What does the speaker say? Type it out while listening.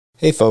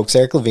Hey folks,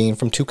 Eric Levine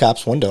from Two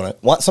Cops, One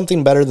Donut. Want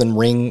something better than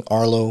Ring,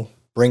 Arlo,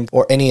 Brink,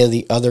 or any of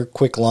the other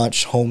quick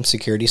launch home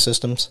security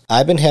systems?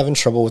 I've been having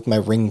trouble with my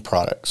Ring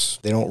products.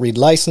 They don't read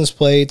license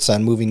plates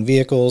on moving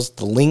vehicles,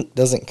 the link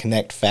doesn't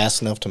connect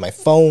fast enough to my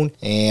phone,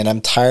 and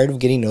I'm tired of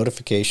getting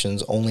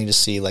notifications only to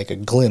see like a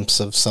glimpse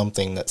of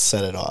something that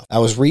set it off. I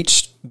was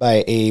reached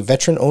by a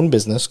veteran-owned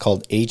business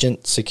called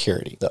Agent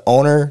Security. The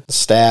owner, the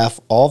staff,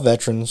 all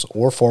veterans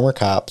or former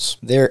cops,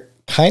 they're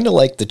kind of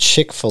like the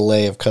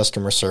Chick-fil-A of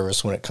customer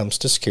service when it comes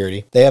to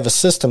security. They have a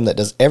system that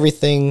does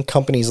everything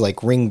companies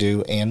like Ring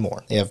do and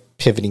more. They have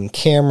pivoting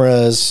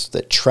cameras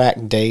that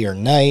track day or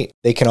night.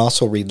 They can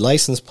also read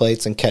license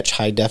plates and catch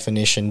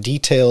high-definition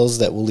details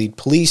that will lead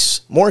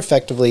police more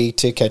effectively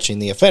to catching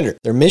the offender.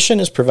 Their mission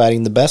is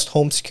providing the best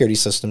home security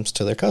systems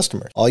to their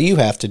customers. All you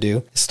have to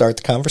do is start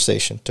the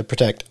conversation to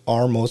protect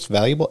our most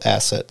valuable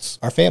assets,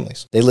 our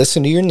families. They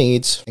listen to your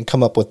needs and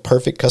come up with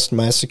perfect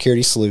customized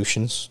security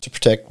solutions to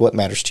protect what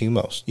matters to you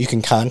most. You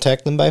can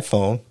contact them by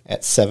phone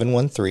at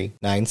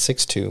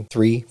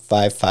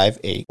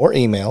 713-962-3558 or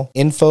email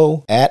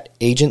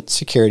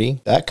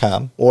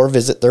info@agentsecurity.com or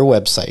visit their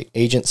website,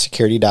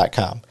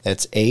 agentsecurity.com.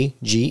 That's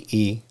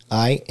agentsecurity.com.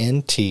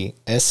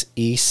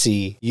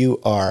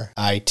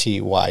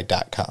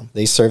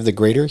 They serve the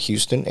greater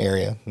Houston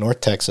area, North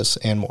Texas,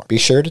 and more. Be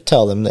sure to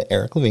tell them that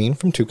Eric Levine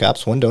from Two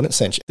Cops, One Donut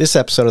sent you. This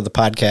episode of the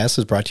podcast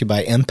is brought to you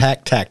by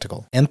MPAC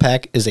Tactical.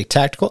 MPAC is a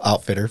tactical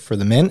outfitter for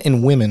the men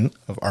and women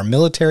of our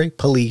military,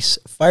 police,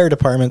 fire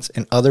departments,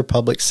 and other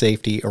public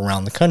safety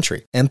around the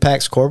country.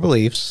 MPAC's core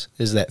beliefs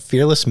is that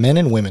fearless men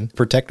and women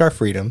protect our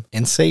freedom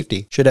and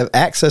safety should have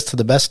access to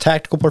the best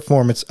tactical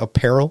performance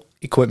apparel,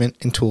 equipment,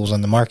 and tools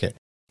on the market.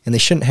 And they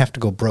shouldn't have to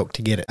go broke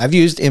to get it. I've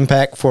used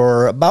MPAC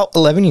for about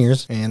 11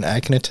 years, and I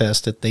can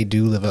attest that they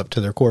do live up to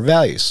their core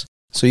values.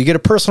 So you get a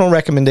personal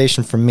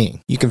recommendation from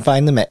me. You can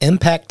find them at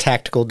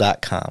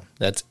impacttactical.com.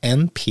 That's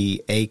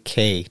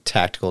MPAK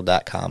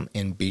Tactical.com.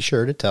 And be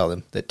sure to tell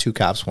them that Two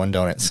Cops, One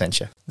Donut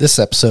sent you. This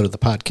episode of the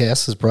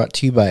podcast is brought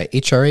to you by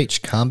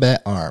HRH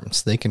Combat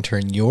Arms. They can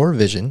turn your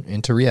vision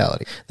into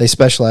reality. They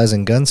specialize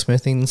in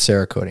gunsmithing and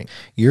Cerakoting.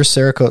 Your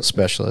Cerakote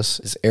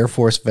specialist is Air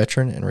Force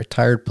veteran and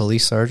retired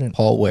police sergeant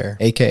Paul Ware,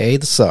 a.k.a.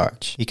 the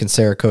Sarge. He can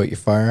Cerakote your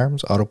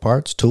firearms, auto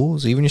parts,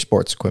 tools, even your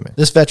sports equipment.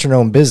 This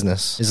veteran-owned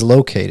business is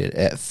located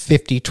at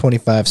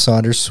 5025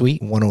 Saunders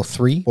Suite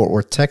 103, Fort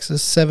Worth,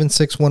 Texas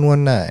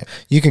 76119.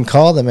 You can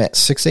call them at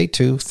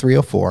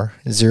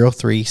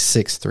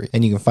 682-304-0363,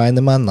 and you can find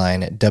them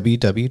online at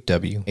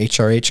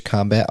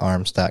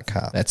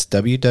www.hrhcombatarms.com. That's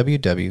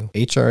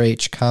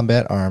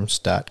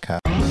www.hrhcombatarms.com.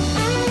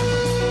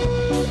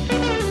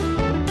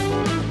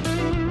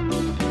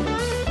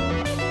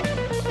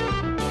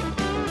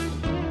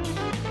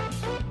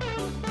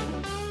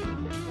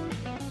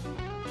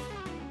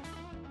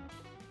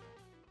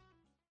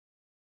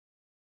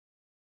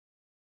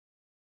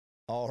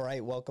 All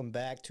right, welcome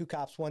back. Two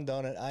Cops, One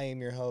Donut. I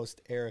am your host,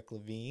 Eric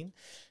Levine,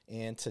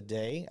 and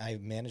today I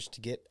managed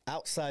to get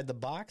outside the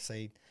box.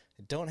 I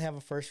don't have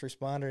a first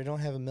responder. I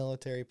don't have a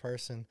military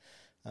person.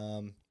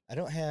 I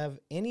don't have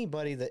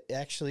anybody that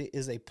actually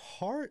is a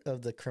part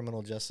of the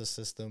criminal justice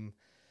system.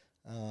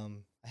 I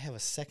have a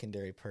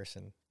secondary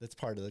person that's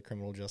part of the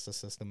criminal justice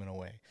system in a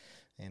way,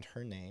 and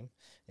her name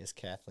is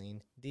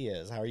Kathleen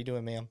Diaz. How are you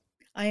doing, ma'am?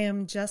 I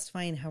am just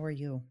fine. How are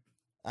you?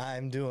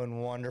 I'm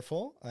doing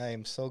wonderful.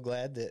 I'm so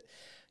glad that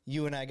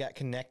you and I got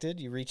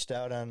connected. You reached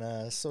out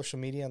on social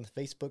media, on the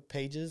Facebook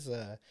pages,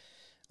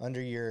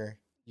 under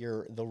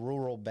the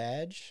Rural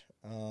Badge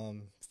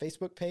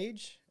Facebook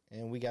page,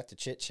 and we got to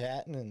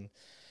chit-chatting, and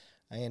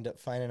I ended up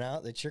finding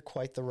out that you're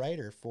quite the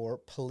writer for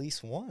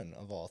Police One,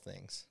 of all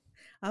things.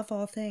 Of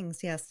all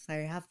things, yes. I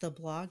have the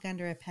blog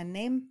under a pen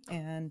name,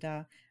 and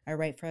I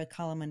write for a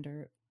column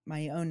under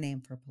my own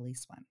name for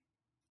Police One.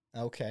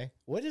 Okay.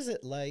 What is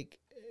it like,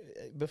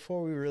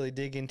 before we really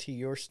dig into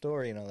your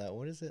story and all that,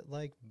 what is it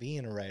like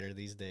being a writer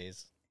these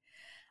days?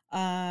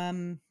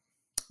 You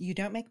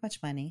don't make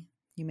much money.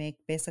 You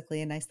make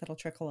basically a nice little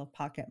trickle of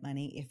pocket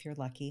money if you're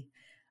lucky.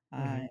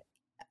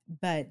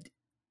 But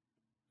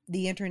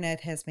the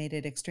internet has made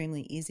it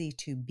extremely easy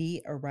to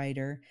be a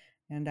writer.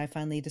 And I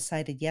finally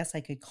decided, yes,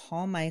 I could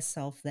call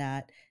myself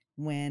that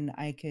when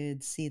I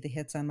could see the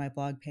hits on my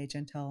blog page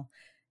until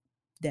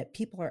that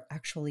people are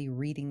actually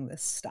reading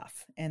this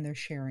stuff and they're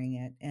sharing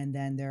it. And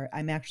then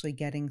I'm actually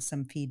getting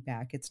some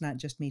feedback. It's not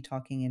just me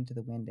talking into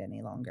the wind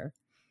any longer.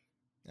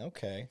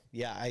 Okay.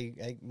 Yeah,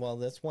 well,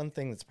 that's one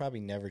thing that's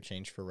probably never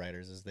changed for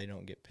writers is they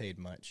don't get paid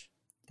much.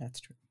 That's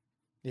true.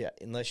 Yeah,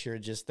 unless you're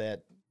just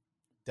that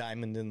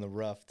diamond in the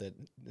rough that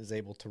is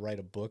able to write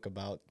a book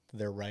about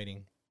their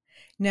writing.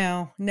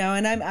 No,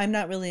 and I'm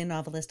not really a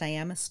novelist. I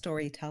am a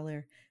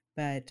storyteller,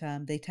 but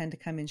they tend to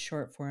come in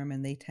short form,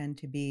 and they tend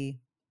to be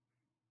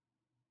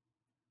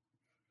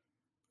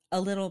a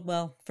little,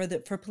 well,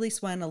 for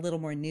Police One, a little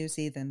more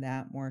newsy than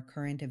that, more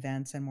current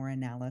events and more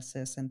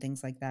analysis and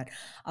things like that.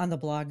 On the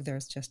blog,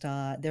 there's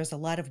a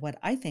lot of what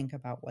I think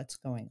about what's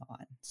going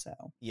on.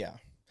 So yeah,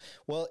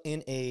 well,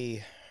 in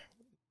a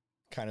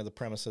kind of the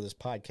premise of this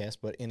podcast,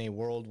 but in a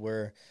world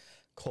where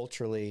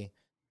culturally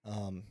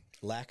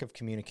Lack of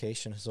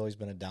communication has always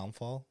been a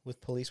downfall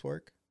with police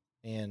work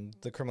and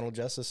the criminal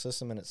justice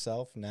system in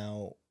itself.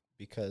 Now,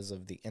 because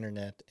of the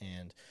internet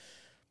and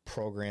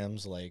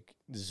programs like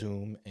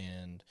Zoom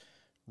and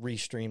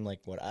Restream, like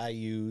what I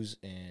use,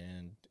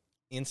 and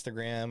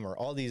Instagram, or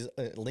all these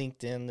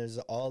LinkedIn, there's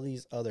all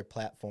these other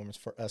platforms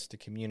for us to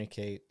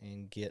communicate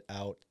and get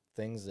out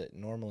things that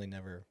normally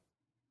never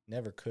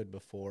could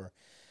before.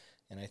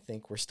 And I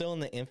think we're still in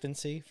the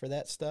infancy for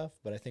that stuff,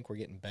 but I think we're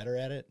getting better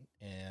at it.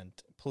 And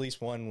Police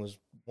One was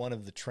one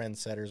of the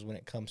trendsetters when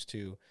it comes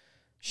to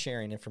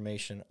sharing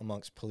information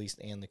amongst police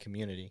and the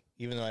community,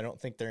 even though I don't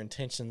think their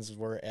intentions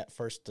were at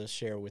first to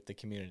share with the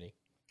community.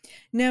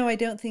 No, I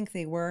don't think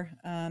they were.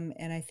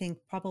 And I think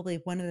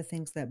probably one of the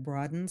things that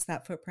broadens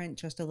that footprint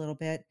just a little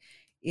bit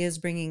is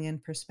bringing in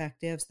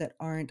perspectives that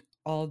aren't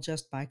all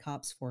just by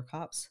cops for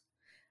cops.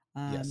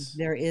 Yes.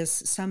 There is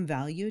some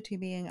value to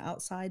being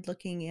outside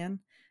looking in.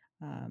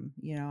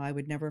 I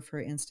would never, for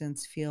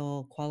instance,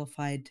 feel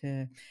qualified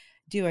to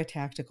do a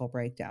tactical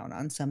breakdown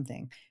on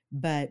something,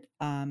 but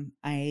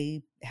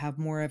I have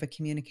more of a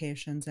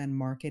communications and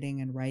marketing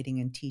and writing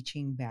and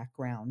teaching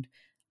background.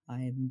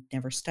 I've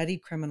never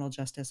studied criminal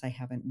justice. I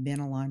haven't been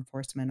a law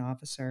enforcement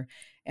officer.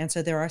 And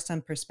so there are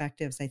some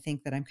perspectives I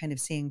think that I'm kind of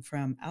seeing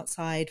from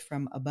outside,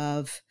 from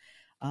above,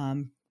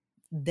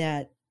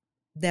 that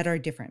are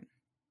different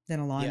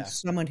than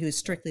someone who's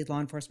strictly law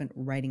enforcement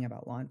writing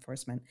about law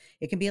enforcement.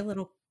 It can get a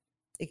little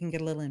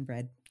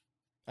inbred.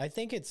 I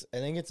think it's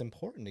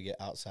important to get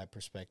outside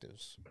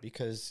perspectives,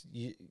 because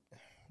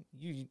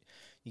you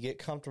get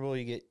comfortable,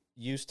 you get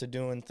used to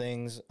doing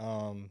things,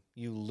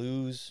 you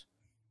lose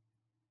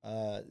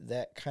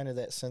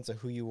that sense of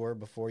who you were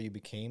before you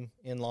became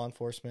in law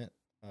enforcement.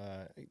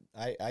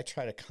 I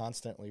try to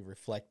constantly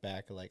reflect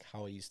back, like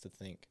how I used to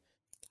think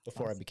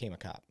before I became a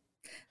cop.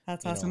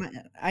 That's awesome.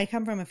 I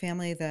come from a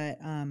family that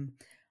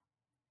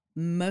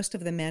most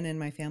of the men in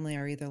my family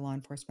are either law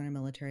enforcement or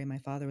military. My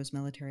father was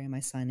military and my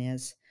son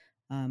is.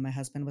 My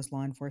husband was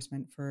law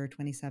enforcement for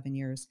 27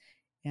 years.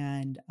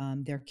 And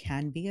there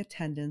can be a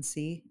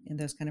tendency in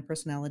those kind of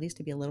personalities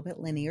to be a little bit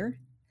linear,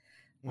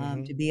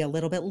 to be a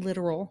little bit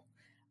literal,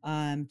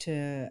 and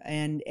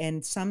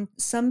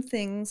some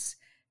things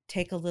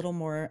take a little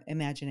more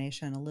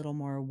imagination, a little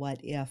more what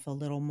if, a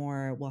little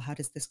more, well, how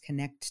does this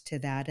connect to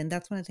that? And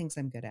that's one of the things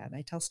I'm good at.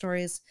 I tell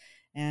stories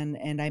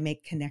and I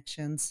make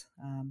connections.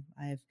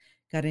 I've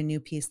got a new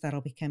piece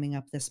that'll be coming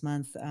up this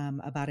month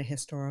about a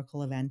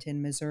historical event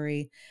in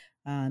Missouri.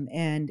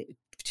 And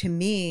to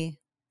me,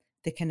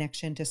 the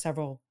connection to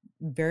several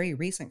very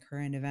recent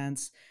current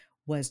events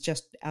was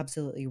just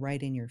absolutely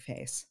right in your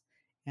face.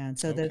 And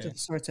so those are the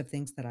sorts of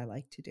things that I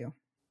like to do.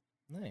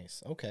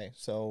 Nice. Okay.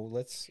 So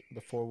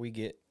before we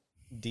get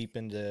deep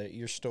into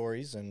your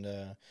stories and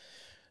the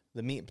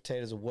meat and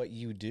potatoes of what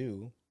you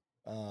do,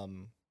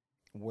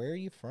 where are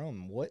you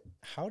from?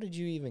 How did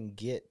you even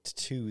get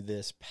to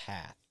this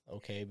path?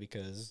 Okay,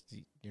 because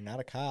you're not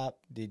a cop.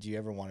 Did you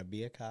ever want to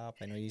be a cop?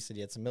 I know you said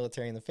you had some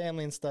military in the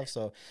family and stuff,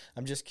 so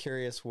I'm just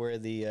curious where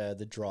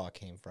the draw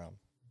came from.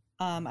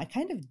 I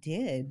kind of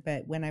did,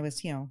 but when I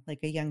was, like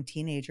a young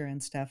teenager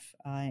and stuff,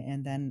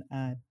 and then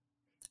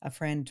a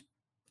friend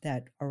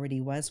that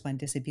already was one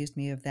disabused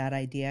me of that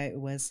idea. It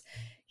was,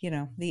 the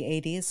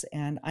 80s,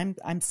 and I'm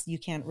you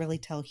can't really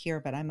tell here,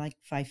 but I'm like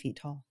 5 feet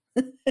tall.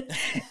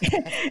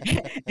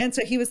 And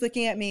so he was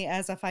looking at me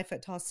as a 5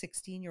 foot tall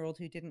 16-year-old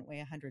who didn't weigh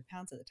 100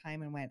 pounds at the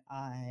time and went,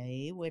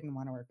 I wouldn't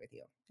want to work with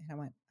you. And I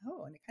went,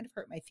 oh, and it kind of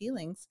hurt my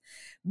feelings.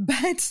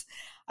 But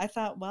I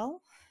thought,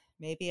 well,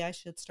 maybe I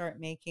should start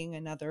making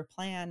another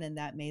plan. And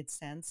that made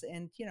sense.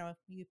 And,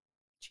 you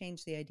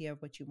change the idea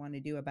of what you want to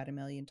do about a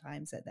million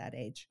times at that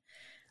age.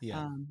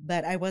 Yeah.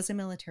 But I was a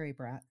military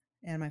brat,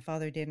 and my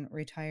father didn't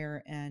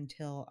retire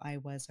until I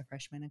was a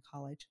freshman in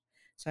college.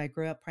 So I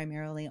grew up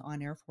primarily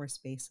on Air Force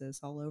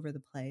bases all over the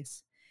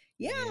place.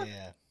 Yeah.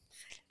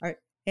 All right.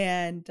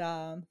 And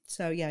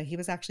he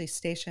was actually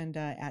stationed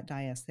at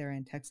Dyess there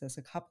in Texas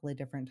a couple of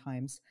different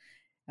times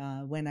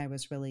when I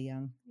was really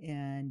young.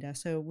 And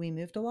so we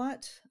moved a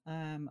lot.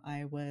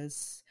 I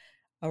was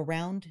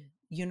around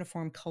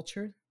uniform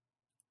culture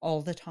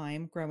all the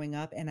time growing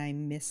up, and I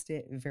missed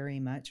it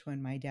very much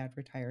when my dad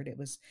retired. It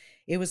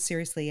was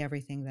seriously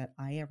everything that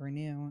I ever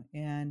knew.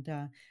 And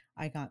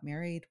I got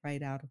married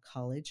right out of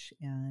college,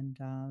 and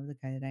the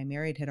guy that I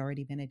married had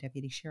already been a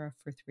deputy sheriff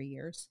for 3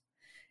 years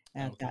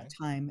at that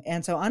time.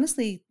 And so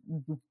honestly,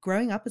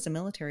 growing up as a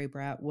military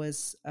brat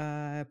was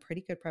a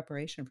pretty good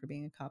preparation for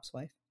being a cop's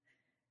wife.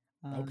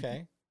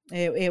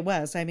 It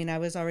was. I mean, I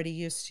was already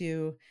used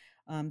to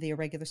the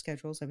irregular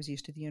schedules. I was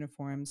used to the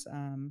uniforms,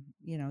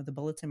 the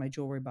bullets in my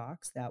jewelry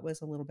box. That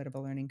was a little bit of a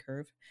learning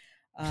curve.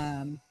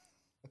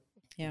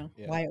 Yeah.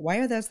 Why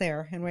are those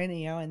there? And when,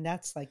 and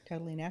that's like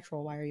totally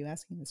natural. Why are you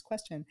asking this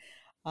question?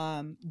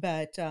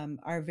 But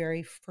our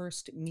very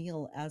first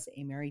meal as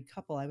a married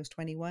couple, I was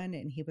 21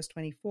 and he was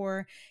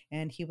 24,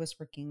 and he was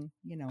working,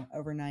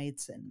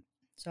 overnights. And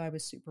so I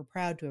was super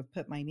proud to have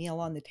put my meal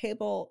on the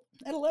table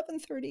at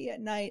 11:30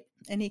 at night.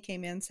 And he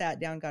came in, sat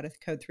down, got a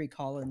code 3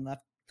 call, and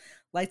left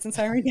lights and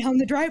siren down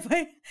the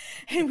driveway.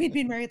 And we'd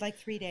been married like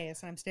 3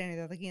 days. And I'm standing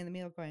there looking in the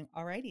mirror going,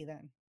 alrighty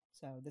then.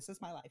 So this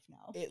is my life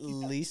now. At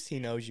least he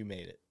knows you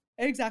made it.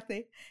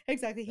 Exactly.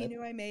 He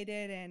knew I made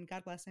it, and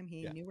God bless him.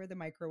 He Yeah. knew where the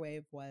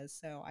microwave was.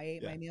 So I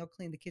ate my meal,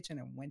 cleaned the kitchen,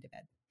 and went to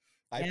bed.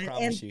 I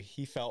promise you,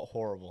 he felt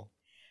horrible.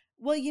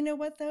 Well, you know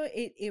what though?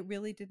 It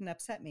really didn't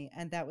upset me.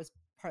 And that was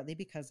partly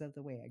because of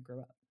the way I grew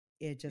up.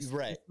 It just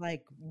was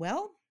like,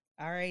 well,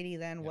 alrighty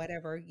then,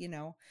 whatever,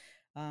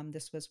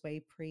 this was way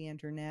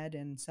pre-internet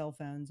and cell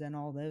phones and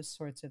all those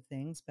sorts of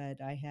things.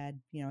 But I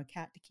had, a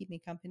cat to keep me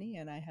company,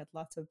 and I had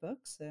lots of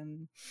books,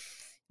 and,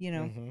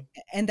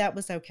 and that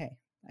was okay.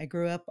 I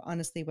grew up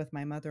honestly with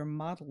my mother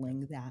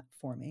modeling that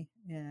for me.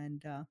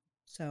 And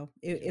so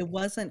it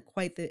wasn't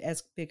quite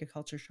as big a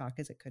culture shock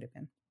as it could have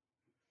been.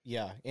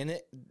 Yeah. And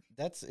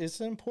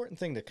it's an important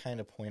thing to kind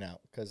of point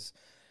out, because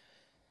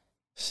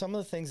some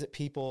of the things that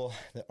people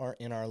that aren't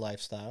in our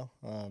lifestyle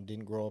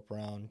didn't grow up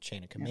around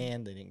chain of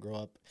command. They didn't grow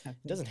up.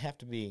 Exactly. It doesn't have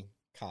to be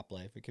cop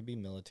life. It could be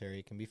military.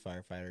 It can be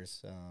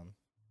firefighters,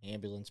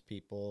 ambulance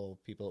people,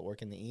 people that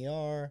work in the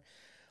ER.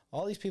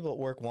 All these people that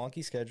work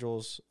wonky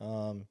schedules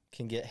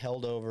can get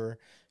held over,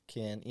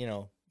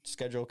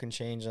 schedule can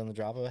change on the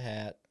drop of a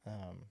hat.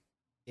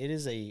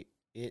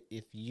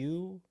 If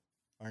you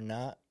are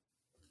not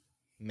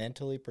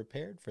mentally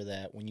prepared for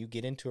that, when you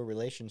get into a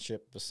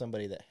relationship with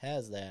somebody that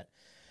has that,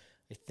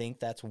 I think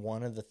that's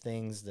one of the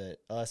things that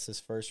us as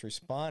first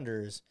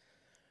responders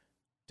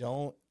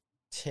don't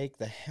take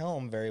the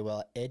helm very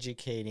well,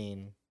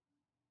 educating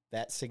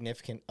that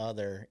significant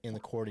other in the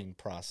courting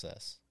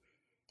process.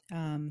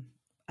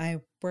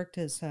 I worked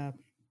as,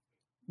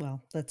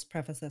 let's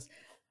preface this.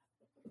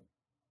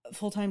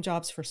 Full-time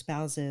jobs for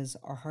spouses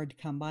are hard to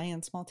come by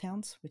in small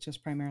towns, which is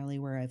primarily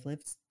where I've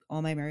lived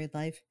all my married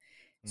life.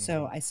 Mm-hmm.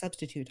 So I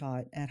substitute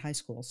taught at high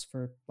schools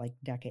for like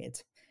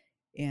decades.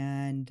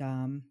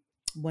 And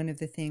one of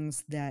the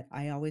things that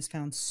I always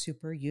found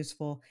super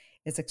useful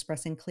is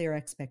expressing clear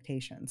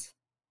expectations.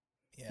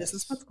 Yes. This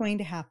is what's going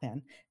to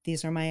happen.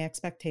 These are my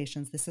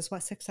expectations. This is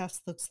what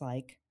success looks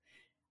like.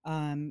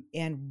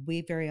 And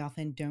we very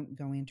often don't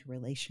go into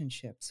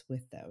relationships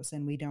with those,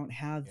 and we don't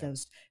have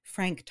those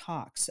frank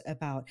talks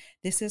about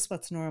this is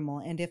what's normal.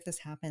 And if this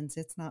happens,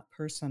 it's not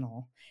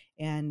personal,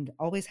 and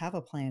always have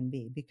a plan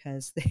B,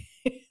 because the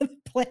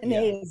plan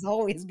A is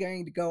always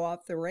going to go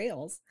off the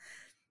rails.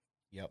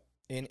 Yep.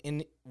 And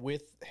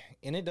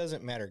it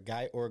doesn't matter,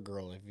 guy or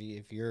girl.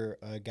 If you're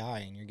a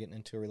guy and you're getting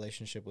into a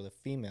relationship with a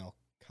female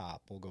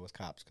cop, we'll go with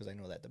cops because I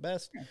know that the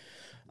best.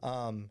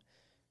 Sure.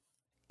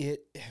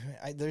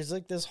 There's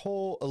like this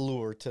whole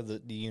allure to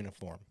the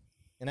uniform,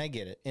 and I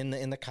get it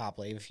in the cop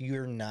life. If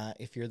you're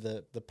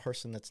the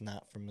person that's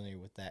not familiar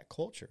with that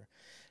culture,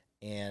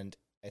 and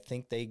I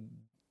think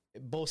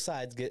both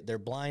sides get their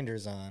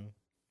blinders on,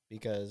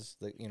 because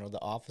the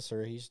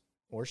officer,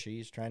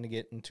 she's trying to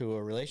get into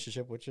a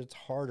relationship, which it's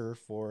harder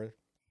for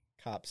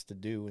cops to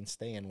do and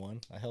stay in one,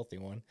 a healthy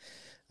one.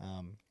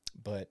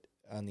 But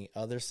on the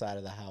other side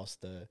of the house,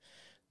 the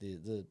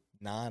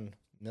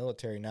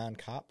non-military,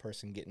 non-cop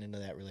person getting into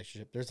that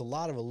relationship, there's a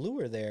lot of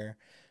allure there,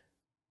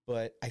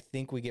 but I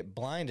think we get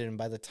blinded, and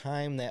by the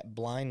time that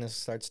blindness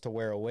starts to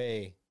wear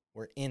away,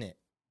 we're in it.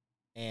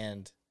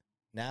 And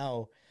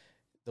now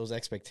those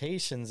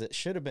expectations that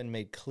should have been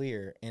made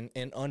clear and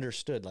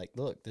understood, like,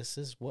 look, this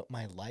is what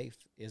my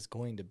life is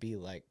going to be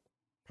like,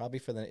 probably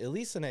for at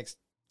least the next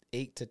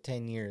 8 to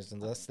 10 years,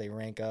 unless they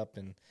rank up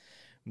and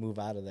move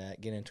out of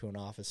that, get into an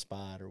office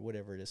spot or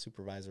whatever it is,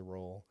 supervisor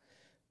role.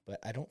 But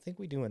I don't think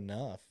we do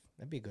enough.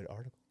 That'd be a good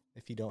article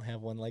if you don't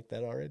have one like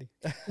that already.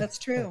 That's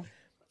true.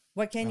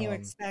 What can you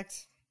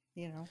expect?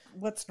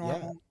 What's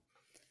normal?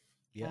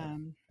 Yeah,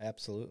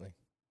 absolutely.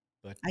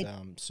 But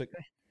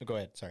go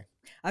ahead. Sorry.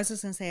 I was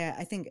just going to say,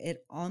 I think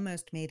it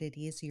almost made it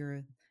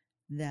easier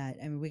that,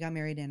 we got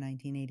married in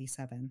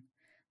 1987.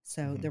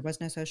 So there was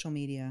no social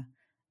media.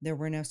 There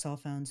were no cell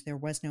phones. There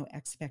was no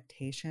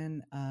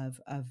expectation of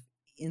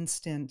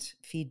instant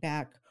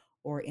feedback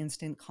or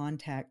instant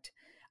contact.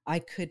 I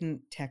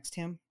couldn't text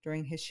him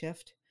during his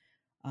shift.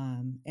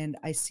 And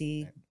I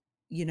see,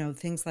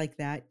 things like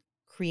that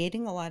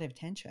creating a lot of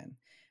tension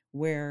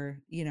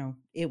where,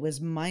 it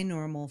was my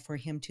normal for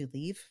him to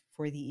leave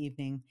for the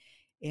evening,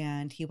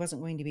 and he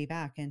wasn't going to be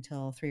back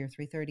until 3 or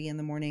 3:30 in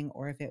the morning,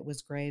 or if it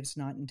was Graves,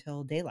 not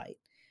until daylight.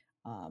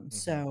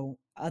 So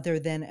other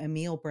than a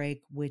meal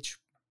break, which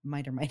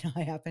might or might not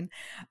happen,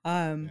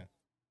 my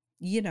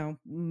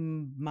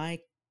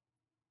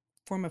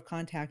form of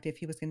contact, if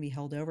he was going to be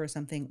held over or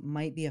something,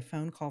 might be a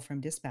phone call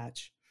from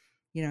dispatch.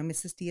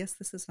 Mrs. Diaz,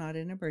 this is not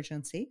an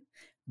emergency,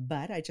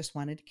 but I just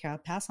wanted to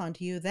pass on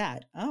to you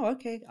that. Oh,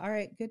 okay. All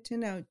right. Good to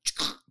know.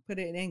 Put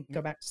it in,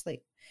 go back to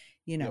sleep,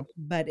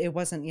 but it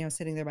wasn't,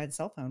 sitting there by the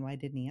cell phone. Why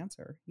didn't he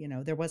answer?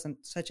 There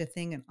wasn't such a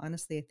thing. And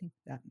honestly, I think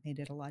that made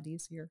it a lot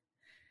easier.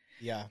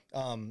 Yeah.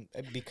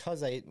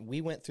 Because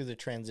we went through the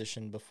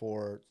transition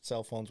before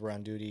cell phones were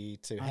on duty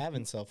to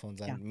having cell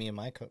phones on. Me and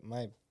my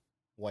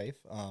wife,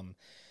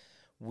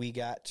 we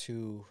got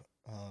to,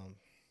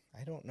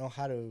 I don't know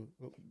how to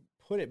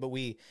put it, but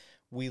we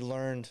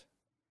learned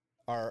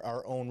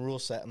our own rule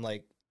set. And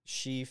like,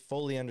 she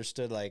fully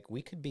understood, like,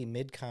 we could be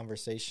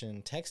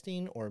mid-conversation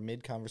texting or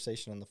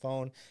mid-conversation on the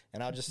phone,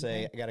 and I'll just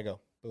say, I gotta go.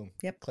 Boom.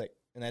 Yep. Click.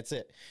 And that's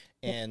it.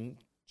 Yep. And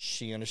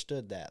she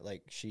understood that.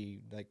 Like,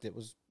 it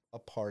was a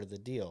part of the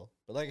deal.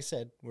 But like I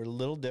said, we're a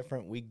little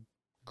different. We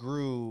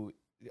grew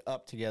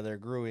up together,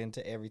 grew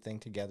into everything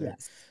together.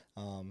 Yes.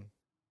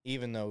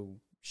 Even though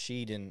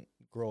she didn't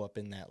grow up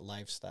in that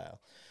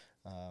lifestyle.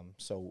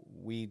 So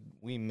we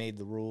made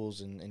the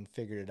rules and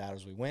figured it out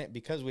as we went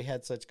because we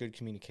had such good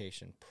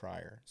communication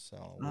prior. So,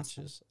 awesome. Which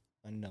is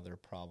another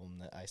problem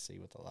that I see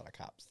with a lot of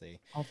cops.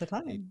 All the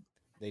time.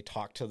 They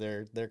talk to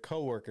their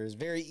coworkers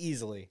very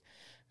easily.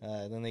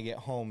 Then they get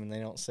home and they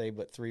don't say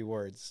but 3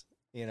 words,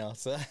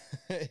 so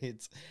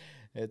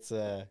it's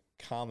a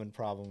common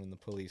problem in the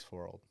police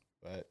world.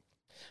 But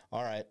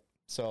all right.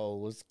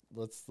 So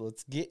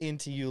let's get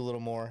into you a little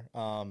more.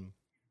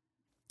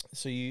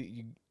 So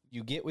you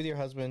get with your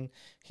husband.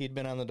 He'd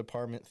been on the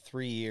department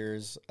 3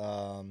 years.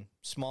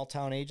 Small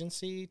town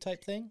agency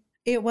type thing.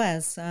 It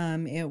was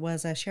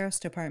a sheriff's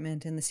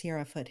department in the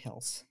Sierra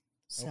Foothills.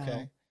 So,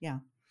 okay. Yeah.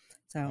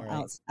 So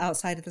right.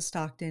 Outside of the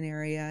Stockton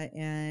area,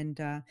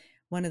 and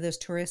one of those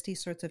touristy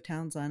sorts of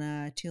towns on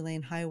a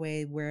 2-lane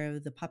highway where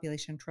the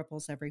population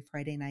triples every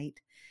Friday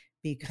night.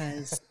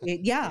 Because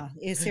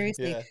it's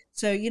seriously. Yeah.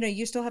 So,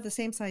 you still have the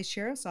same size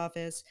sheriff's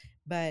office,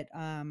 but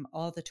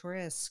all the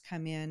tourists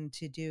come in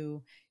to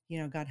do,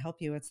 God help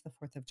you, it's the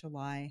 4th of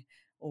July,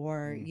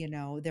 or,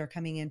 they're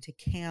coming in to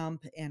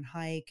camp and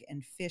hike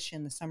and fish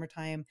in the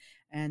summertime.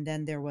 And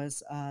then there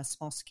was a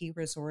small ski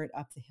resort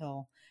up the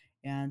hill.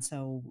 And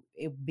so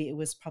it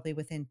was probably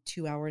within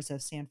 2 hours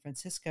of San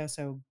Francisco.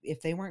 So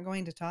if they weren't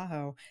going to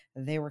Tahoe,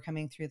 they were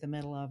coming through the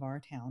middle of our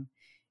town.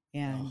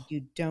 And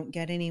you don't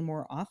get any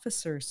more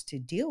officers to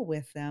deal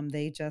with them.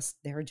 They're just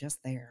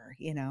there,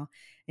 and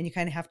you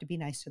kind of have to be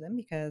nice to them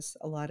because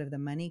a lot of the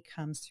money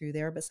comes through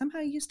there, but somehow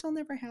you still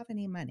never have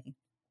any money.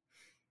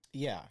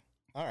 Yeah.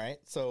 All right.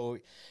 So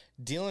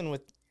dealing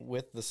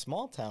with the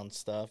small town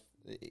stuff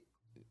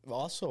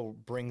also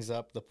brings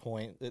up the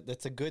point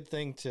that's a good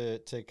thing to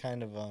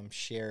kind of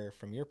share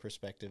from your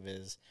perspective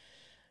is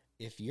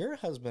if your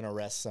husband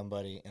arrests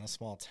somebody in a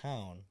small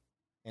town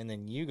and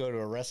then you go to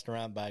a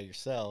restaurant by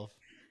yourself,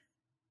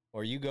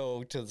 or you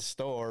go to the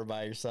store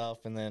by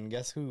yourself, and then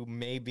guess who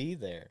may be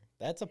there?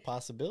 That's a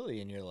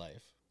possibility in your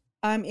life.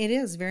 It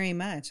is very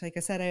much. Like I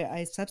said,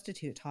 I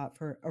substitute taught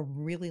for a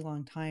really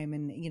long time.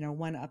 And,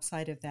 one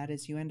upside of that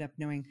is you end up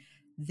knowing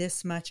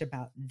this much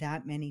about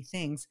that many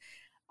things.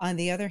 On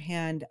the other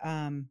hand,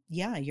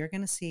 you're going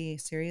to see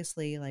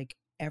seriously like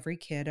every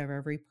kid of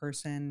every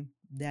person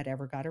that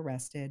ever got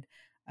arrested.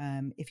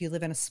 If you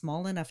live in a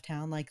small enough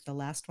town, like the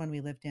last one we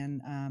lived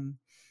in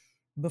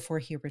before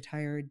he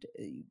retired,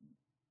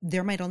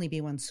 there might only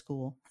be one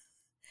school.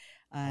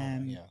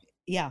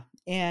 Yeah.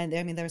 And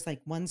I mean, there's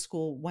like one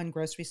school, one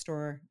grocery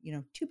store,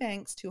 2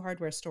 banks, 2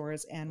 hardware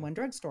stores, and 1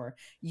 drugstore.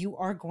 You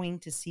are going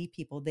to see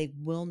people. They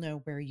will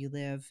know where you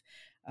live.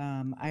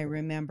 I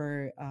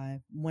remember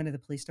one of the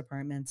police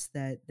departments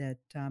that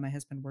my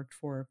husband worked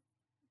for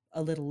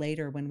a little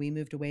later when we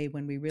moved away,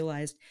 when we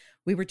realized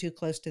we were too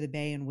close to the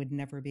Bay and would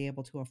never be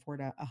able to afford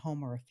a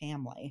home or a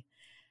family.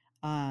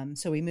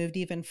 So we moved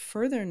even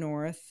further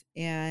north,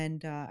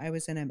 and I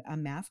was in a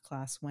math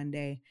class one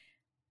day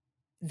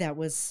it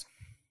was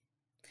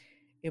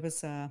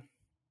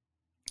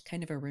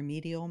kind of a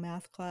remedial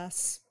math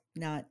class,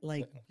 not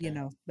like,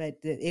 okay. But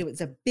it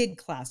was a big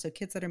class. So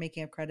kids that are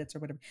making up credits or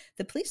whatever.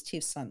 The police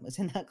chief's son was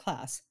in that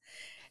class,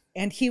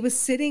 and he was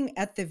sitting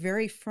at the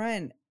very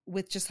front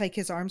with just like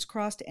his arms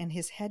crossed and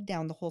his head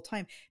down the whole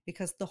time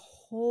because the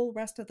whole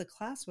rest of the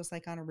class was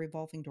like on a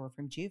revolving door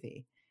from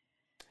juvie.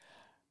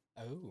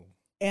 Oh.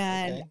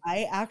 And okay.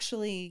 I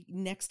actually,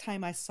 next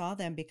time I saw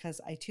them, because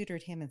I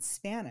tutored him in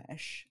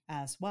Spanish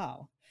as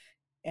well.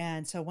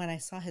 And so when I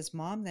saw his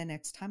mom the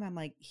next time, I'm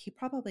like, he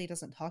probably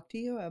doesn't talk to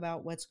you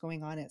about what's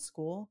going on at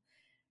school,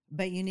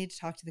 but you need to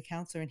talk to the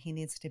counselor and he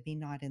needs to be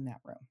not in that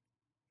room.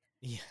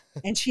 Yeah.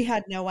 And she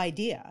had no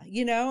idea,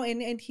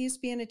 and he's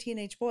being a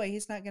teenage boy.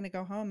 He's not going to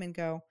go home and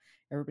go,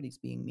 everybody's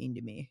being mean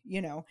to me,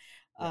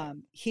 Right.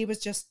 He was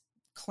just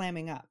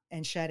clamming up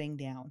and shutting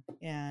down.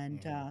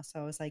 And so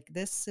I was like,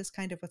 this is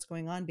kind of what's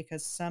going on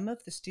because some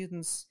of the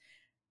students,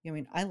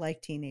 I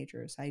like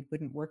teenagers. I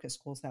wouldn't work at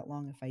schools that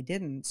long if I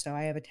didn't. So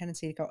I have a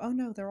tendency to go, oh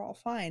no, they're all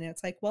fine. And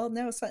it's like, well,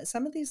 no,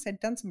 some of these had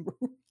done some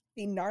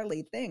really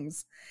gnarly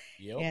things.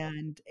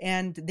 Yep.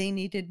 And they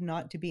needed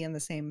not to be in the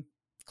same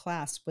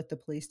class with the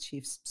police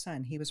chief's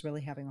son. He was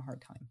really having a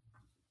hard time.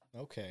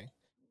 Okay.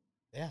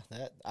 Yeah,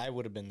 I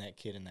would have been that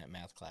kid in that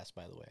math class,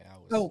 by the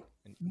way.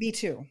 Me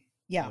too.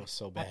 Yeah. I was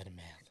so bad in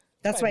math.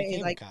 That's why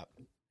I cop.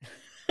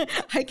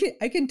 I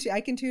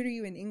can tutor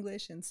you in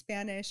English and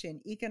Spanish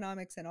and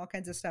economics and all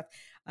kinds of stuff.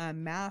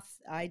 Math,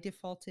 I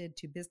defaulted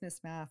to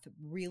business math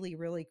really,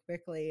 really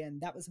quickly, and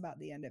that was about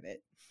the end of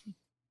it.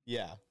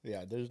 Yeah.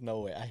 There's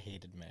no way. I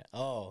hated math.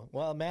 Oh,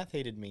 well, math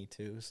hated me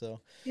too. So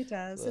it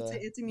does.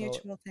 It's a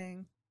mutual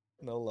thing.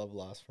 No love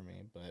lost for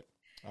me. But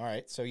all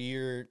right. So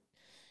your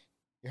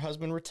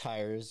husband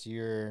retires.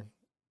 You're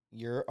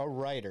you're a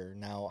writer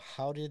now.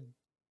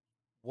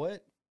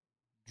 What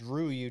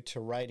drew you to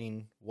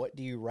writing? What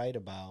do you write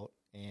about?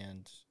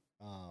 And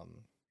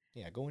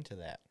go into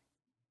that.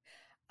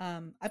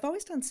 I've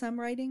always done some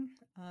writing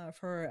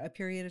for a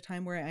period of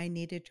time where I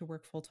needed to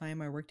work full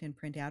time. I worked in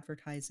print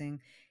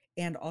advertising,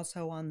 and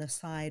also on the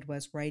side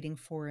was writing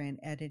for and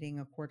editing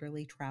a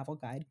quarterly travel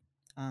guide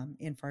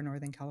in far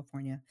northern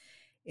California.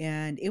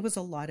 And it was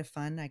a lot of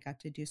fun. I got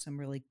to do some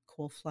really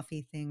cool,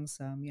 fluffy things,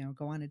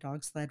 go on a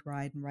dog sled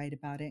ride and write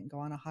about it, and go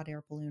on a hot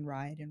air balloon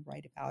ride and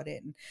write about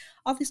it, and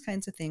all these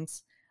kinds of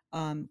things.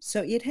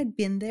 So it had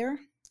been there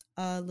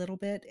a little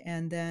bit.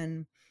 And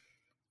then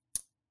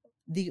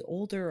the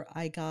older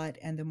I got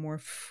and the more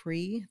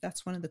free,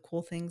 that's one of the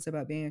cool things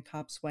about being a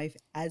cop's wife.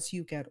 As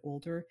you get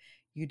older,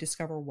 you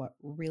discover what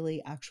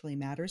really actually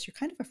matters. You're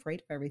kind of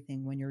afraid of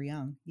everything when you're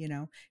young.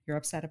 You're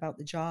upset about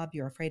the job.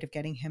 You're afraid of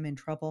getting him in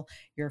trouble.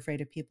 You're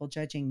afraid of people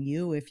judging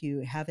you if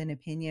you have an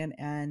opinion.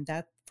 And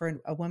that,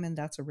 for a woman,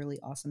 that's a really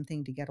awesome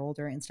thing to get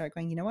older and start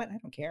going, you know what? I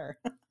don't care.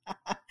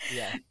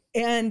 Yeah.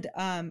 And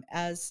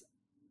as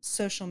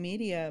social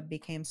media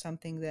became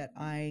something that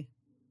I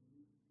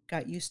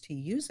got used to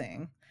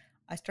using,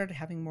 I started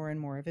having more and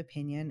more of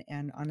opinion,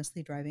 and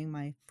honestly driving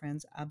my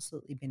friends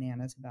absolutely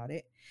bananas about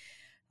it.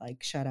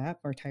 Like, shut up,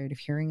 we're tired of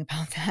hearing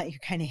about that. You're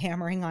kind of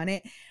hammering on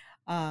it.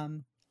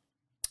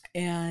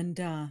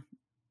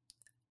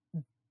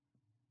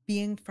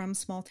 Being from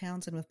small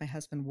towns and with my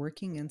husband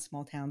working in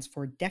small towns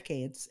for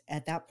decades,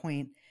 at that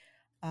point,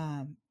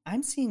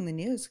 I'm seeing the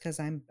news because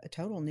I'm a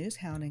total news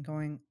hound and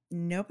going,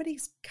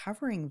 nobody's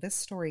covering this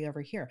story over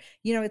here.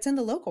 It's in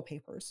the local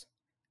papers.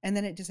 And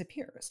then it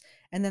disappears.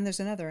 And then there's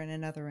another and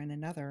another and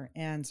another.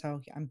 And so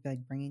I'm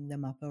like bringing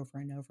them up over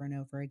and over and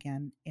over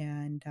again.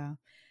 And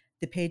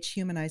the page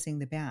Humanizing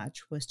the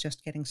Badge was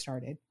just getting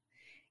started.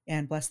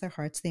 And bless their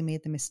hearts, they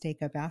made the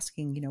mistake of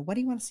asking, what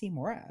do you want to see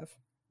more of?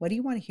 What do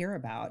you want to hear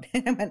about?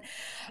 And I went,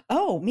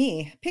 oh,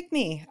 me, pick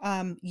me.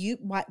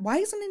 Why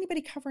isn't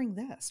anybody covering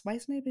this? Why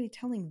isn't anybody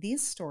telling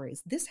these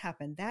stories? This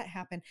happened, that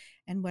happened.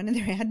 And one of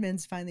their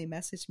admins finally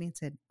messaged me and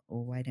said,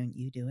 oh, why don't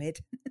you do it?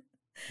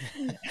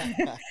 And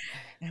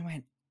I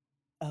went,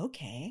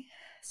 okay.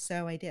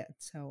 So I did.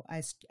 So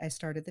I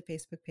started the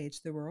Facebook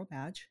page, The Rural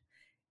Badge,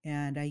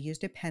 and I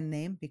used a pen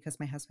name because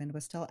my husband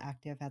was still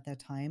active at that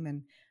time.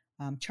 And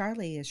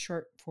Charlie is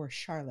short for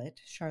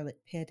Charlotte. Charlotte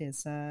Pitt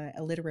is a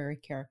literary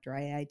character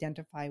I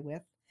identify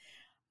with.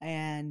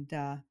 And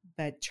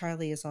but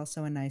Charlie is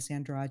also a nice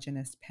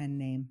androgynous pen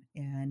name.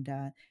 And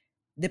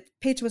the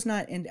page was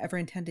not ever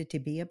intended to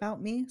be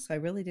about me, so I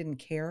really didn't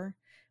care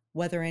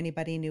whether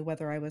anybody knew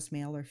whether I was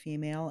male or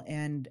female.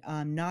 And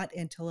not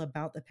until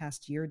about the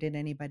past year did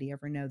anybody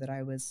ever know that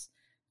I was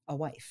a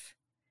wife.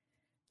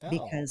 Oh.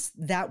 Because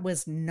that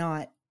was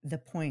not the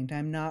point.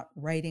 I'm not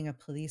writing a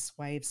police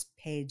wife's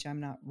page. I'm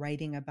not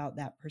writing about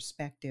that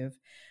perspective.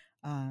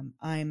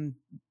 I'm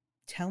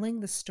telling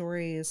the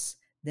stories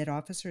that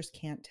officers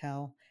can't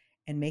tell,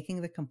 and making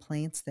the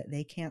complaints that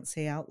they can't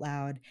say out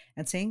loud,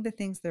 and saying the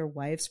things their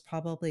wives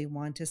probably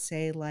want to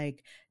say,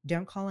 like,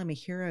 don't call him a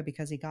hero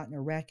because he got in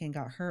a wreck and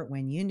got hurt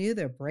when you knew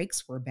their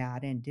brakes were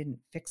bad and didn't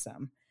fix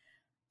them.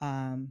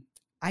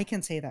 I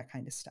can say that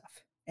kind of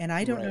stuff. And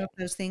I don't know if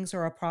those things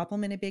are a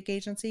problem in a big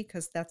agency,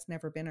 because that's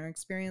never been our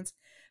experience.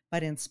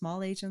 But in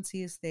small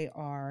agencies, they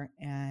are.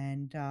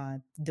 And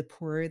the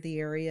poorer the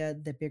area,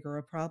 the bigger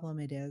a problem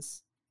it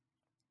is.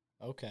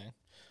 Okay.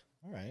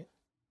 All right.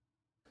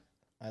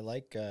 I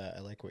like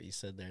what you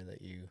said there,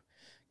 that you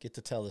get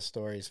to tell the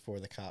stories for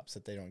the cops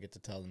that they don't get to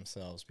tell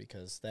themselves,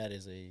 because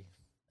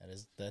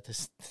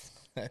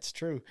that's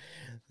true.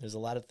 There's a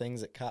lot of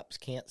things that cops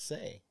can't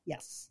say.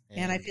 Yes.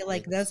 And I feel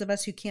like those of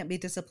us who can't be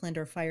disciplined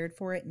or fired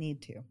for it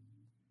need to.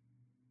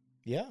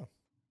 Yeah.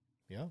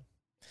 Yeah.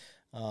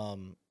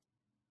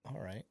 All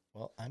right.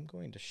 Well, I'm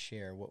going to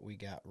share what we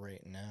got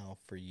right now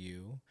for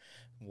you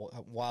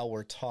while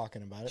we're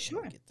talking about it.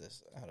 Sure. Let me get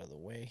this out of the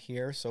way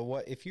here. So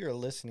if you're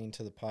listening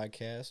to the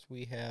podcast,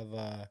 we have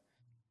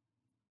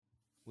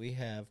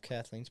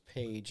Kathleen's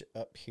page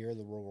up here,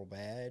 The Rural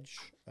Badge.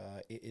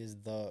 It is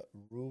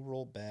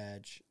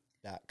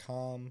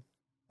theruralbadge.com.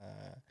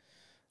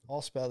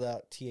 All spelled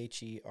out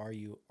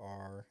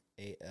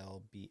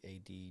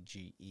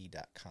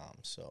THERURALBADGE.com.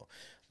 So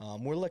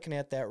we're looking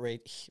at that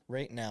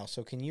right now.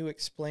 So can you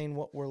explain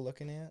what we're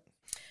looking at?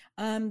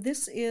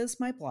 This is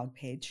my blog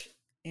page.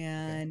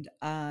 And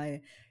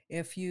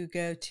if you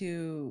go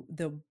to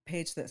the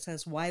page that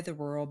says Why the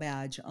Rural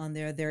Badge, on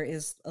there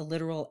is a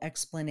literal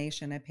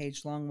explanation, a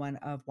page-long one,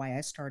 of why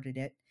I started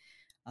it.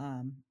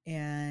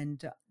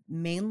 And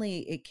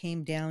mainly it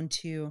came down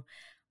to,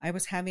 I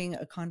was having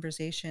a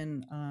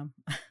conversation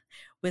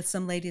with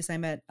some ladies I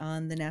met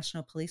on the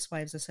National Police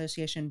Wives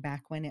Association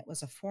back when it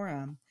was a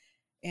forum.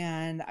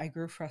 And I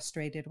grew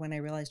frustrated when I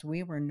realized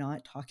we were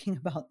not talking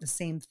about the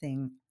same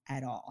thing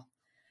at all.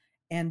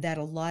 And that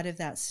a lot of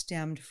that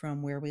stemmed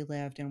from where we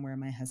lived and where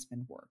my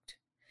husband worked.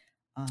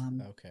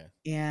 Okay.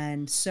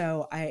 And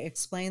so I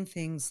explained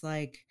things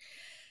like,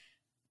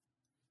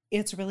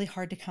 it's really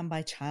hard to come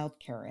by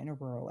childcare in a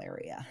rural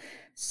area.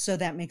 So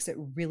that makes it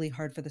really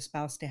hard for the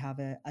spouse to have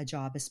a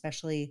job,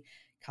 especially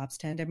cops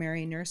tend to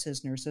marry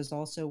nurses. Nurses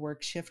also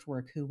work shift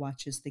work. Who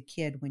watches the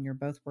kid when you're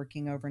both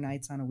working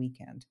overnights on a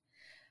weekend?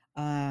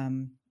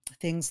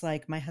 Things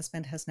like my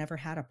husband has never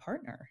had a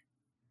partner,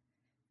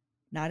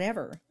 not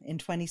ever in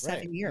 27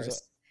 Right.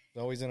 years.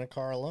 He's always in a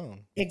car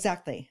alone.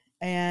 Exactly.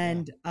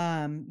 And,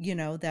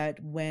 that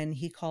when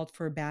he called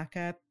for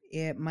backup,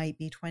 it might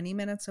be 20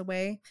 minutes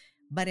away,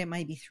 but it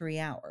might be 3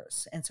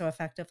 hours. And so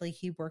effectively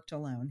he worked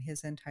alone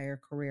his entire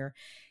career.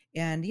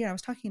 And, I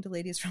was talking to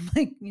ladies from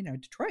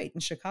Detroit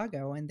and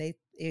Chicago, and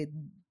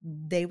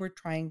they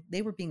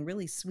were being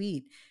really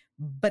sweet,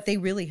 but they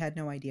really had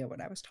no idea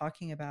what I was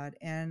talking about.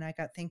 And I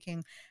got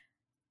thinking,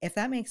 if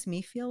that makes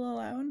me feel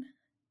alone,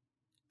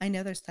 I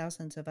know there's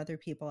thousands of other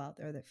people out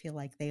there that feel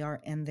like they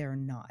are, and they're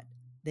not.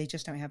 They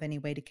just don't have any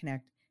way to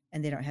connect,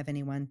 and they don't have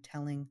anyone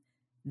telling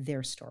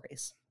their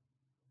stories.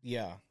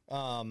 Yeah.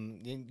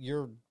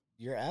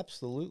 You're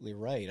absolutely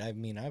right. I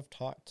mean, I've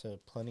talked to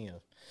plenty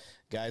of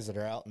guys that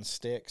are out in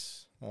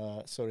sticks,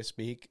 so to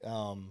speak,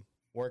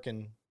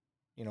 working,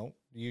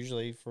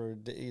 usually for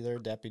either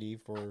a deputy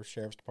for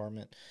sheriff's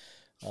department,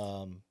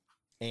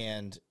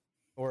 and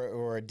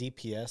or a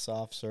DPS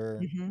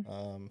officer.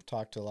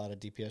 Talked to a lot of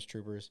DPS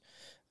troopers.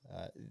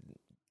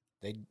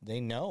 They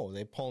know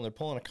they're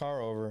pulling a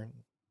car over.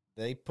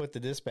 They put the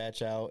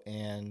dispatch out,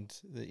 and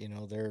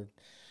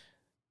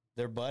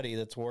their buddy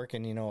that's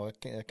working,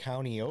 a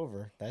county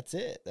over. That's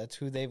it. That's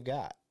who they've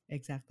got.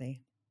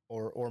 Exactly.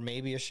 Or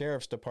maybe a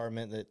sheriff's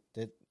department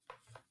that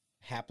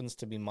happens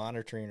to be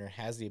monitoring or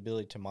has the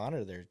ability to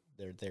monitor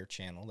their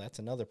channel. That's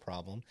another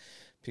problem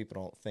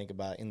people don't think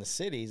about. In the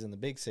cities, in the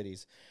big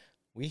cities,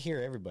 we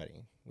hear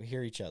everybody. We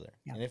hear each other.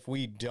 Yeah. And if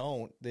we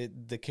don't,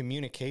 the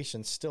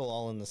communication's still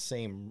all in the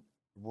same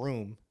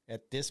room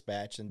at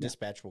dispatch, and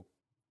dispatch will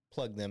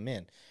plug them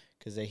in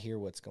because they hear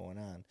what's going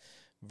on,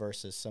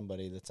 versus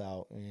somebody that's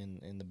out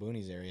in the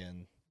boonies area,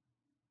 and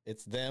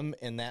it's them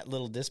and that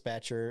little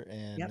dispatcher,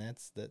 and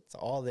that's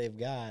all they've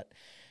got,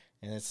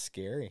 and it's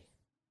scary.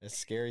 It's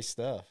scary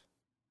stuff.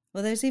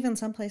 Well, there's even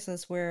some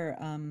places where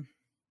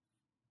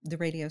the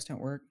radios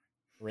don't work.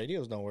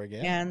 Radios don't work,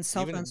 yeah. And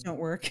cell phones don't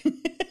work.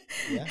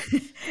 Yeah.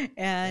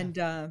 And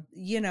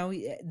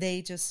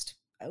they just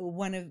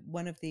one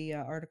of the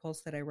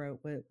articles that I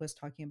wrote was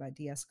talking about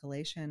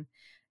de-escalation,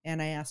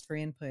 and I asked for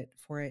input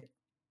for it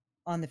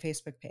on the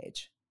Facebook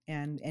page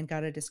and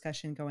got a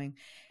discussion going.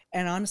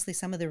 And honestly,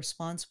 some of the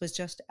response was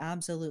just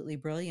absolutely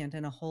brilliant,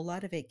 and a whole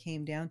lot of it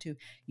came down to,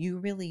 you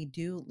really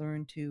do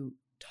learn to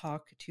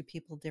talk to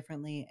people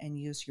differently and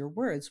use your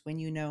words when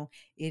you know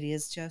it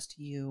is just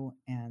you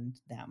and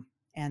them,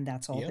 and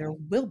that's all there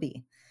will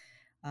be.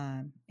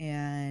 I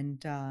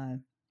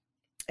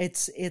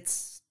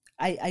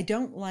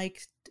don't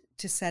like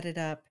to set it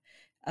up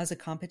as a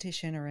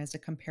competition or as a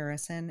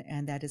comparison,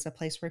 and that is a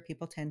place where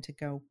people tend to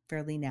go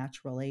fairly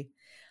naturally.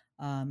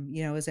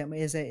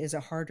 Is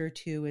it harder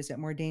to, is it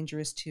more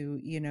dangerous to,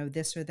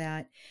 this or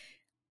that?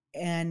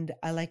 And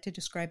I like to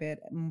describe it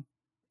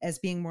as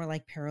being more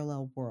like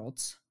parallel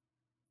worlds.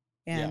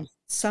 And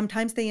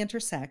sometimes they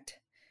intersect,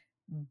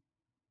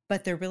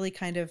 but they're really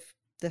kind of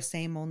the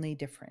same, only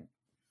different.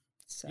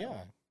 So.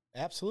 Yeah,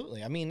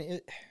 absolutely. I mean,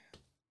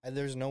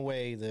 there's no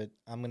way that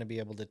I'm going to be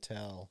able to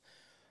tell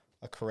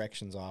a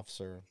corrections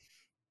officer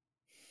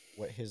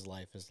what his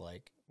life is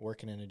like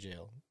working in a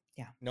jail.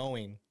 Yeah.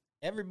 Knowing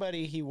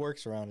everybody he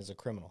works around is a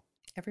criminal.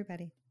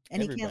 Everybody.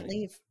 And he can't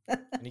leave.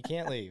 And he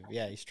can't leave.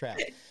 Yeah, he's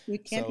trapped.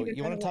 So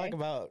you want to talk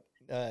about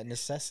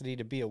necessity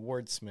to be a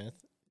wordsmith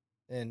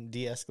and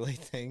de-escalate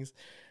things.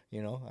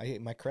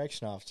 My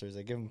correction officers,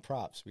 I give them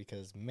props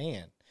because,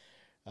 man,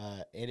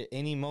 at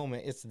any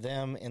moment it's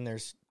them and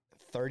there's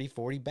 30,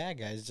 40 bad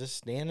guys just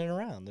standing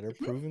around that are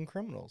proven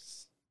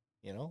criminals.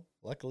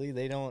 Luckily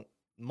they don't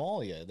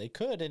maul you. They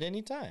could at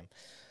any time.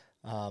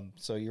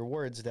 So your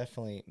words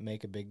definitely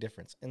make a big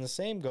difference. And the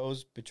same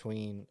goes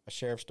between a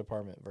sheriff's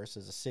department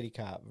versus a city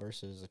cop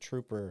versus a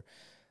trooper.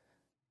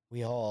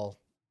 We are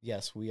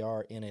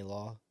in a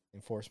law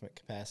enforcement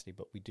capacity,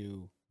 but we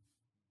do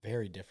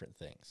very different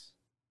things.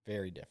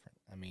 Very different.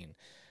 I mean,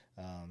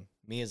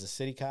 me as a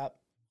city cop,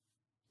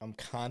 I'm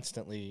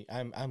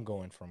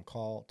going from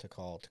call to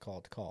call to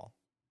call to call.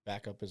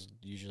 Backup is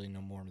usually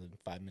no more than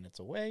 5 minutes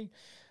away.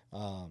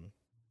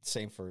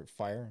 Same for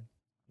fire,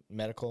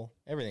 medical,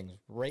 everything's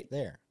right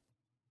there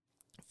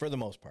for the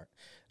most part.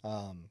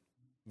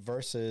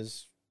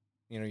 Versus,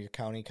 your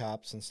county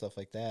cops and stuff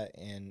like that,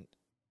 and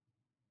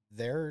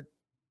they're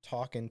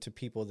talking to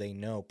people they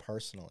know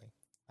personally.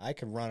 I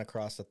could run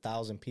across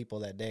 1,000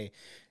 people that day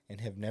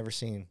and have never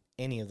seen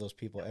any of those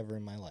people ever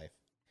in my life.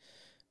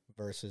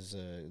 Versus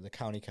the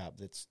county cop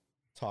that's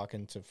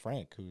talking to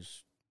Frank,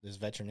 who's this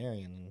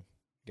veterinarian and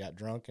got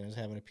drunk and is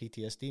having a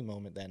PTSD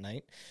moment that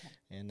night.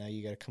 And now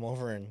you got to come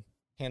over and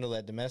handle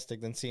that domestic,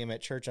 then see him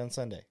at church on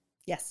Sunday.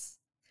 Yes.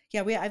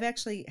 Yeah, I've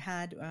actually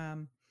had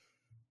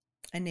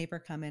a neighbor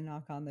come and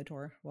knock on the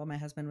door while my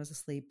husband was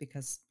asleep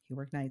because he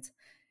worked nights.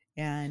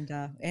 And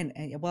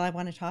well, I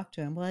want to talk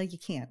to him. Well, you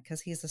can't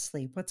because he's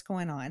asleep. What's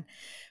going on?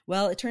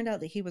 Well, it turned out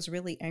that he was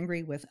really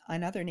angry with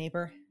another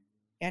neighbor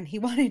and he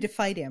wanted to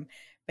fight him,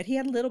 but he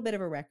had a little bit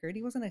of a record.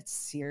 He wasn't a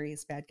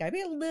serious bad guy, but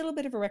he had a little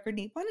bit of a record. And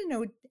he wanted to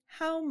know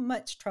how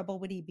much trouble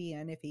would he be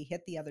in if he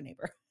hit the other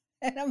neighbor.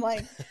 And I'm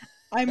like,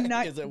 I'm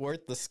not. Is it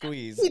worth the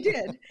squeeze? He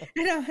did,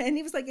 and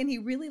he was like, and he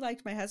really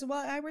liked my husband.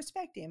 Well, I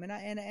respect him, and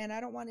I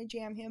don't want to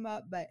jam him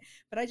up, but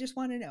I just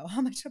want to know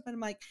how much. And I'm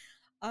like,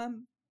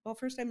 well,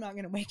 first, I'm not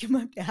going to wake him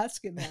up to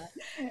ask him that.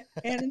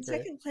 And in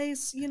second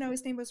place,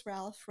 his name was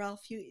Ralph.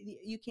 Ralph,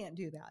 you can't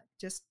do that.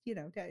 Just,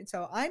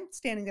 so I'm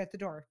standing at the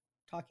door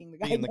talking the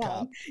guy Being the down.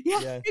 cop.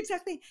 Yeah,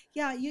 exactly.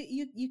 Yeah,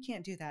 you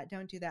can't do that.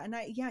 Don't do that. And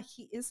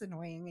he is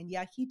annoying. And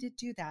yeah, he did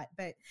do that.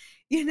 But,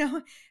 and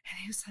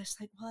he was just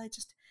like, well, I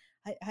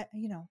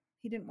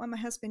he didn't want my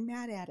husband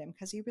mad at him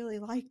because he really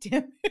liked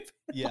him.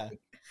 Yeah. Like,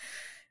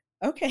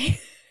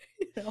 okay.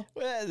 Well,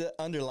 the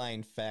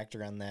underlying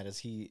factor on that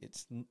is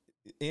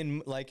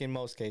in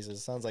most cases,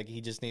 it sounds like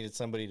he just needed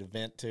somebody to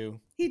vent to.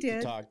 He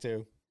did. To talk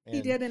to.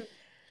 He did. And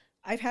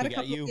I've had a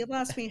couple of people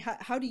ask me,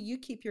 how do you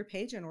keep your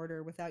page in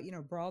order without,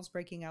 brawls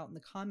breaking out in the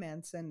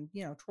comments and,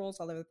 trolls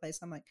all over the place?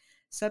 I'm like,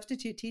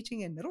 substitute teaching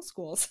in middle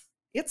schools.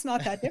 It's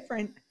not that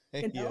different,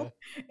 Yeah.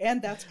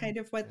 And that's kind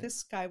of what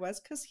this guy was,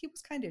 because he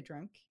was kind of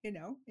drunk,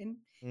 and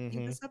he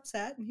was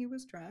upset and he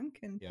was drunk,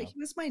 and he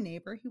was my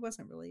neighbor. He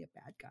wasn't really a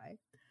bad guy.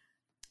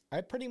 I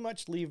pretty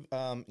much leave,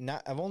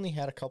 I've only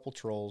had a couple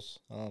trolls,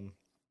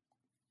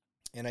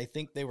 and I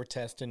think they were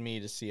testing me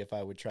to see if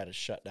I would try to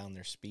shut down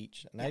their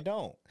speech, and I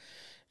don't.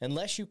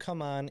 Unless you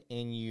come on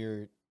and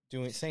you're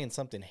saying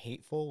something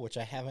hateful, which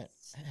I haven't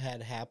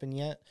had happen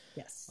yet.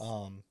 Yes.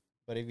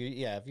 But if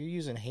you're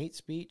using hate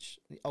speech,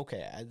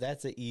 okay,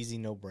 that's an easy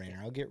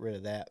no-brainer. I'll get rid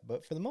of that.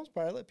 But for the most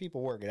part, I let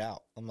people work it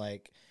out. I'm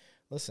like,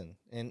 listen,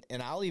 and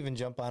I'll even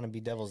jump on and be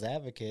devil's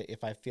advocate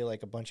if I feel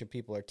like a bunch of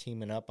people are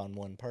teaming up on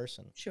one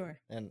person. Sure.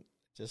 And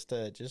just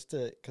to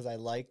because I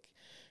like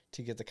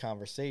to get the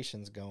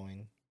conversations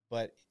going.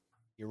 But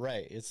you're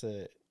right, it's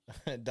a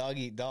dog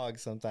eat dog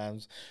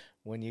sometimes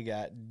when you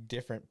got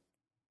different,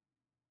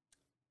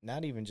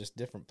 not even just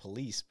different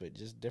police, but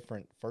just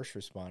different first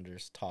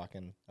responders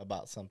talking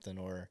about something,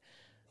 or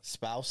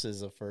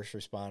spouses of first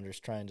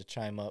responders trying to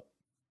chime up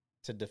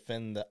to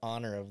defend the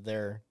honor of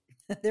their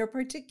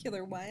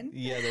particular one.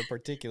 Yeah, their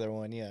particular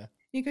one, yeah.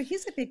 You go,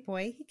 he's a big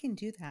boy. He can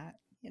do that,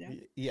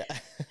 Yeah,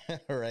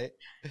 right.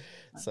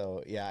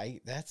 So, yeah,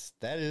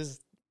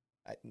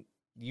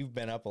 you've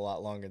been up a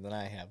lot longer than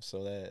I have,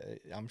 so that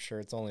I'm sure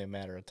it's only a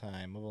matter of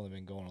time. I've only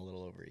been going a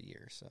little over a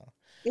year, so.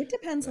 It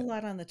depends a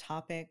lot on the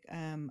topic.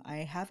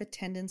 I have a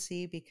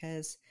tendency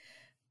because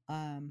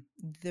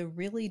the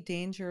really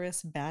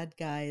dangerous bad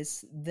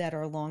guys that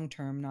are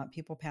long-term, not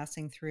people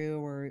passing through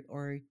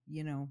or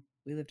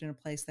we lived in a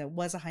place that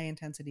was a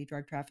high-intensity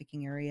drug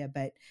trafficking area,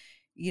 but,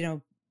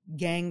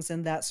 gangs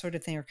and that sort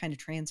of thing are kind of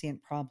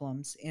transient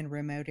problems in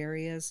remote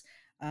areas.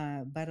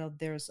 But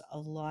there's a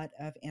lot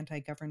of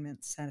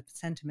anti-government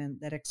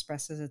sentiment that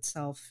expresses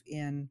itself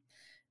in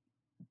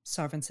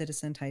sovereign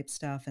citizen type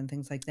stuff and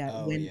things like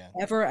that.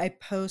 Whenever I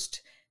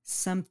post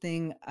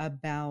something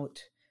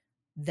about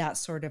that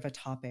sort of a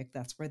topic,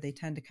 that's where they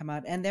tend to come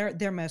out, and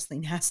they're mostly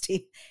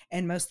nasty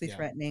and mostly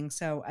threatening.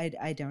 So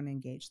I don't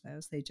engage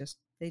those. They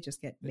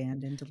just get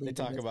banned and deleted.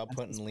 They talk about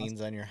putting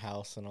liens on your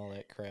house and all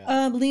that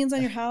crap. Liens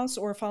on your house,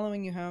 or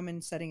following you home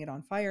and setting it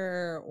on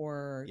fire,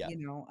 or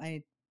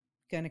I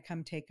going to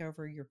come take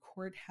over your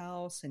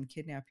courthouse and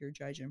kidnap your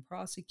judge and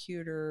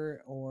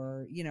prosecutor,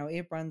 or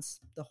it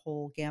runs the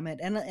whole gamut,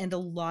 and a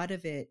lot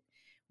of it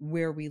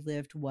where we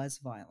lived was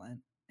violent.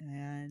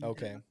 And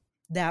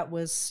that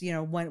was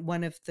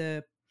one of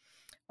the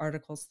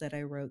articles that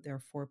I wrote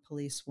there for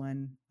Police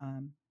One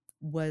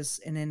was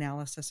an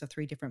analysis of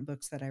 3 different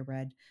books that I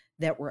read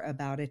that were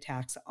about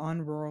attacks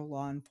on rural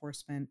law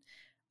enforcement.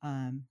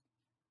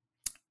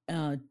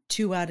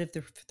 2 out of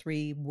the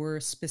 3 were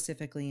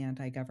specifically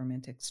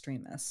anti-government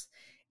extremists.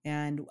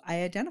 And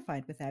I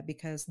identified with that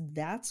because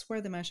that's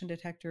where the motion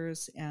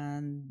detectors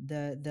and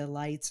the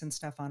lights and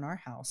stuff on our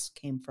house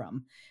came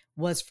from,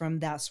 was from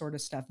that sort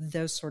of stuff,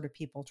 those sort of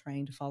people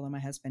trying to follow my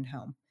husband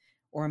home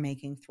or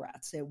making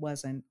threats. It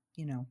wasn't,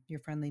 your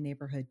friendly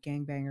neighborhood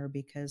gangbanger,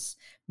 because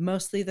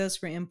mostly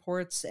those were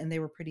imports and they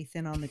were pretty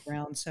thin on the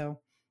ground. So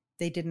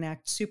they didn't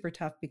act super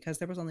tough because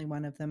there was only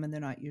one of them, and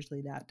they're not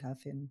usually that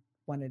tough in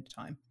one at a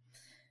time.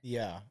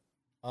 Yeah.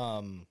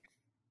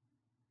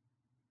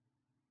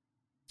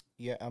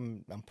 Yeah,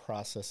 I'm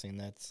processing.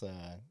 That's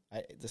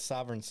the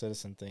sovereign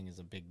citizen thing is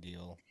a big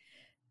deal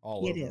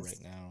all over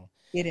right now.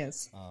 It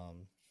is.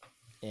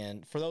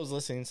 And for those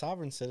listening,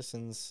 sovereign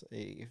citizens,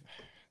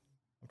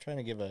 I'm trying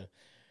to give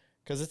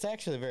because it's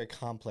actually a very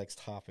complex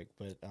topic,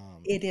 but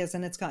it is,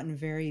 and it's gotten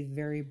very,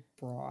 very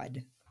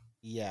broad.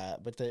 Yeah,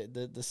 but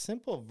the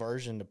simple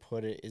version to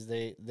put it is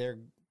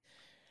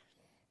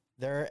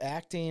they're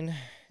acting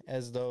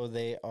as though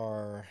they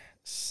are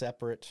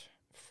separate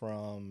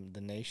from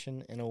the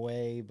nation in a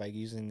way by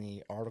using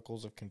the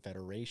Articles of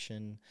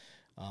Confederation,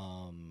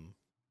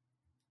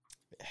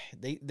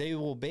 they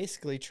will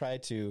basically try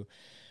to,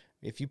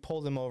 if you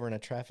pull them over in a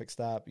traffic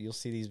stop, you'll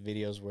see these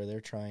videos where they're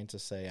trying to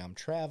say, I'm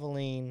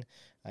traveling,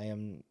 I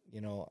am,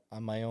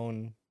 on my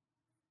own,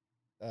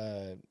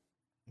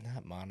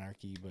 not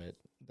monarchy, but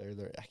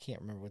they're I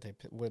can't remember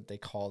what they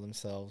call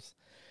themselves.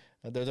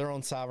 They're their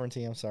own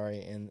sovereignty, I'm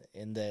sorry,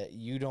 and that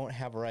you don't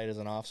have a right as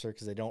an officer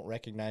because they don't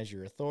recognize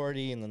your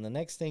authority. And then the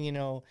next thing you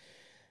know,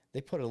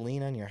 they put a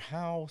lien on your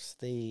house.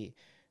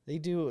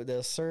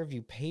 They'll serve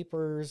you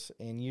papers,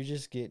 and you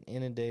just get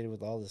inundated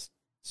with all this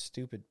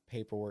stupid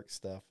paperwork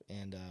stuff.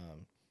 And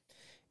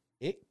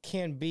it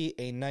can be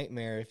a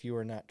nightmare if you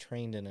are not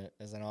trained in it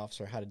as an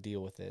officer, how to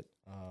deal with it.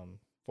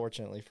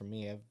 Fortunately for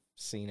me, I've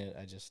seen it.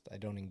 I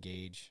don't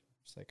engage.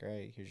 It's like, all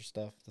right, here's your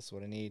stuff. This is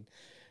what I need.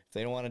 If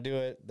they don't want to do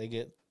it, they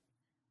get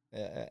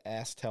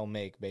ask, tell,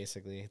 make,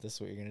 basically. This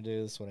is what you're going to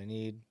do. This is what I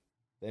need.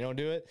 If they don't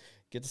do it,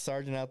 get the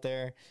sergeant out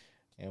there,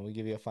 and we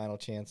give you a final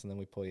chance, and then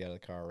we pull you out of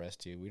the car,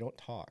 arrest you. We don't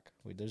talk.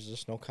 There's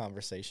just no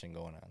conversation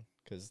going on,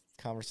 because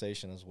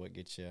conversation is what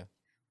gets you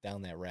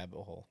down that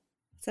rabbit hole.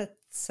 It's a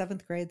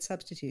 7th grade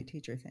substitute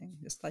teacher thing.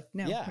 Just like,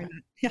 no, yeah. we're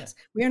not. Yes,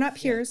 yeah. We are not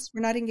peers. Yeah.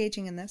 We're not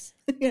engaging in this.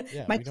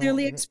 My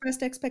clearly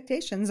expressed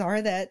expectations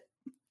are that.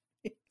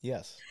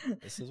 Yes,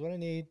 this is what I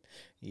need.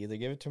 You either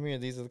give it to me or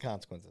these are the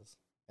consequences.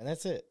 And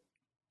that's it.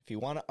 If you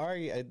want to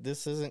argue,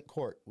 this isn't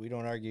court. We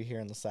don't argue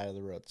here on the side of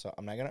the road. So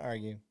I'm not going to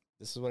argue.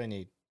 This is what I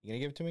need. You going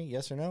to give it to me?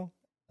 Yes or no?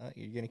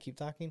 You're going to keep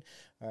talking?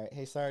 All right.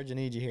 Hey, Sarge, I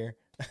need you here.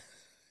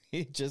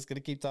 You're just going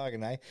to keep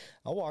talking.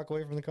 I'll walk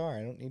away from the car.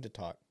 I don't need to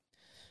talk.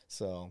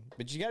 So,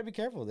 but you got to be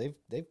careful.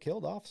 They've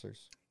killed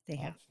officers. They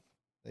have.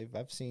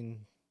 I've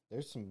seen,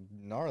 there's some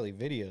gnarly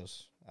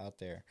videos out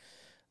there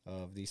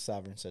of these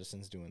sovereign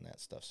citizens doing that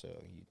stuff.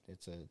 So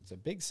it's a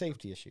big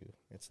safety issue.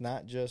 It's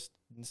not just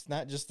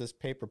this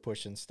paper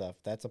pushing stuff.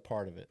 That's a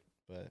part of it.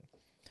 But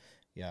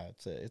yeah,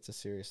 it's a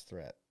serious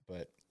threat.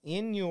 But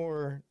in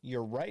your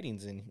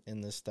writings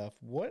in this stuff,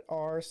 what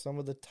are some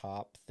of the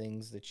top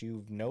things that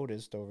you've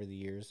noticed over the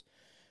years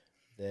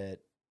that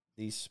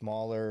these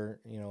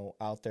smaller,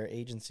 out there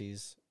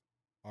agencies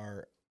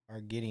are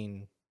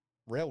getting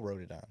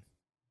railroaded on?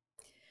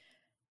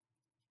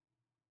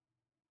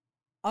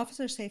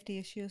 Officer safety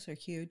issues are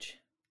huge.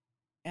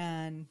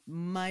 And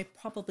my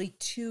probably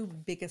 2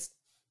 biggest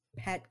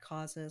pet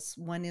causes,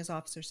 one is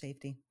officer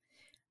safety,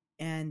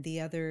 and the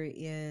other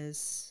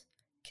is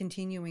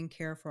continuing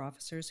care for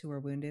officers who are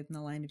wounded in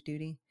the line of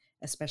duty,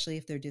 especially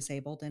if they're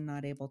disabled and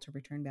not able to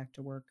return back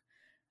to work.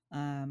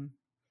 And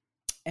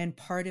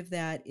part of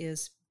that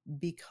is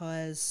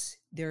because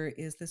there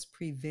is this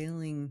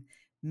prevailing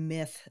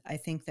myth, I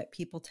think, that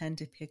people tend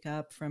to pick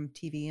up from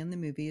TV and the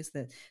movies,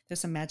 that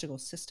there's a magical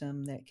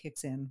system that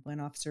kicks in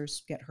when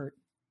officers get hurt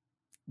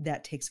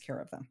that takes care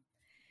of them.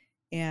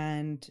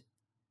 And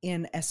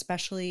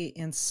especially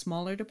in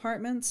smaller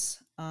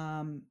departments,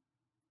 the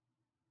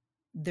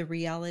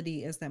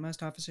reality is that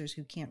most officers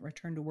who can't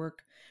return to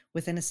work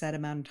within a set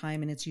amount of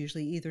time, and it's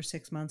usually either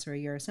 6 months or a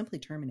year, are simply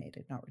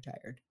terminated, not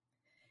retired.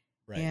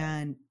 Right.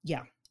 And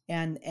yeah,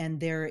 and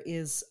there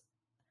is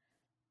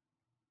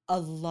a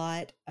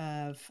lot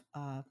of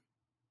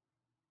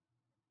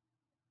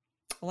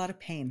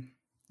pain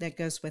that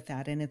goes with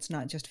that, and it's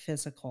not just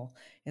physical;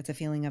 it's a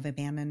feeling of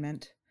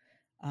abandonment,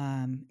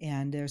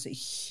 and there's a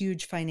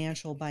huge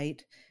financial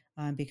bite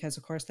because,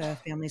 of course, the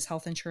family's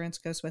health insurance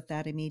goes with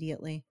that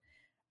immediately,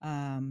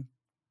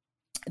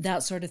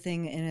 that sort of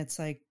thing. And it's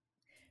like,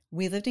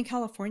 we lived in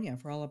California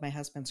for all of my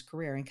husband's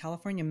career, and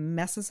California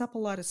messes up a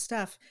lot of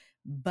stuff,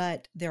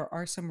 but there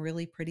are some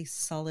really pretty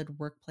solid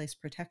workplace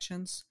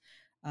protections.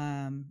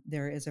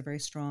 There is a very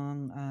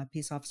strong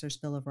Peace Officers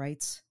Bill of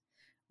Rights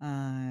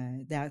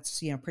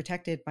that's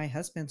protected my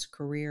husband's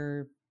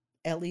career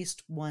at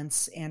least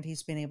once, and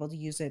he's been able to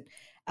use it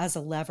as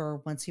a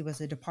lever once he was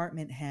a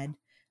department head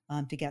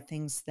to get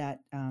things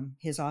that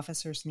his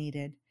officers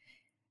needed.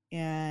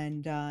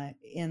 And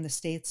in the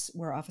states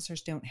where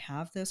officers don't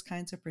have those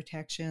kinds of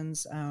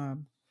protections,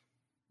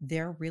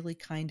 they're really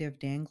kind of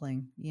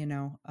dangling,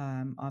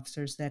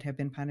 officers that have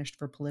been punished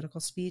for political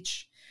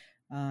speech,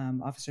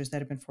 officers that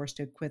have been forced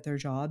to quit their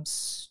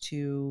jobs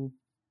to,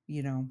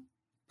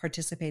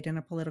 participate in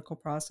a political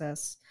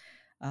process.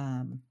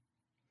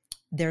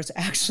 There's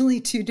actually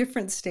 2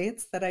 different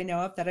states that I know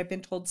of that I've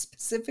been told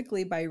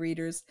specifically by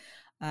readers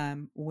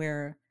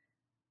where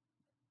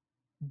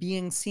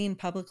being seen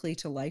publicly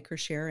to like or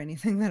share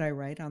anything that I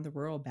write on the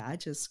Rural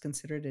Badge is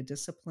considered a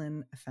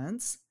discipline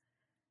offense.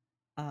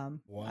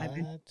 What? I've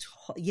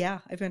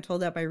been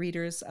told that by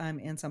readers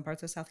in some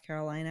parts of South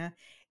Carolina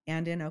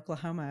and in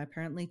Oklahoma.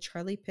 Apparently,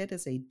 Charlie Pitt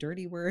is a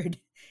dirty word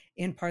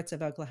in parts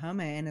of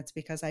Oklahoma, and it's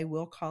because I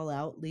will call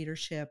out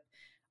leadership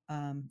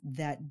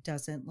that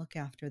doesn't look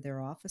after their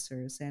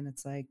officers. And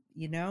it's like,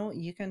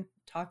 you can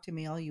talk to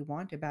me all you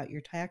want about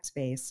your tax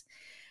base,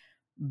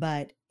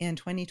 but in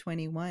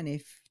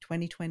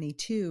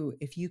 2022,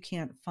 if you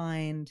can't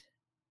find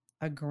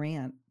a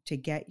grant to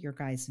get your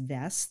guys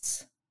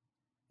vests,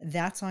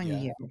 that's on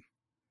you.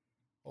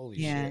 Holy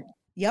shit.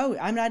 Yo,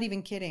 I'm not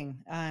even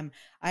kidding. I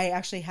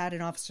actually had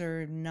an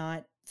officer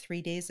not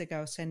 3 days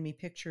ago send me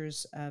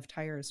pictures of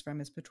tires from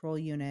his patrol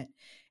unit.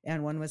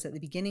 And one was at the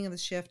beginning of the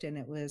shift, and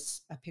it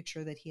was a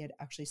picture that he had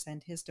actually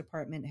sent his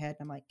department head.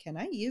 I'm like, can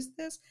I use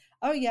this?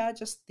 Oh, yeah,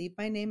 just leave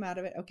my name out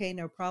of it. Okay,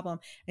 no problem.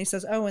 And he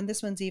says, oh, and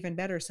this one's even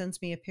better,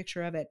 sends me a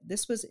picture of it.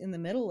 This was in the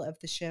middle of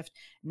the shift.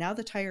 Now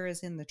the tire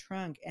is in the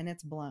trunk and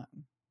it's blown.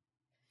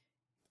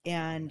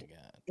 And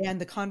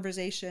the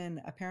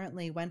conversation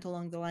apparently went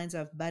along the lines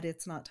of, but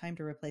it's not time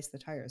to replace the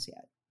tires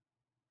yet.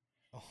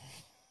 Oh,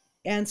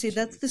 and see,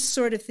 that's the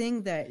sort of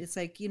thing that it's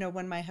like,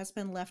 when my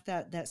husband left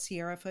that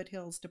Sierra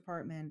Foothills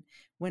department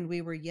when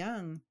we were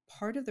young,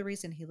 part of the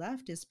reason he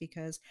left is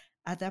because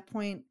at that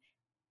point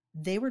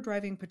they were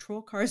driving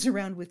patrol cars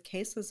around with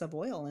cases of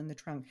oil in the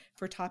trunk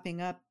for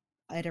topping up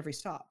at every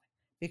stop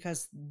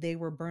because they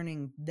were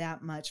burning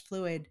that much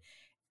fluid.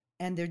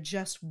 And there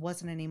just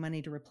wasn't any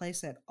money to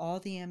replace it. All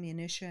the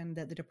ammunition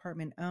that the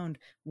department owned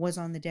was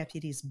on the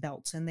deputies'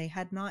 belts, and they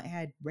had not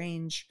had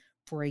range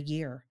for a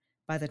year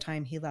by the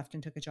time he left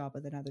and took a job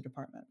with another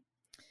department.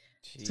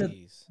 Jeez. So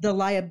the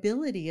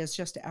liability is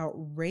just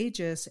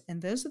outrageous,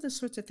 and those are the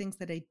sorts of things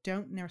that I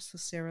don't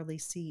necessarily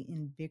see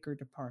in bigger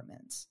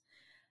departments.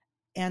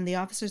 And the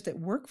officers that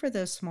work for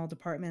those small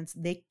departments,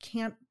 they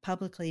can't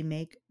publicly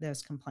make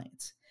those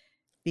complaints,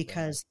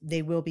 because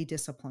they will be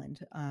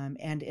disciplined.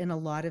 And in a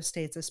lot of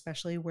states,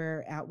 especially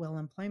where at-will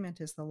employment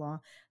is the law,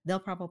 they'll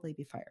probably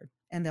be fired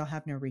and they'll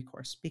have no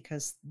recourse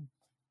because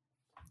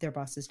their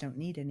bosses don't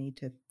need any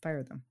to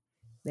fire them.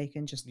 They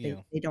can just,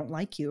 they don't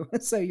like you,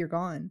 so you're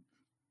gone.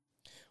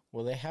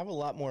 Well, they have a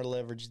lot more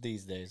leverage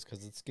these days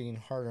because it's getting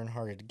harder and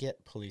harder to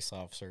get police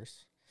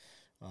officers.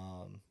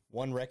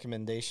 One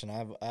recommendation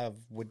I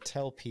would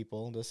tell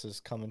people, this is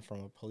coming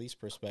from a police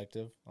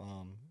perspective,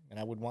 and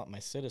I would want my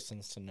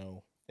citizens to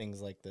know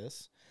things like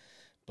this,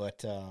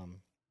 but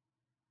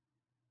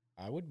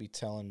I would be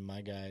telling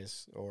my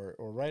guys or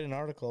write an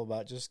article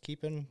about just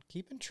keeping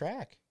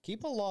track,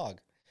 keep a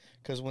log,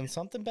 because when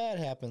something bad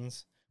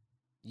happens,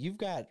 you've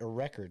got a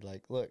record.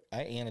 Like, look,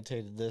 I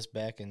annotated this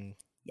back in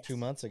 2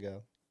 months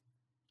ago,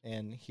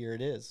 and here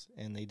it is,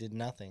 and they did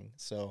nothing.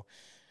 So,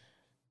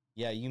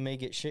 yeah, you may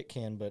get shit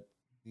canned, but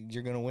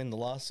you're going to win the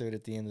lawsuit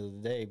at the end of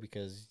the day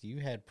because you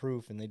had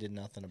proof and they did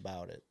nothing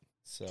about it.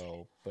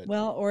 So, but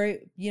or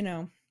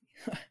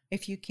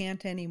if you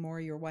can't anymore,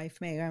 your wife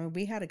may. I mean,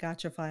 we had a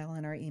gotcha file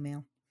in our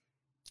email,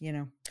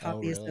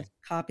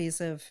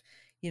 copies of,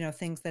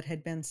 things that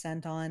had been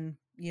sent on,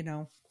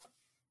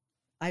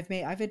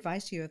 I've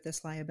advised you of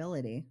this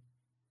liability,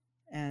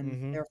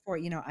 and therefore,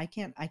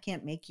 I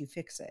can't make you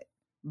fix it,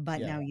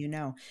 but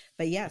now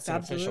But yes, it's an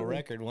official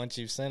record once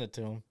you've sent it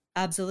to them.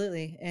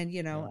 Absolutely. And,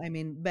 I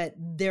mean, but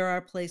there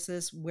are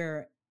places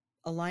where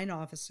a line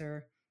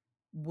officer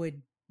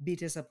would be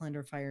disciplined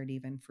or fired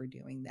even for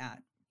doing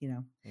that.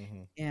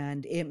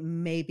 And it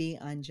may be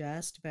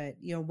unjust, but,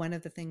 one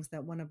of the things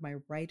that one of my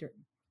readers,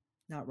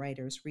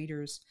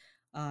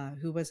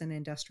 who was an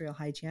industrial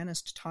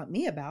hygienist taught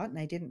me about, and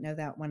I didn't know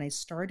that when I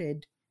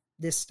started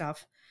this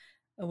stuff,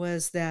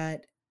 was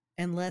that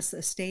unless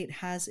a state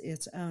has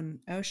its own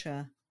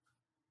OSHA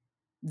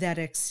that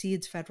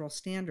exceeds federal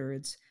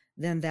standards,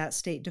 then that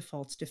state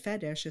defaults to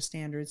Fed OSHA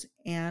standards,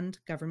 and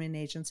government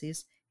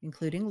agencies,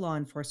 including law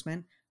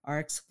enforcement, are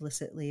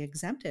explicitly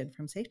exempted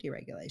from safety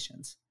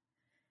regulations.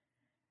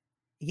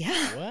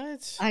 Yeah.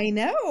 What? I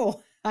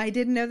know. I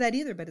didn't know that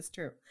either, but it's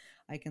true.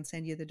 I can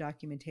send you the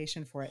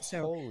documentation for it.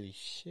 So, holy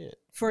shit.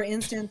 For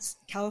instance,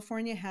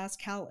 California has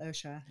Cal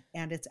OSHA,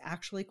 and it's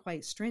actually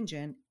quite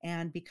stringent.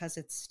 And because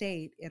it's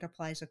state, it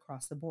applies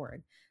across the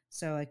board.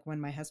 So like when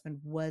my husband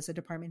was a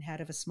department head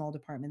of a small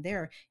department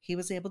there, he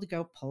was able to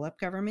go pull up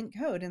government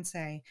code and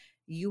say,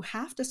 you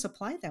have to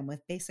supply them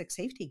with basic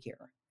safety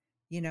gear,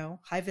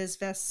 high-vis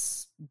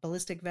vests,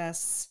 ballistic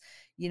vests,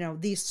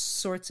 these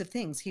sorts of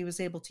things. He was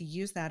able to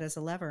use that as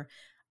a lever.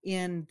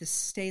 In the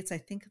states, I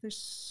think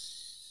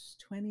there's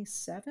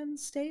 27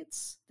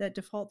 states that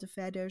default to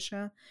Fed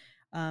OSHA.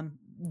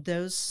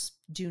 Those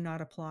do not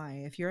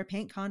apply. If you're a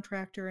paint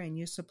contractor and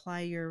you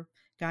supply your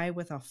guy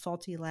with a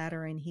faulty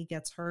ladder and he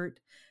gets hurt,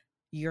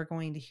 you're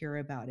going to hear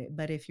about it.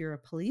 But if you're a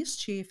police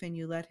chief and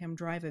you let him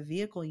drive a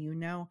vehicle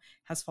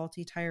has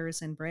faulty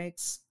tires and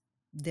brakes,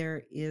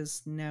 there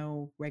is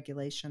no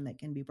regulation that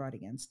can be brought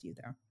against you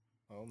there.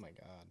 Oh my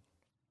God.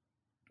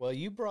 Well,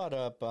 you brought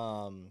up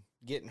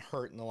getting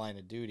hurt in the line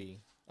of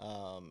duty.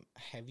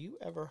 Have you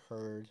ever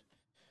heard?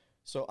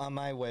 So on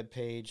my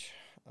webpage,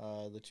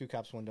 the Two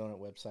Cops One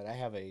Donut website, I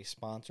have a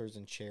sponsors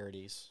and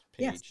charities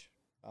page.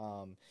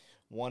 Yes.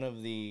 One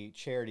of the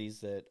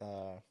charities that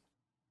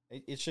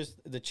it's just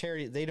the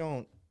charity. They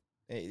don't,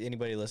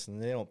 anybody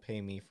listening, they don't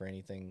pay me for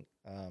anything.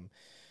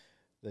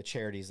 The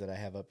charities that I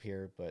have up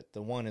here, but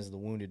the one is the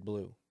Wounded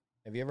Blue.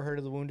 Have you ever heard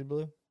of the Wounded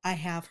Blue? I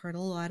have heard a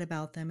lot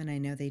about them, and I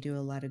know they do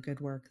a lot of good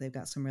work. They've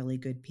got some really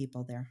good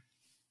people there.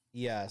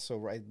 Yeah,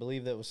 so I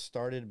believe that was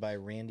started by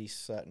Randy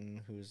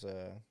Sutton, who's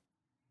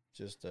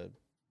just a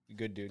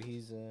good dude.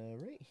 He's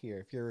right here.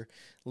 If you're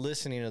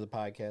listening to the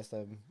podcast,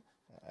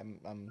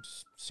 I'm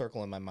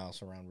circling my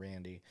mouse around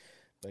Randy,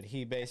 but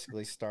he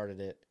basically started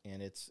it,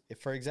 and it's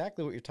for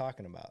exactly what you're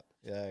talking about.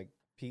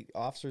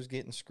 Officers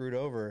getting screwed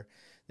over,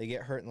 they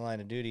get hurt in the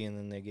line of duty, and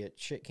then they get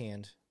shit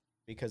canned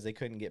because they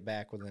couldn't get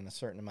back within a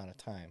certain amount of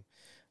time.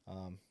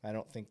 I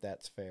don't think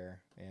that's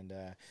fair. And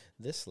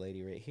this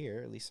lady right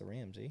here, Lisa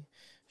Ramsey,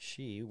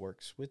 she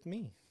works with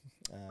me.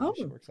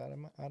 She works out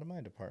of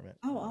my department.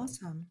 Oh,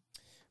 awesome.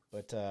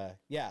 But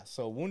yeah,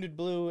 so Wounded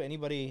Blue,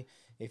 anybody,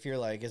 if you're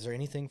like, is there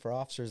anything for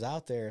officers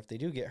out there if they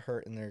do get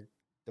hurt and their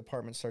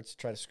department starts to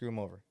try to screw them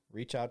over,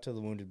 reach out to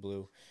the Wounded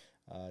Blue.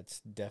 It's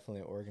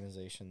definitely an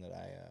organization that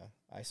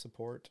I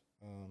support,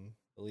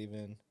 believe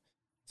in.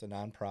 It's a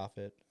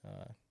nonprofit,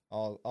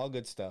 all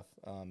good stuff.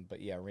 But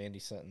yeah, Randy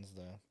Sutton's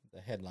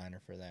the headliner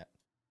for that.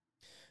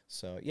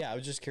 So yeah, I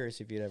was just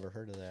curious if you'd ever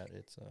heard of that.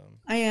 It's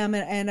I am,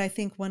 and I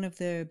think one of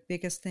the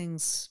biggest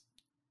things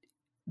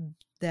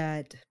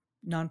that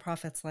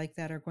nonprofits like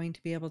that are going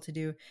to be able to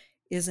do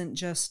isn't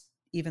just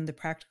even the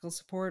practical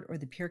support or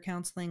the peer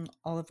counseling,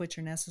 all of which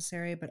are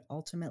necessary, but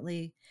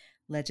ultimately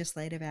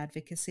legislative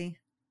advocacy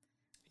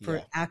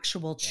for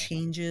actual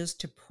changes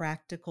to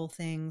practical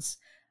things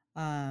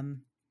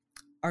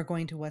are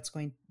going to what's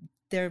going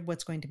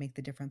to make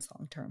the difference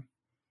long term.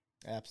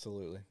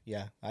 Absolutely.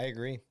 Yeah, I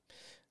agree.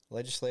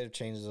 Legislative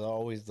changes are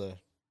always the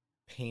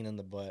pain in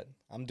the butt.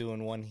 I'm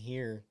doing one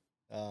here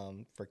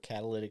for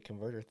catalytic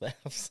converter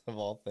thefts of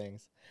all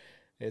things.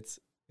 It's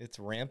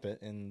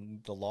rampant,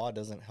 and the law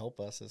doesn't help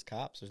us as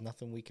cops. There's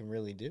nothing we can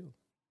really do.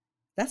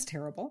 That's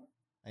terrible.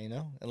 I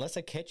know. Unless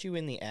I catch you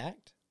in the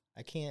act,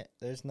 I can't.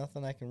 There's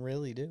nothing I can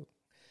really do.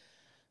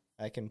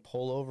 I can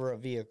pull over a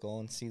vehicle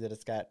and see that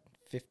it's got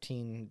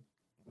 15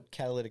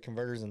 catalytic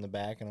converters in the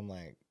back, and I'm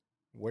like,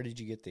 where did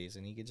you get these?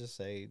 And he could just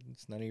say,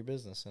 it's none of your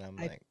business. And I'm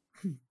like,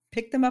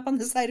 pick them up on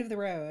the side of the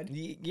road.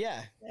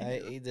 Yeah.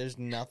 There's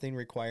nothing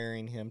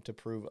requiring him to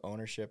prove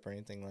ownership or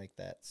anything like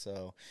that.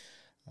 So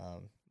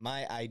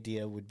my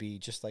idea would be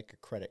just like a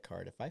credit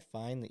card. If I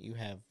find that you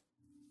have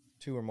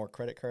 2 or more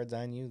credit cards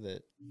on you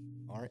that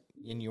aren't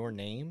in your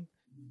name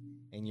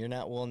and you're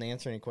not willing to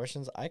answer any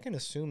questions, I can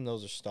assume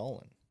those are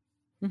stolen.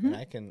 Mm-hmm. And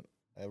I can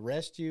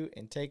arrest you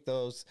and take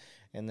those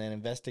and then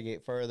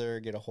investigate further,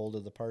 get a hold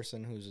of the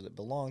person who it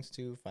belongs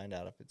to, find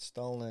out if it's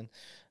stolen,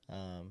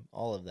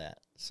 all of that.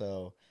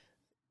 So,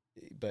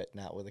 but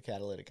not with a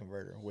catalytic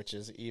converter, which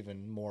is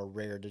even more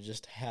rare to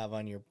just have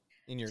in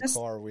your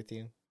car with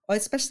you.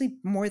 Especially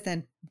more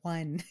than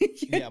one.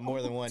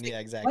 More than one. Yeah,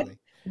 exactly.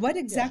 What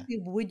exactly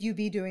would you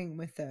be doing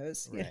with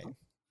those? Right.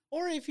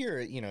 Or if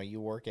you're,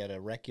 you work at a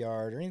rec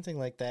yard or anything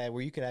like that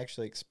where you could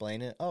actually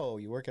explain it. Oh,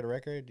 you work at a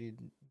rec yard? You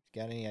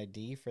got any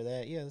ID for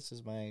that? Yeah, this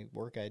is my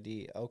work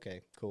ID.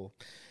 Okay, cool.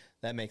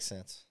 That makes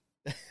sense.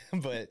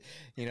 But,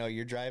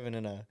 you're driving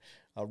in a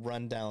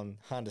rundown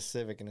Honda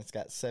Civic and it's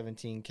got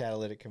 17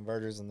 catalytic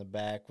converters in the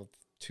back with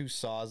 2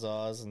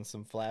 Sawzalls and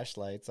some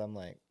flashlights. I'm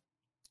like,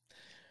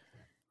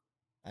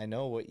 I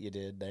know what you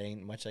did. There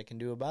ain't much I can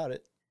do about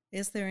it.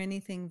 Is there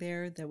anything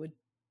there that would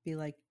be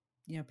like,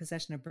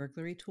 possession of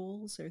burglary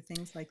tools or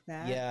things like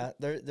that? Yeah,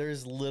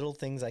 there's little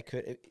things I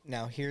could.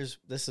 Now,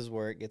 this is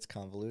where it gets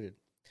convoluted.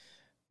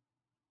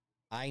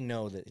 I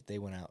know that they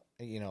went out,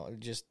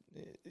 just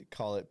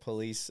call it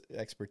police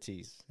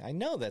expertise. I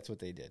know that's what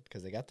they did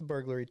because they got the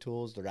burglary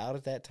tools. They're out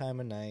at that time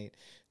of night.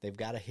 They've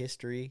got a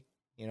history,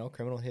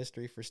 criminal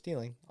history for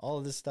stealing. All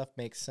of this stuff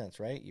makes sense,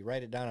 right? You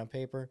write it down on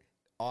paper.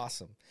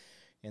 Awesome.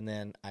 And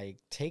then I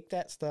take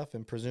that stuff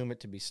and presume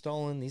it to be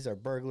stolen. These are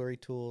burglary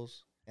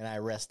tools. And I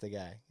arrest the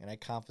guy. And I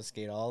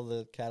confiscate all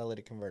the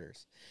catalytic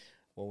converters.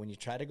 Well, when you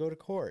try to go to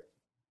court,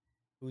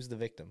 who's the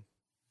victim?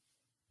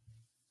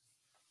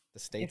 The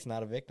state's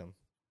not a victim.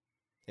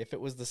 If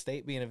it was the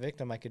state being a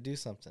victim, I could do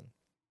something.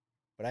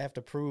 But I have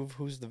to prove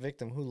who's the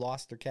victim, who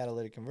lost their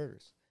catalytic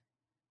converters.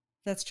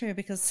 That's true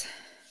because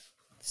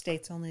the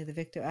state's only the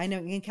victim. I know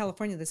in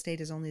California, the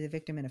state is only the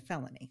victim in a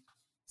felony.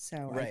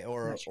 So right,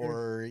 or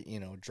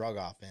drug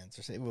offense,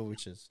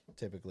 which is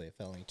typically a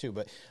felony too.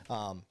 But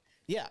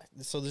yeah,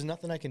 so there's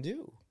nothing I can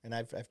do, and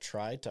I've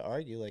tried to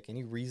argue like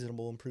any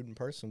reasonable and prudent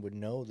person would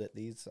know that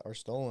these are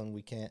stolen.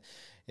 We can't.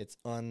 It's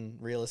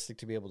unrealistic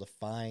to be able to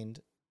find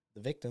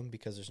the victim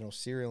because there's no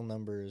serial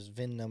numbers,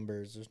 VIN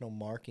numbers. There's no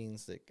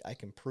markings that I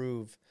can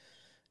prove.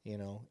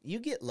 You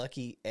get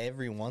lucky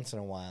every once in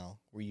a while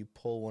where you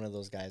pull one of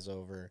those guys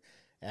over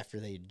after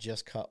they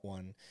just cut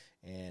one,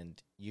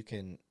 and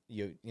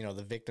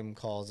the victim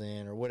calls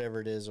in or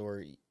whatever it is,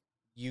 or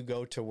you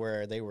go to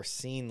where they were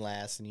seen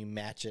last and you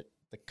match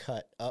the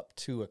cut up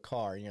to a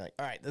car, and you're like,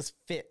 all right, this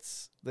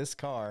fits this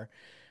car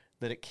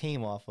that it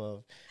came off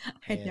of.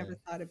 I'd never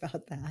thought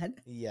about that.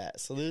 Yeah,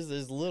 so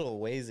there's little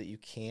ways that you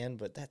can,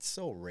 but that's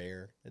so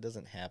rare. It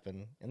doesn't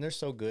happen. And they're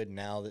so good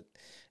now that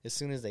as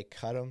soon as they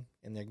cut them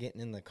and they're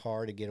getting in the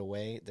car to get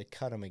away, they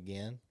cut them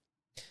again,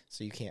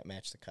 so you can't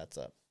match the cuts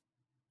up.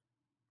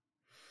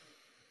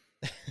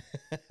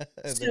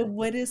 So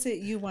what is it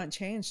you want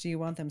changed? Do you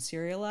want them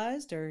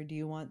serialized, or do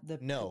you want the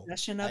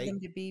possession of them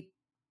to be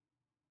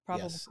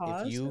probable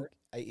cause?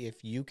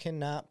 If you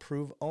cannot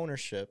prove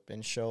ownership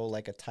and show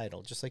like a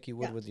title, just like you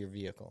would with your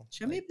vehicle.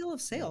 Show me a bill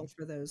of sale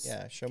for those.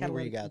 Yeah, show me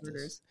where you got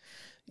this.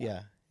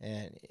 Yeah.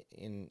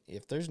 And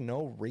if there's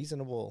no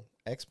reasonable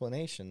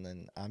explanation,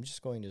 then I'm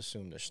just going to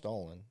assume they're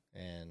stolen,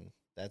 and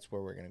that's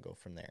where we're going to go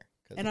from there.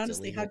 And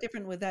honestly, illegal. How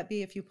different would that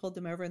be if you pulled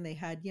them over and they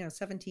had,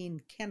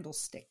 17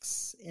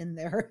 candlesticks in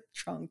their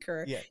trunk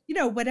or,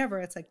 whatever.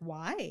 It's like,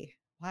 why?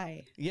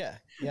 Yeah.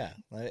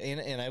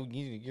 And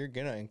you're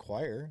going to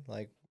inquire,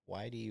 like,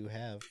 why do you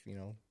have,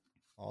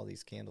 all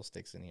these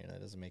candlesticks in here?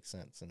 That doesn't make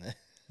sense. And,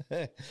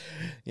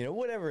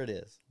 whatever it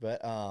is.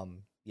 But,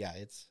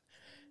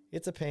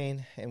 it's a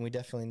pain, and we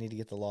definitely need to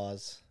get the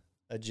laws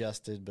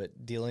adjusted.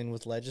 But dealing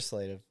with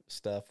legislative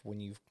stuff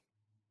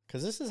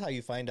because this is how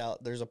you find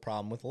out there's a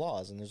problem with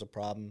laws and there's a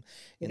problem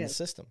in the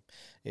system,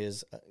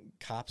 is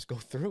cops go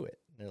through it.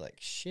 And they're like,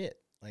 shit,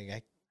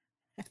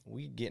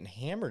 we getting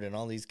hammered in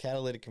all these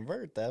catalytic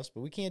converter thefts,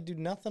 but we can't do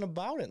nothing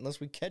about it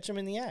unless we catch them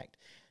in the act.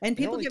 And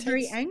people get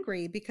very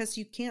angry because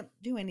you can't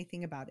do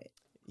anything about it.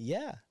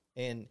 Yeah.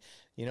 And,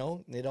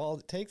 all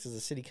it takes is a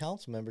city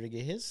council member to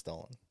get his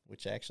stolen,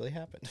 which actually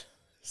happened.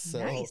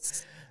 So,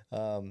 nice.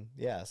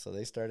 So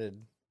they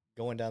started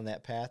going down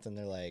that path, and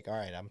they're like, all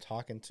right, I'm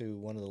talking to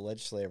one of the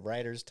legislative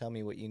writers. Tell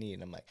me what you need.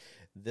 And I'm like,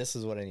 this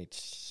is what I need.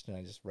 And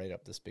I just write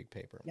up this big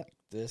paper. I'm like,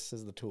 this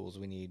is the tools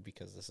we need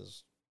because this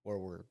is where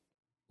we're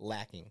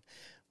lacking.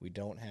 We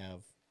don't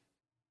have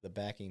the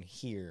backing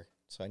here.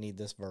 So I need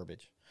this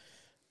verbiage.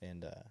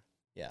 And,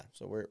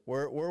 so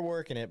we're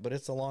working it, but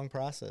it's a long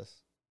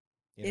process.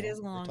 It is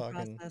a long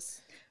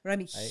process. But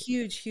I'm a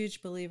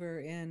huge believer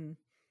in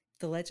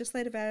the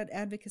legislative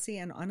advocacy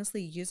and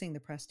honestly using the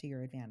press to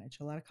your advantage.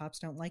 A lot of cops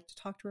don't like to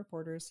talk to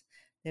reporters.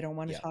 They don't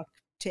want to talk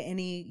to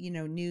any,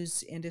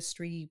 news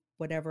industry,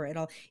 whatever at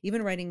all.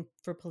 Even writing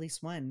for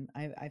Police One,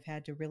 I've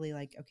had to really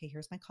okay,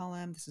 here's my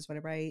column. This is what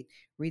I write,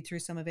 read through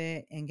some of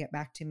it and get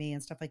back to me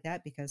and stuff like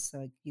that. Because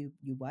you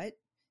what?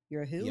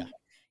 You're a who? Yeah.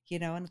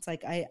 And it's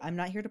like, I'm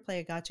not here to play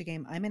a gotcha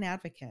game. I'm an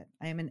advocate.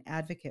 I am an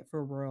advocate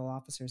for rural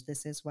officers.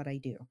 This is what I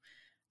do.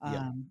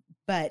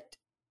 But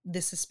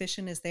the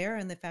suspicion is there.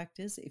 And the fact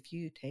is, if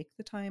you take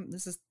the time,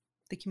 this is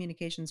the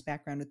communications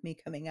background with me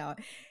coming out.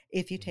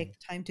 If you take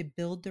the time to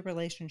build the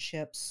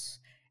relationships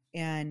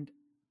and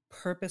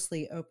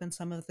purposely open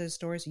some of those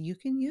doors, you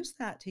can use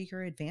that to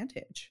your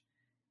advantage.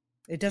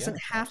 It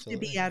doesn't have to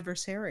be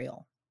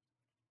adversarial.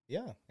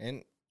 Yeah.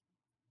 And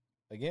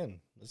again,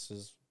 this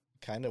is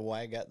kind of why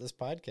I got this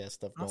podcast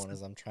stuff going,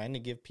 is I'm trying to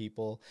give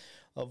people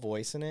a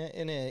voice in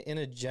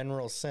a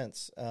general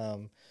sense.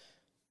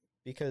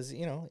 Because,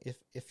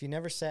 if you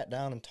never sat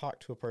down and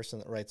talked to a person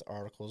that writes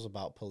articles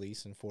about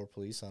police and for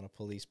police on a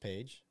police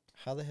page,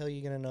 how the hell are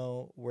you going to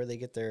know where they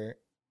get their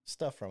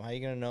stuff from? How are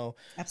you going to know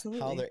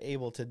how they're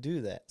able to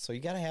do that? So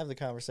you got to have the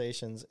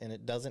conversations, and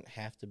it doesn't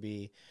have to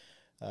be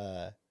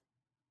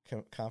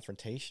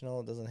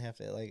confrontational. It doesn't have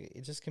to,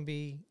 it just can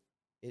be,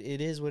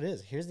 it is what it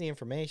is. Here's the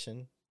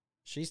information.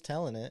 She's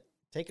telling it.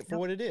 Take it for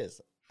what it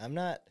is. I'm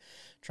not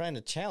trying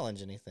to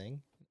challenge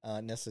anything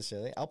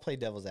necessarily. I'll play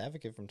devil's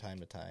advocate from time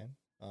to time.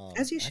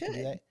 As you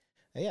should.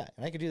 And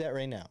I could do that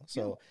right now.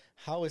 So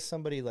how is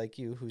somebody like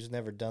you who's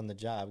never done the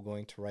job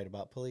going to write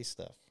about police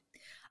stuff?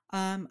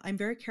 I'm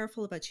very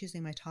careful about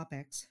choosing my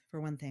topics,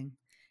 for one thing.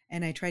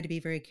 And I try to be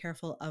very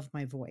careful of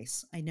my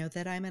voice. I know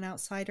that I'm an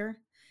outsider,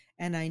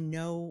 and I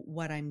know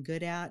what I'm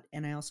good at,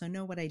 and I also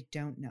know what I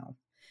don't know.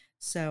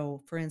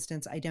 So, for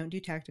instance, I don't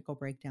do tactical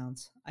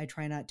breakdowns. I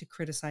try not to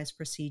criticize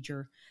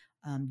procedure.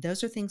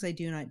 Those are things I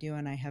do not do,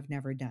 and I have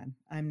never done.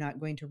 I'm not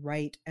going to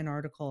write an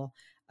article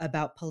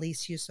about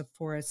police use of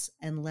force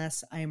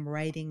unless I'm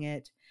writing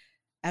it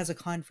as a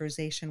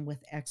conversation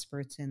with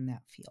experts in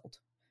that field.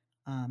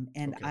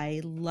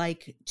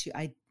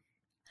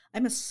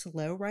 I'm a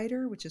slow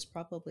writer, which is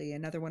probably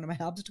another one of my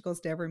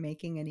obstacles to ever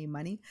making any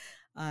money,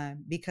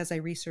 because I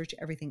research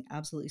everything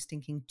absolutely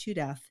stinking to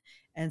death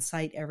and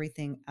cite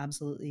everything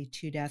absolutely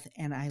to death.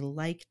 And I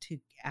like to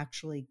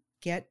actually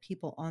get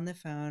people on the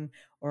phone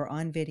or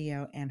on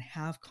video and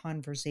have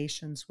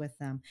conversations with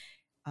them.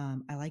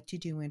 I like to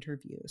do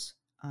interviews,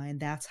 and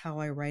that's how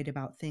I write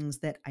about things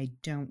that I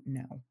don't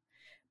know.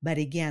 But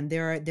again,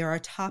 there are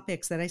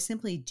topics that I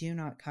simply do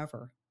not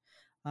cover.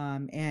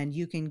 And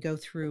you can go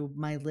through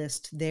my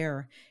list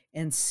there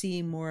and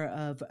see more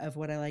of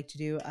what I like to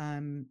do.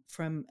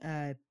 From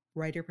a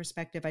writer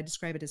perspective, I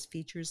describe it as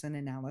features and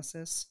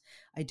analysis.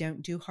 I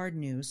don't do hard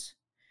news.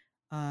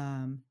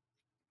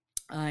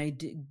 I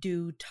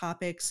do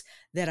topics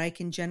that I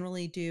can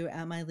generally do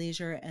at my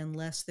leisure,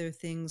 unless they're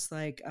things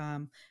like,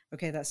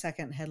 that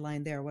second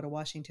headline there, what a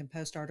Washington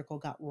Post article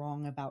got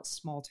wrong about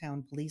small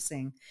town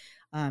policing.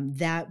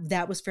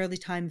 That was fairly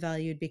time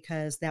valued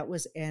because that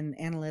was an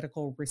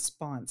analytical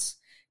response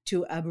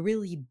to a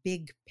really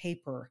big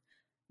paper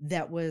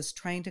that was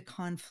trying to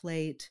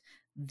conflate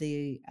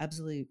the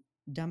absolute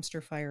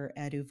dumpster fire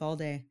at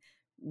Uvalde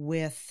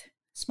with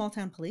small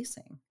town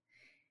policing.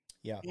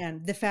 Yeah.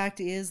 And the fact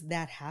is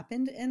that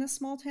happened in a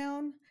small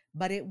town,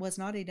 but it was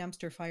not a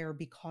dumpster fire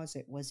because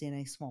it was in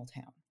a small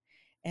town.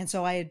 And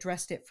so I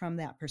addressed it from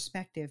that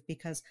perspective,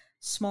 because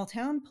small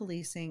town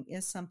policing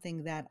is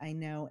something that I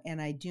know, and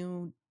I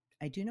do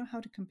know how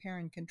to compare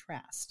and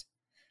contrast.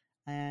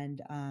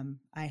 And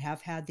I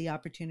have had the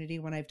opportunity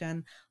when I've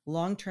done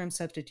long-term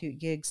substitute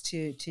gigs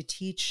to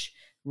teach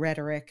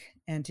rhetoric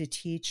and to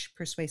teach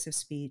persuasive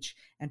speech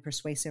and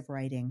persuasive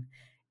writing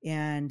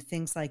and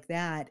things like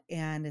that.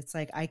 And it's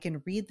like, I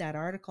can read that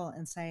article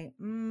and say,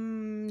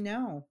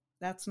 no,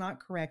 that's not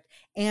correct.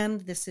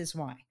 And this is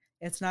why.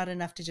 It's not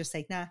enough to just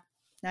say, nah,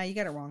 you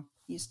got it wrong.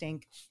 You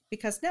stink.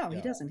 Because no,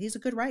 he doesn't. He's a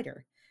good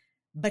writer.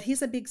 But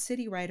he's a big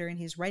city writer and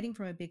he's writing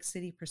from a big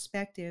city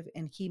perspective.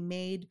 And he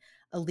made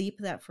a leap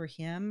that for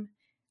him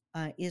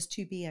is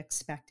to be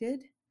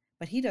expected,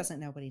 but he doesn't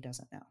know what he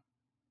doesn't know.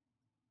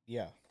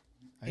 Yeah.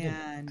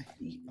 I'm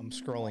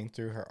scrolling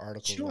through her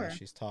articles while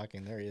she's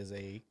talking. There is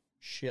a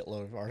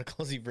shitload of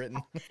articles you've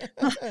written.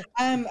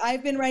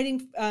 I've been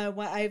writing,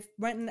 I've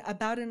written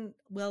about a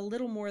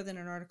little more than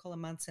an article a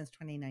month since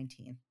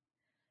 2019.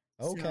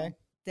 Okay. So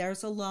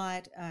there's a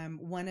lot.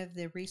 One of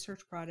the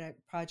research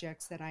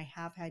projects that I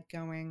have had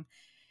going,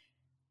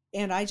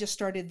 and I just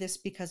started this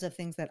because of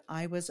things that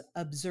I was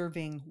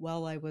observing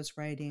while I was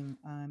writing,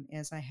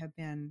 as I have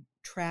been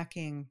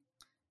tracking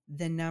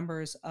the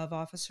numbers of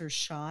officers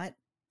shot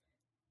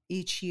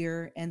each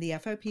year. And the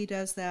FOP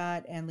does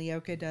that and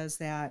LEOCA does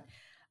that.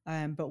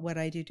 But what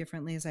I do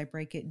differently is I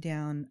break it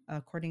down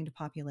according to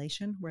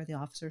population where the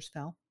officers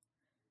fell.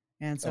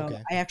 And so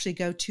I actually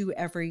go to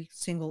every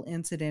single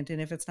incident. And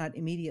if it's not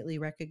immediately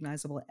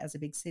recognizable as a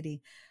big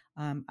city,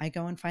 I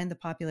go and find the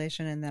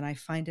population and then I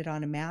find it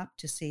on a map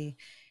to see,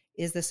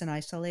 is this an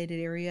isolated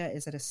area?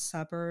 Is it a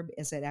suburb?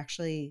 Is it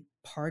actually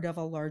part of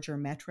a larger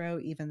metro,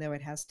 even though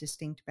it has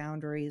distinct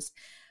boundaries?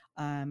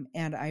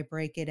 And I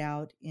break it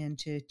out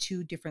into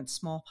 2 different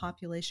small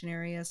population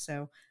areas.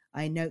 So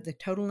I note the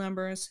total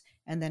numbers.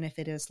 And then if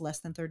it is less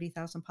than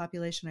 30,000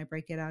 population, I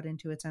break it out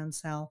into its own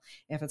cell.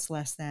 If it's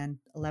less than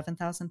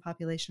 11,000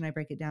 population, I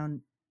break it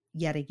down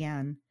yet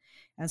again.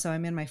 And so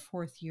I'm in my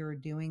 4th year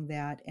doing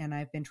that. And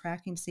I've been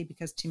tracking to see,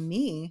 because to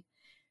me,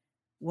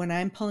 when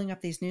I'm pulling up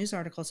these news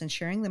articles and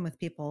sharing them with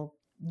people,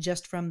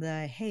 just from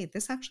the, hey,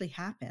 this actually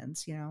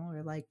happens,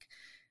 or like,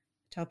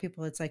 tell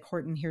people it's like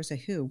Horton Hears a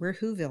Who. We're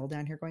Whoville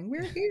down here going,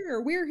 we're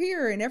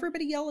here. And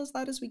everybody yell as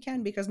loud as we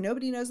can because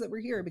nobody knows that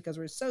we're here because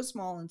we're so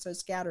small and so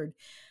scattered.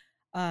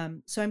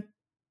 So I'm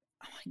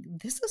like,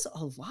 this is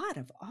a lot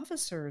of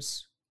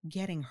officers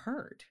getting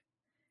hurt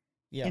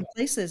in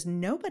places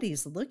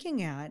nobody's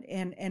looking at.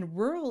 And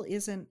rural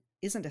isn't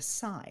a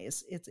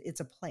size, it's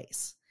a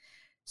place.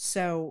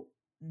 So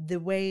the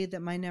way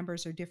that my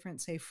numbers are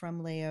different, say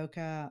from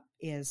LEOCA,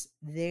 is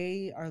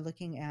they are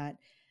looking at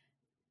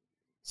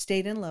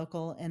state and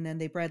local, and then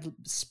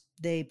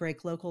they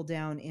break local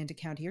down into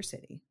county or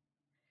city.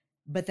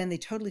 But then they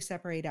totally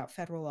separate out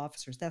federal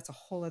officers. That's a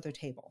whole other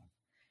table.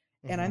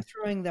 Mm-hmm. And I'm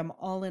throwing them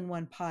all in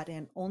one pot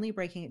and only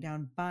breaking it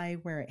down by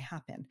where it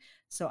happened.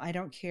 So I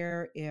don't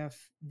care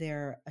if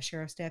they're a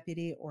sheriff's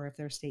deputy or if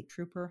they're a state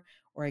trooper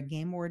or a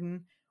game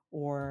warden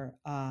or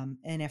an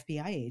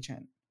FBI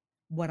agent.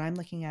 What I'm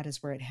looking at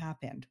is where it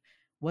happened.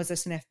 Was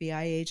this an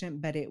FBI agent,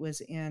 but it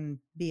was in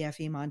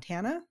BFE,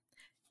 Montana?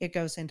 It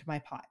goes into my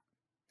pot.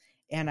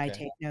 And I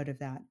take note of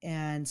that.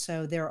 And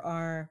so there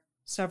are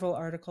several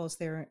articles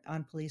there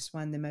on Police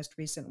One. The most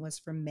recent was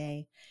from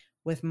May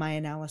with my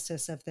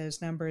analysis of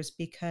those numbers,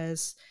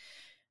 because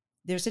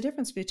there's a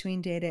difference between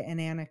data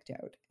and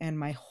anecdote. And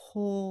my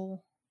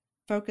whole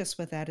focus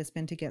with that has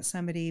been to get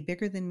somebody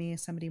bigger than me,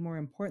 somebody more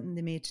important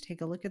than me, to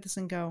take a look at this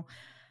and go,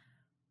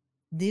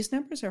 these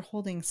numbers are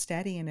holding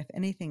steady. And if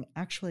anything,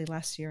 actually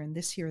last year and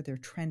this year, they're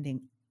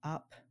trending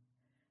up.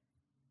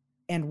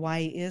 And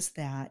why is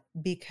that?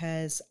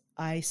 Because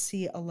I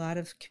see a lot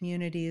of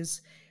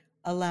communities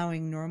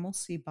allowing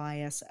normalcy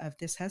bias of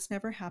this has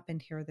never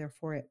happened here,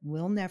 therefore it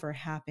will never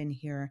happen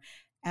here,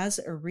 as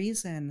a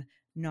reason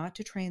not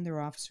to train their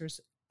officers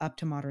up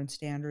to modern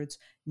standards,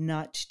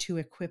 not to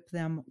equip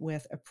them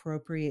with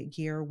appropriate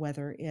gear,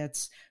 whether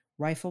it's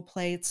rifle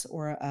plates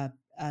or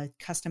a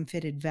custom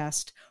fitted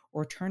vest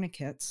or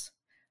tourniquets,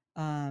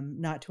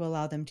 not to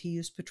allow them to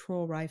use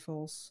patrol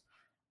rifles,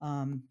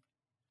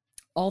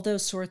 all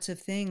those sorts of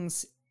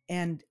things.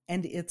 And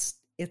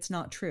it's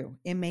not true.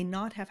 It may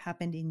not have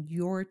happened in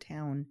your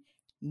town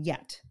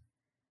yet,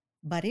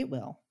 but it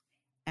will.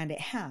 And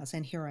it has.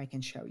 And here I can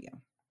show you.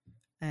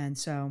 And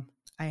so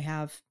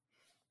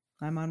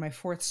I'm on my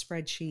 4th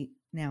spreadsheet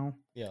now.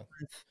 Yeah.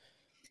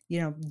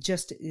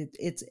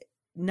 It's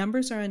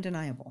numbers are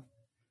undeniable.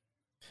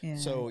 And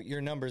so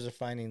your numbers are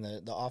finding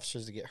that the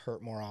officers that get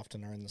hurt more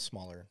often are in the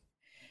smaller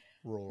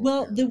rural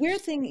areas. The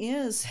weird thing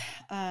is,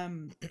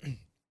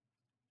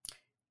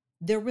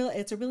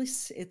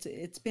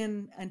 it's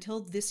been until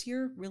this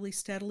year really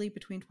steadily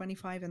between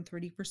 25 and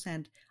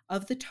 30%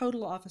 of the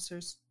total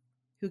officers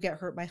who get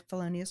hurt by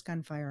felonious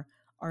gunfire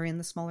are in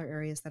the smaller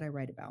areas that I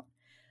write about.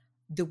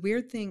 The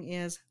weird thing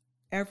is,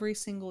 every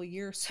single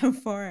year so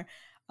far,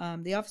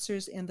 the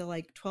officers in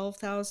the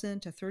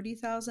 12,000 to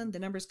 30,000, the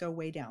numbers go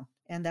way down.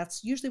 And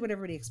that's usually what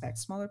everybody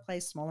expects. Smaller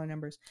place, smaller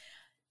numbers.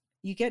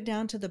 You get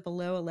down to the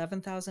below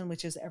 11,000,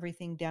 which is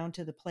everything down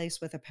to the place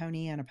with a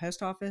pony and a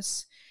post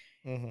office.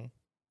 Mm-hmm.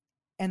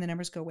 And the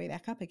numbers go way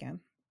back up again.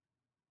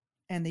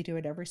 and they do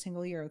it every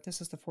single year.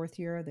 This is the 4th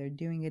year. They're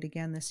doing it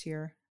again this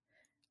year.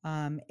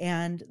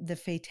 And the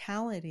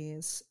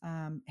fatalities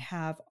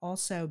have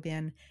also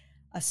been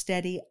a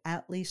steady,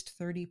 at least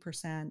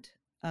 30%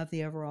 of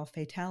the overall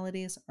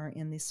fatalities are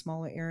in these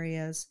smaller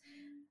areas.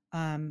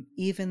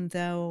 Even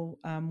though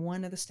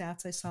one of the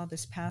stats I saw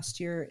this past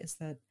year is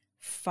that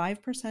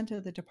 5%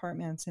 of the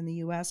departments in the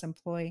US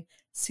employ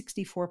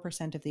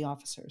 64% of the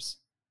officers.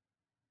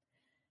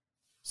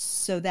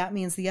 So that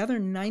means the other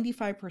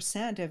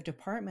 95% of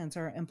departments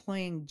are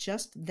employing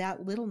just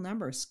that little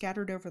number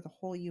scattered over the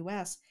whole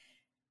US.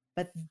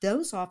 But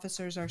those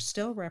officers are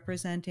still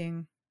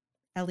representing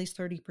at least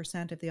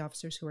 30% of the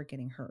officers who are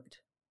getting hurt.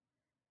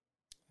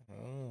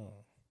 Oh.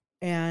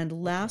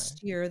 And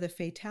last year, the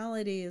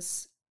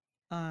fatalities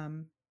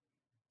in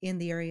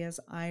the areas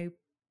I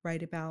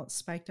write about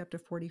spiked up to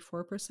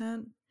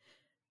 44%.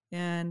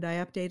 And I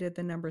updated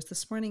the numbers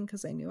this morning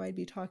because I knew I'd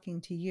be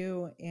talking to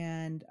you.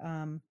 And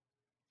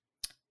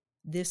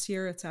this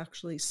year, it's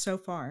actually, so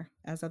far,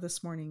 as of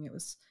this morning, it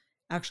was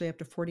actually up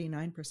to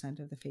 49%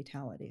 of the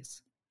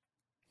fatalities.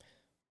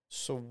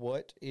 So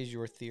what is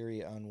your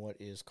theory on what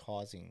is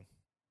causing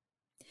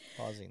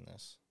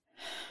this?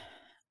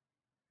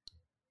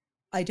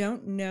 I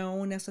don't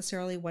know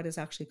necessarily what is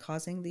actually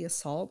causing the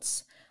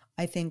assaults.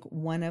 I think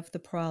one of the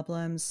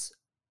problems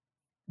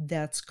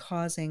that's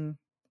causing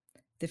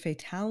the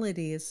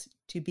fatalities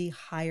to be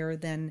higher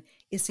than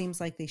it seems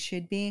like they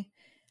should be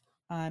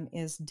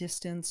is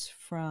distance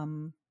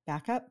from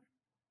backup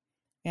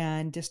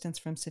and distance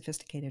from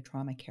sophisticated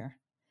trauma care.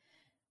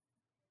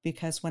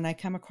 Because when I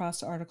come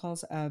across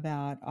articles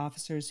about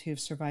officers who've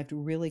survived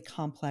really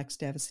complex,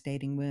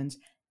 devastating wounds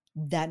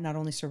that not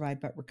only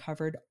survived but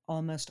recovered,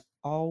 almost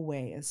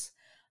always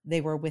they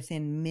were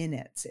within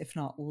minutes, if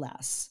not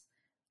less,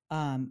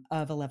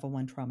 of a level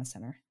 1 trauma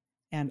center.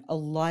 And a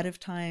lot of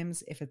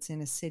times, if it's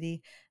in a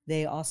city,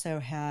 they also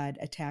had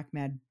a TAC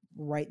med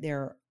right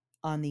there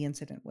on the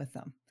incident with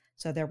them.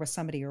 So there was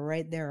somebody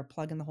right there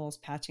plugging the holes,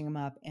 patching them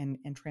up, and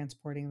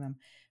transporting them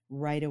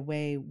right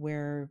away.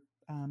 Where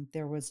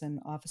there was an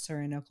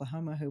officer in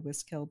Oklahoma who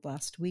was killed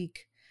last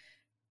week,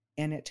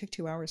 and it took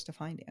 2 hours to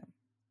find him.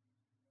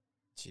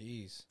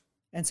 Jeez.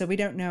 And so we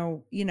don't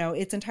know,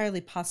 it's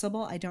entirely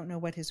possible. I don't know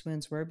what his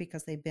wounds were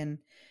because the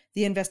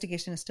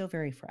investigation is still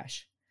very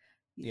fresh.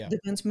 Yeah. The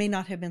wounds may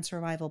not have been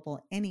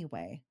survivable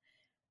anyway,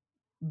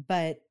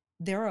 but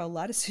there are a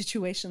lot of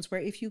situations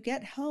where if you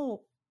get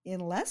help in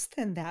less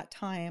than that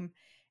time,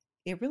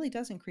 it really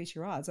does increase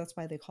your odds. That's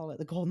why they call it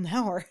the golden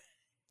hour.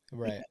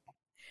 Right.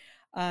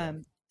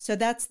 So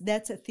that's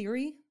a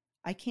theory.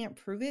 I can't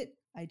prove it.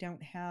 I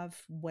don't have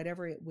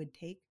whatever it would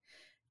take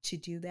to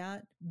do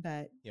that,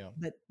 but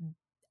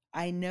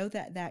I know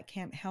that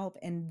can't help.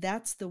 And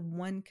that's the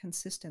one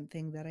consistent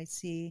thing that I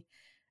see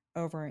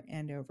over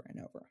and over and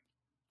over.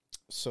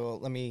 So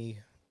let me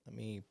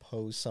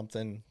pose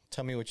something.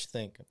 Tell me what you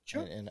think.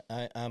 Sure. And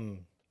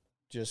I'm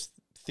just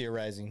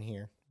theorizing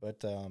here,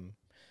 but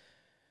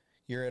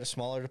you're at a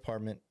smaller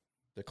department.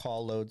 The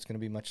call load's going to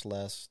be much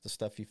less. The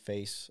stuff you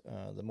face,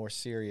 the more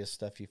serious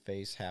stuff you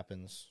face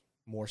happens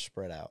more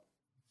spread out.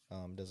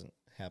 Doesn't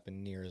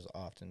happen near as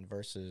often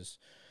versus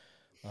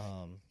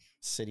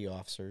city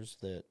officers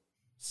that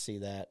see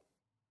that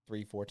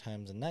 3-4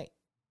 times a night.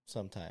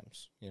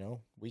 Sometimes,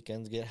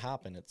 weekends get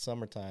hopping. It's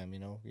summertime,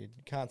 you're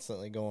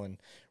constantly going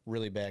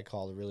really bad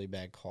call to really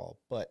bad call.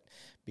 But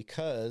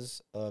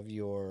because of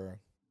your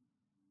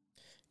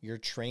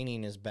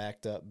training is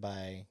backed up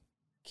by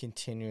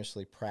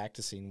continuously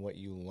practicing what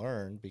you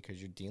learned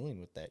because you're dealing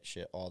with that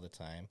shit all the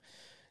time,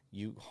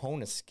 you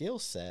hone a skill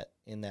set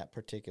in that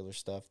particular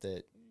stuff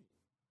that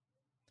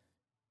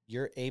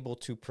you're able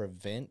to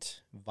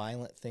prevent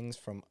violent things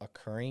from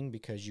occurring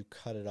because you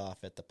cut it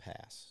off at the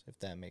pass, if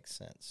that makes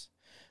sense.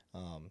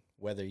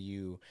 Whether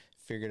you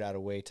figured out a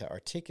way to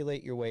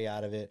articulate your way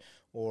out of it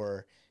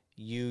or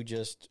you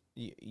just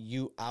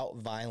you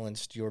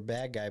out-violenced your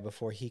bad guy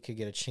before he could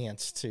get a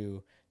chance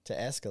to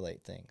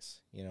escalate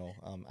things.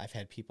 I've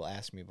had people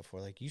ask me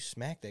before, like, you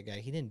smacked that guy,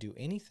 he didn't do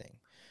anything.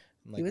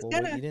 I'm like,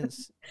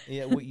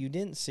 well, what you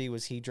didn't see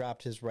was he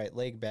dropped his right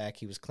leg back,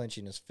 he was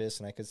clenching his fist,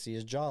 and I could see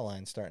his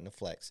jawline starting to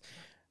flex.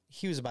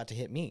 He was about to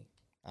hit me.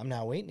 I'm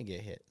now waiting to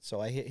get hit.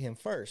 So I hit him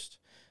first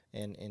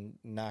and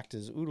knocked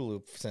his OODA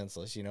loop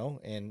senseless,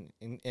 and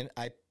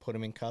I put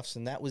him in cuffs,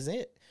 and that was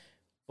it.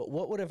 But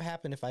what would have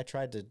happened if I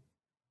tried to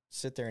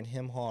sit there and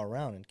hem-haw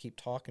around and keep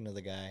talking to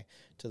the guy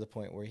to the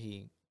point where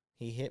he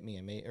hit me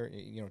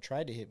and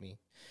tried to hit me,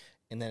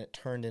 and then it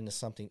turned into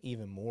something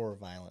even more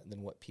violent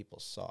than what people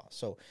saw.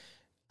 So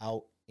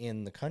out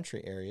in the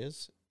country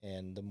areas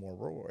and the more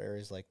rural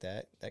areas like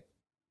that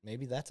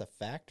maybe that's a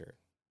factor.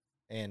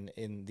 And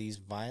in these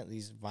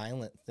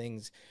violent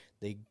things,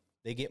 they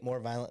get more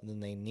violent than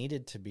they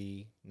needed to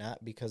be,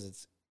 not because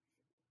it's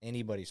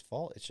anybody's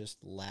fault. It's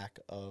just lack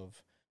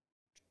of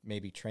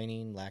maybe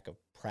training, lack of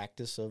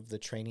practice of the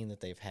training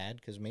that they've had,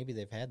 because maybe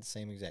they've had the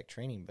same exact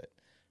training, but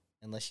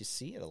unless you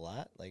see it a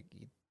lot, like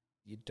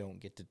you don't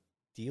get to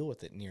deal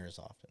with it near as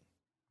often.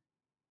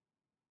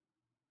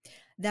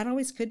 That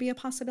always could be a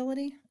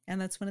possibility, and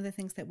that's one of the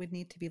things that would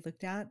need to be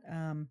looked at.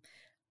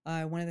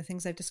 One of the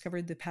things I've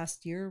discovered the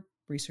past year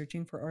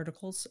researching for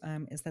articles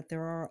is that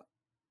there are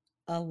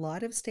a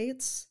lot of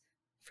states,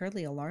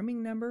 fairly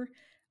alarming number,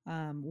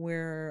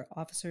 where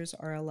officers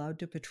are allowed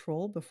to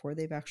patrol before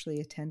they've actually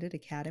attended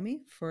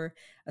academy for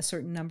a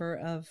certain number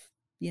of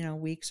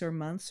weeks or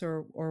months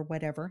or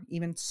whatever,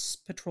 even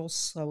patrol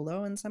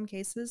solo in some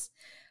cases.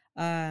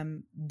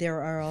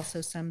 There are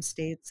also some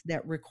states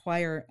that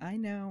require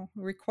no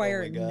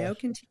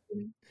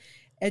continuing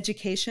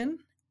education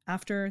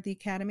after the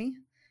academy.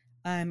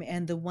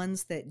 And the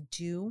ones that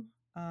do,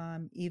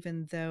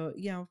 even though,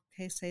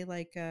 okay, say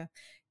like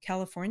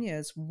California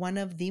is one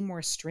of the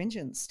more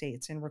stringent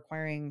states in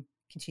requiring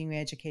continuing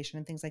education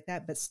and things like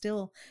that, but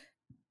still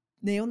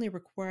they only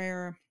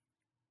require,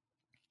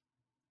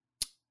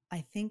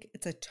 I think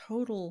it's a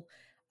total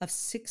of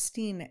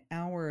 16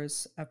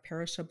 hours of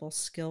perishable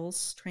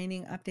skills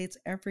training updates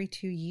every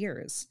 2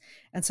 years.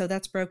 And so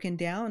that's broken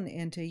down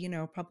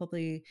into,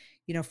 probably,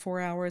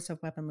 4 hours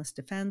of weaponless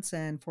defense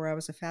and 4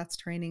 hours of FATS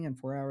training and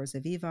 4 hours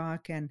of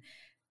EVOC, and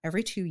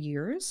every 2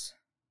 years.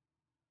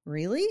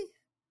 Really?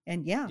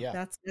 And yeah.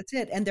 That's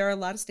it. And there are a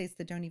lot of states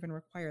that don't even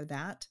require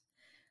that.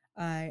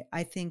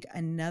 I think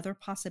another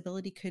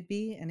possibility could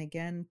be, and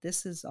again,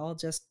 this is all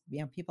just,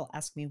 people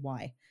ask me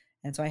why.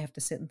 And so I have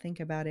to sit and think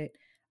about it.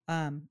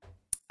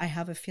 I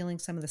have a feeling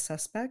some of the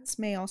suspects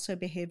may also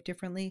behave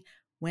differently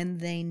when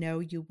they know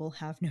you will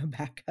have no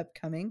backup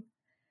coming.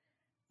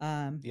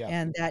 And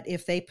that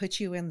if they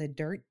put you in the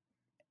dirt,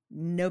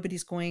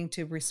 nobody's going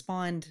to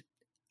respond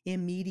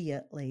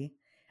immediately.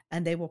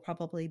 And they will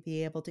probably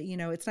be able to,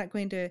 it's not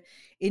going to,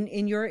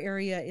 in your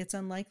area, it's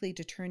unlikely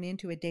to turn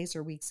into a days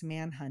or weeks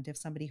manhunt if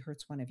somebody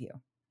hurts one of you.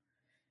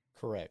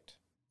 Correct.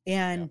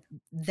 And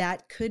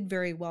that could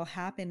very well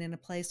happen in a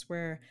place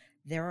where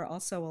there are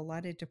also a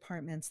lot of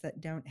departments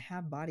that don't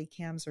have body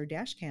cams or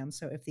dash cams.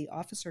 So if the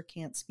officer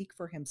can't speak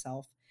for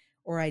himself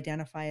or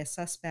identify a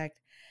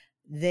suspect,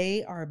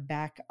 they are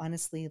back,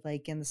 honestly,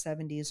 like in the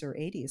 70s or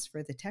 80s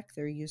for the tech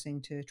they're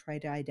using to try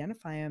to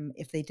identify them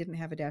if they didn't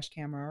have a dash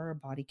camera or a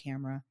body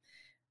camera.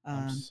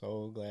 I'm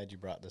so glad you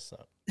brought this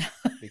up.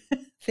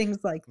 Things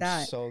like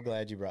that. I'm so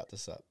glad you brought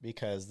this up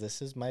because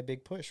this is my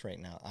big push right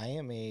now. I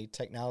am a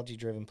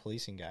technology-driven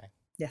policing guy.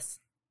 Yes.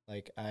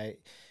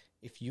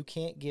 If you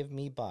can't give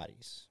me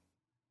bodies,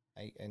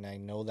 and I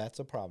know that's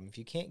a problem. If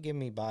you can't give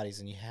me bodies,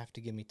 then you have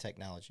to give me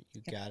technology.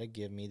 You got to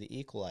give me the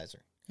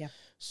equalizer. Yeah.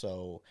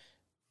 So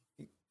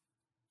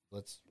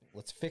let's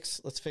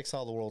fix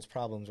all the world's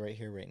problems right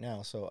here, right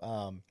now.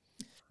 So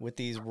with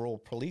these rural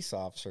police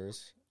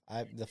officers,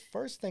 the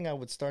first thing I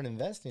would start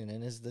investing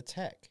in is the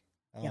tech.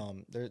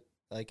 They're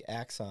like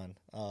Axon.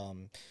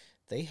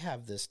 They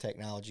have this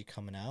technology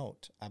coming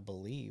out, I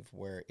believe,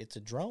 where it's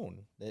a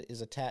drone that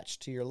is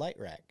attached to your light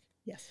rack.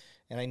 Yes.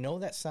 And I know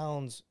that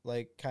sounds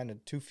like kind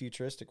of too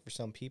futuristic for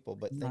some people,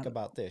 but think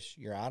about this.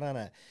 You're out on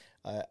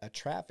a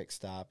traffic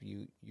stop.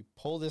 You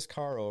pull this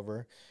car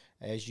over.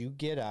 As you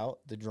get out,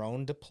 the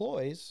drone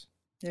deploys.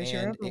 There's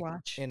your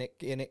Overwatch.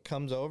 It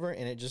comes over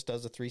and it just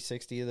does a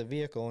 360 of the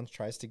vehicle and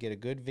tries to get a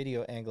good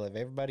video angle of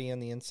everybody on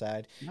the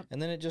inside. Yep.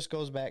 And then it just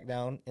goes back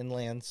down and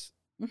lands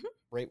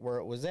right where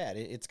it was at.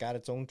 It's got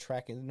its own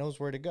track and it knows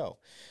where to go.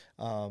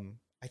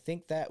 I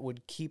think that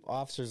would keep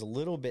officers a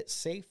little bit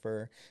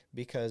safer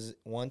because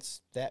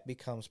once that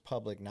becomes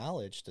public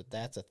knowledge that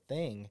that's a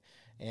thing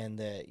and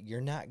that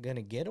you're not going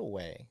to get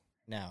away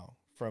now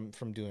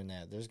from doing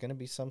that. There's going to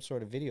be some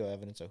sort of video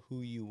evidence of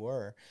who you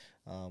were,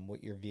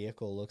 what your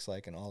vehicle looks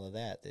like and all of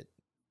that, that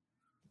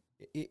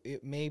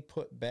it may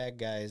put bad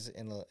guys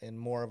in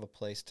more of a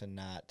place to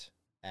not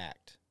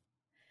act,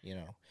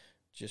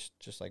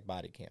 just like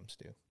body cams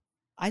do.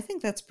 I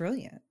think that's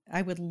brilliant.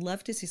 I would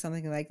love to see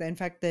something like that. In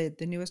fact, the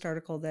newest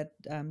article that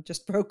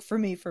just broke for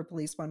me for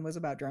Police One was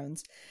about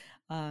drones.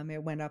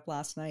 It went up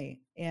last night.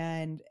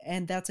 And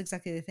that's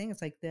exactly the thing.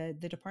 It's like the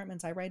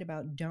departments I write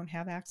about don't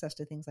have access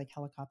to things like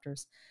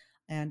helicopters.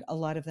 And a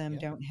lot of them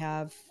don't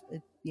have,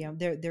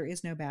 there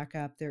is no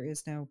backup. There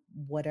is no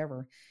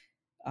whatever.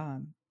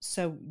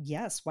 So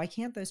yes, why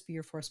can't those be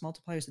your force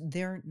multipliers?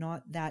 They're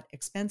not that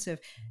expensive.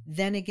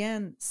 Then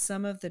again,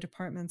 some of the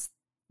departments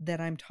that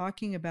I'm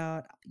talking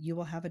about, you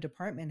will have a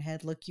department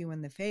head look you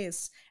in the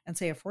face and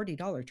say a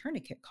 $40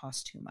 tourniquet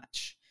costs too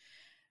much.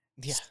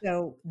 Yeah.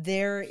 So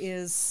there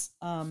is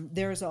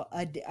there's a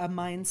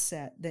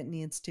mindset that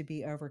needs to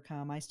be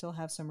overcome. I still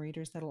have some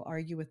readers that'll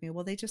argue with me,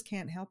 well, they just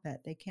can't help it.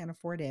 They can't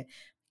afford it.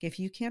 If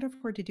you can't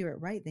afford to do it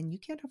right, then you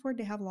can't afford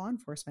to have law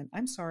enforcement.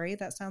 I'm sorry,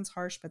 that sounds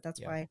harsh, but that's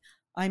why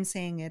I'm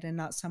saying it and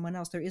not someone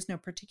else. There is no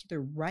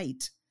particular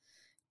right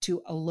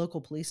to a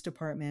local police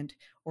department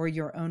or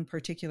your own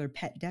particular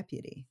pet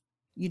deputy.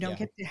 You don't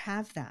get to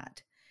have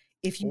that.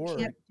 If you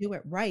can't do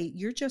it right,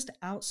 you're just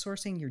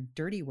outsourcing your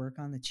dirty work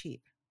on the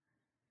cheap.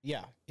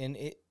 Yeah, and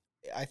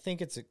I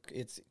think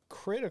it's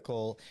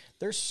critical.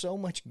 There's so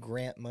much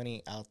grant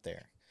money out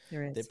there.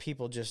 There is. that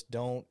people just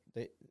don't.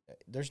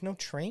 There's no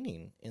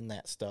training in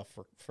that stuff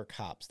for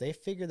cops. They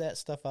figure that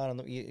stuff out on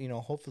the.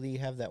 Hopefully you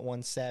have that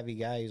one savvy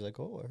guy who's like,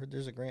 oh, I heard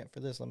there's a grant for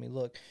this. Let me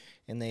look,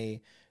 and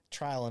they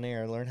trial and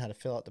error learn how to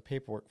fill out the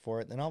paperwork for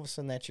it. Then all of a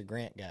sudden that's your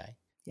grant guy.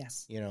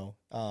 Yes.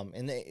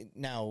 And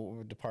now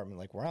a department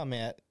like where I'm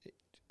at,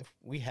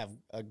 we have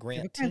a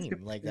grant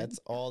team. Like that's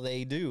all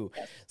they do.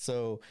 Yes.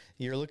 So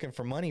you're looking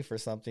for money for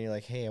something. You're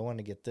like, hey, I want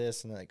to get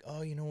this. And they're like,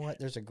 oh, you know what?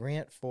 There's a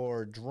grant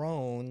for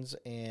drones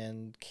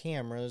and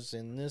cameras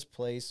in this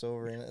place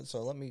over. And so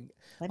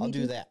I'll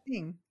do that.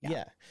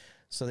 Yeah.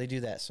 So they do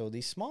that. So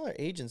these smaller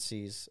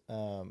agencies,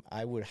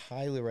 I would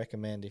highly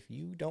recommend if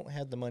you don't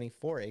have the money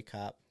for a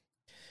cop,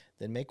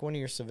 then make one of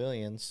your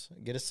civilians,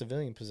 get a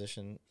civilian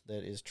position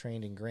that is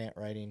trained in grant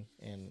writing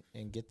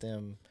and get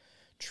them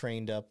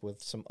trained up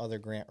with some other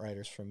grant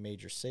writers from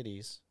major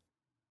cities.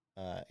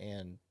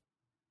 And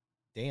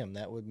damn,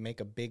 that would make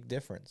a big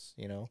difference,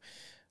 Well,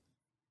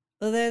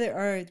 there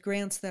are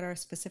grants that are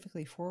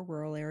specifically for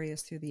rural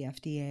areas through the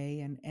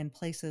FDA and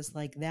places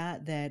like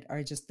that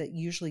are just that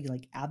usually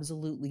like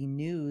absolutely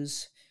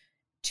news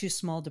to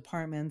small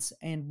departments.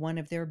 And one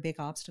of their big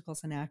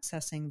obstacles in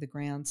accessing the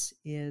grants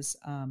is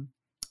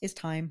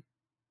time.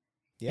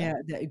 Yeah,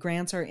 the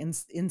grants are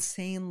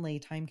insanely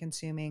time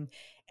consuming,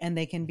 and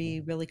they can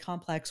be really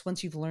complex.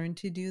 Once you've learned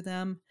to do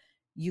them,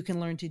 you can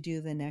learn to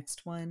do the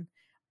next one.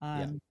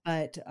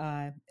 But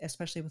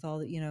especially with all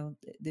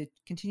the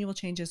continual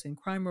changes in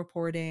crime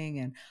reporting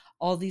and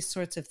all these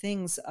sorts of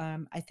things,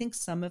 I think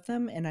some of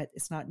them, and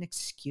it's not an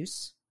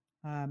excuse.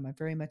 I'm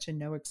very much a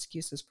no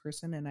excuses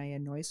person, and I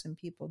annoy some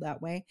people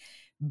that way.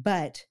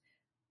 But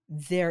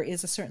there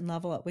is a certain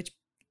level at which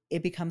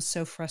it becomes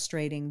so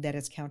frustrating that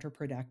it's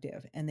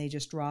counterproductive and they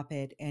just drop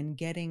it. And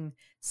getting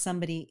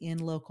somebody in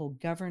local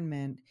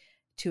government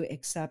to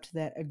accept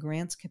that a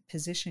grants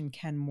position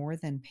can more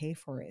than pay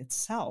for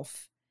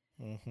itself.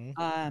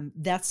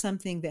 That's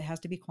something that has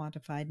to be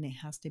quantified and it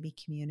has to be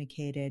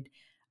communicated.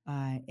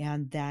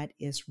 And that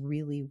is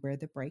really where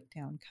the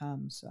breakdown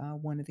comes.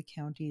 One of the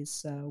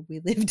counties we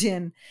lived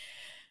in,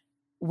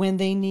 when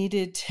they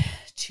needed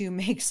to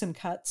make some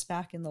cuts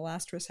back in the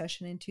last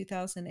recession in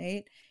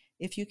 2008,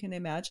 if you can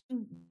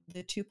imagine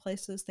the two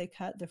places they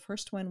cut, the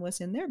first one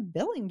was in their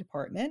billing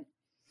department.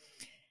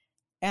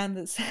 And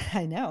the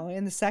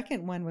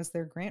second one was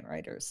their grant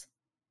writers.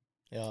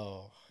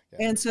 Oh,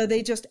 yeah. And so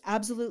they just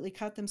absolutely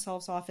cut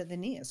themselves off at the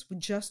knees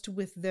just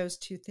with those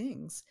two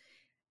things.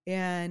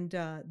 And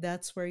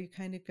that's where you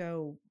kind of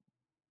go,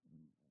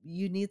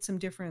 you need some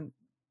different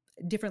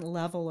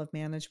level of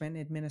management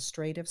and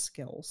administrative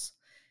skills.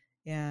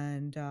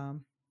 And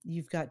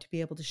you've got to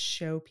be able to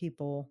show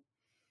people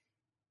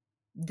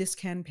this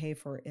can pay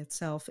for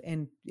itself,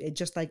 and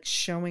just like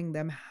showing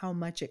them how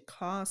much it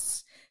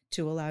costs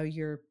to allow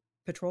your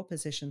patrol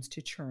positions to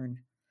churn.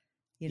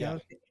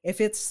 If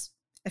it's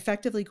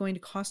effectively going to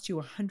cost you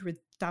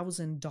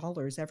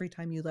 $100,000 every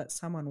time you let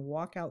someone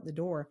walk out the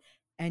door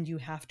and you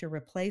have to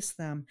replace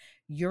them,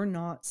 you're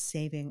not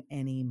saving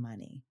any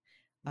money.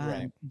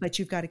 Right. But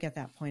you've got to get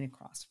that point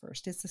across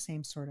first. It's the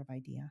same sort of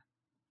idea.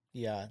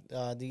 Yeah.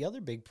 The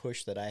other big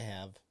push that I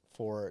have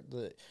for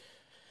the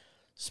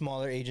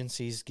smaller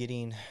agencies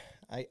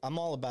I'm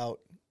all about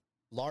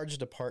large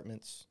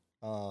departments,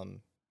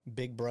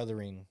 big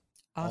brothering,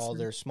 awesome. All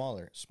their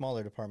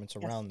smaller departments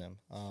around them.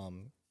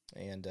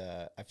 And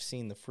I've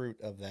seen the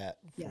fruit of that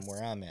from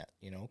where I'm at,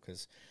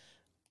 because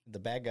the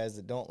bad guys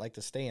that don't like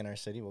to stay in our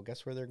city, well,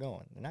 guess where they're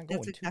going? They're not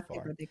going too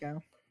far. Where they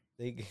go.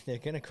 They're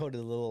going to go to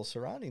the little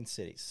surrounding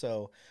cities.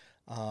 So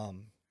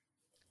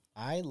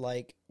I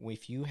like,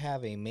 if you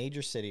have a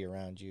major city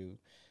around you,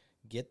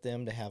 get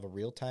them to have a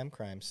real-time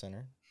crime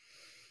center.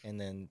 And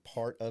then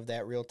part of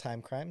that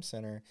real-time crime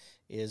center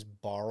is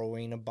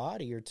borrowing a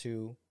body or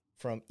two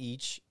from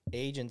each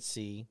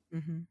agency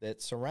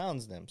that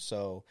surrounds them.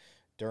 So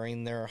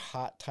during their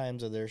hot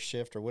times of their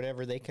shift or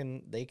whatever they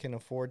can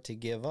afford to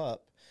give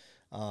up,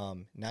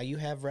 now you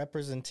have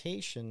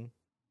representation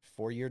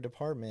for your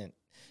department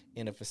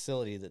in a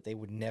facility that they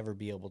would never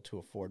be able to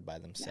afford by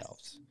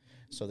themselves.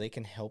 Yes. So they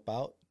can help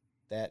out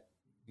that,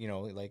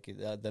 like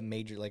the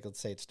major, like let's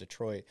say it's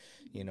Detroit,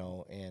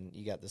 and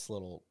you got this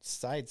little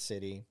side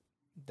city.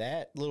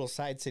 That little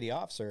side city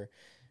officer,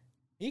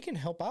 he can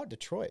help out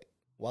Detroit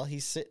while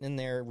he's sitting in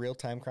their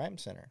real-time crime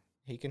center.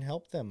 He can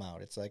help them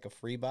out. It's like a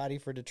free body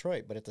for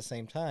Detroit, but at the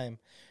same time,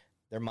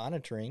 they're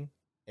monitoring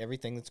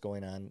everything that's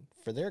going on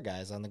for their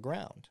guys on the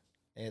ground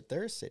at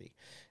their city,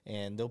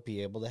 and they'll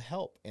be able to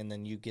help. And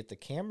then you get the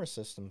camera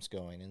systems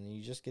going, and then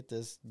you just get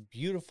this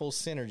beautiful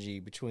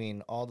synergy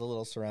between all the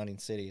little surrounding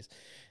cities.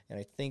 And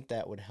I think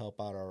that would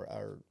help out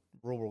our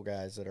rural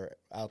guys that are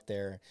out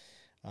there,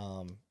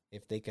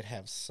 if they could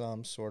have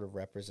some sort of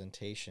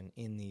representation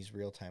in these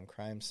real-time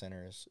crime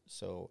centers,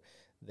 so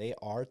they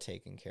are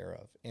taken care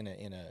of in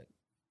a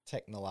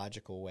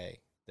technological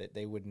way that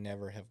they would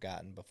never have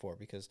gotten before,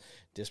 because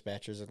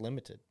dispatchers are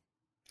limited.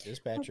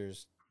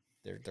 Dispatchers,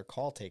 they're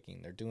call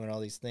taking, they're doing all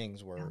these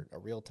things where a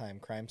real-time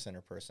crime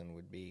center person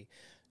would be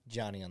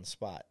Johnny on the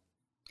spot.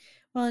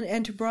 Well,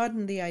 and to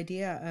broaden the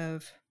idea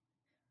of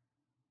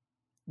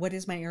what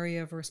is my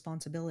area of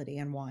responsibility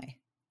and why?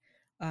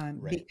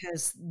 Right.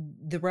 Because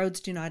the roads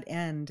do not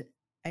end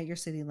at your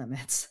city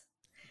limits.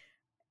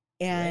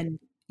 Right. And,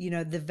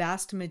 the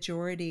vast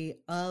majority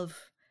of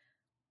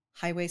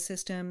highway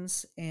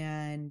systems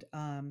and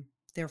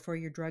therefore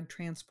your drug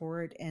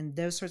transport and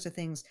those sorts of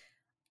things,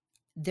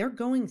 they're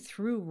going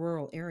through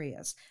rural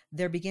areas.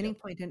 Their beginning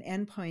Yep. point and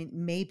end point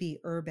may be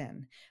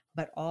urban,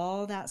 but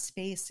all that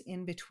space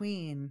in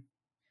between,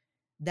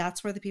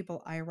 that's where the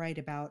people I write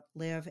about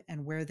live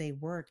and where they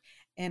work.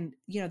 And,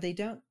 they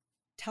don't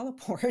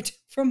teleport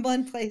from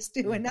one place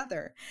to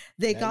another.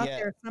 They Not got yet.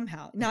 there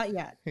somehow. Not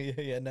yet.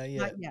 Yeah, not Not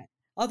yet. yet.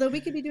 Although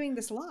we could be doing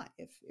this live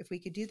if we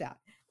could do that.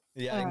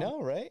 Yeah, I Uh,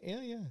 know, right?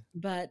 Yeah, yeah.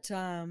 but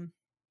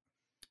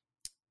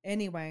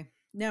anyway,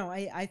 no,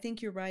 I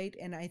think you're right.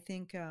 And I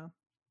think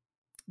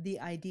the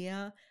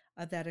idea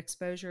of that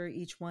exposure,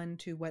 each one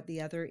to what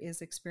the other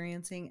is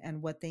experiencing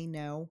and what they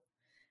know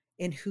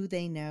and who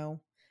they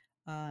know,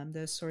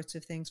 those sorts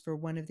of things. For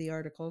one of the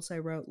articles I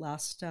wrote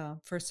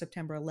for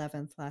September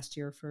 11th last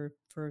year for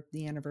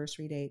the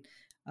anniversary date,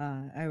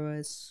 I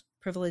was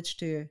privileged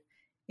to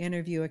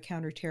interview a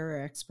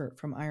counterterror expert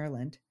from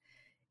Ireland.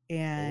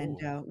 And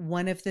Oh,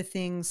 one of the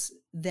things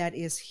that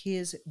is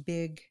his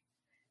big,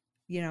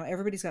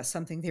 everybody's got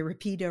something they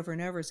repeat over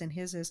and over, and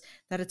his is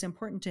that it's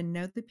important to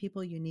know the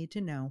people you need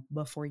to know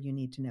before you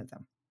need to know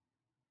them.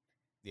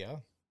 yeah.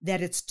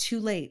 That it's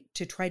too late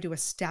to try to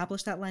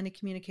establish that line of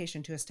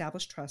communication, to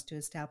establish trust, to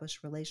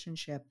establish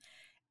relationship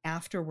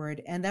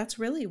afterward. And that's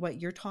really what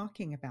you're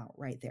talking about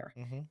right there,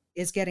 Mm-hmm.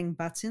 is getting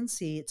butts in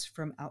seats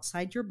from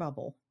outside your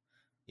bubble,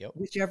 Yep.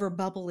 whichever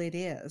bubble it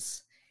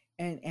is,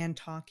 and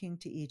talking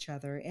to each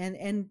other.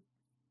 And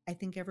I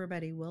think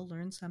everybody will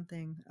learn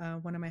something.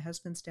 One of my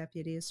husband's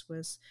deputies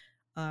was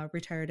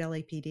retired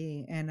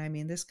LAPD. And I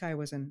mean, this guy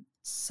was a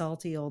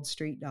salty old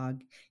street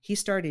dog. He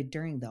started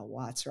during the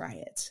Watts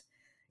riots.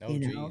 Oh,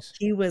 geez.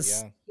 He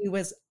was Yeah.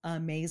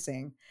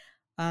 amazing.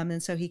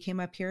 And so he came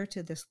up here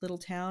to this little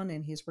town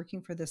and he's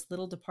working for this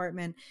little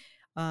department.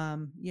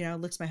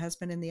 Looks my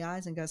husband in the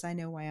eyes and goes, I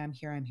know why I'm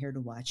here. I'm here to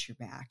watch your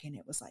back. And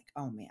it was like,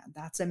 oh man,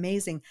 that's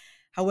amazing.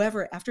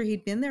 However, after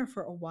he'd been there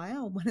for a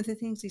while, one of the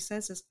things he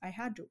says is, I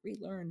had to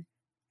relearn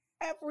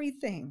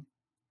everything,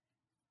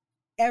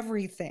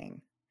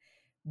 everything,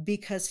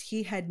 because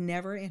he had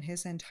never in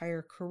his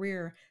entire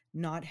career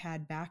not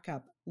had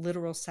backup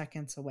literal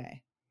seconds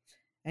away.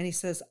 And he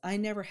says, I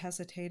never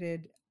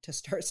hesitated to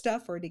start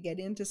stuff or to get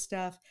into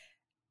stuff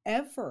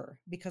ever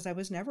because I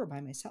was never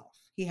by myself.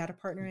 He had a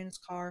partner in his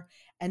car,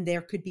 and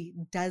there could be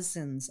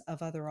dozens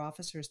of other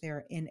officers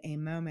there in a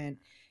moment.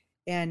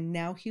 And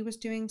now he was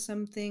doing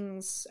some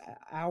things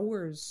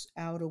hours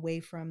out away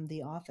from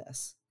the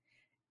office.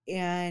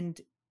 And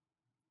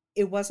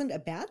it wasn't a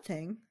bad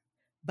thing,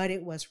 but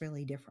it was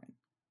really different.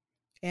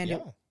 And,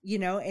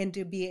 Yeah. and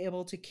to be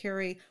able to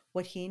carry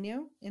what he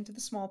knew into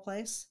the small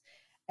place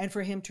and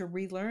for him to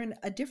relearn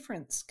a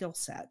different skill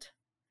set.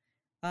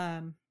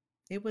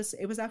 It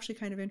was actually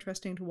kind of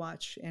interesting to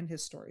watch, and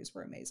his stories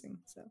were amazing.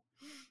 So,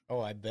 Oh,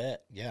 I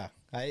bet. Yeah.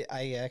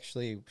 I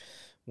actually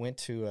went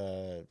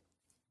to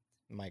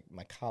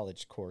my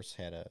college course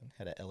had a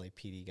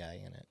LAPD guy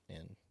in it,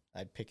 and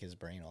I'd pick his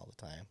brain all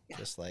the time. yeah.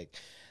 Just like,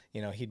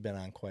 he'd been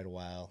on quite a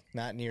while,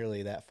 not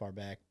nearly that far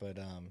back, but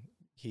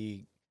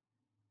he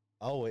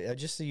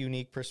just a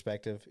unique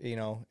perspective.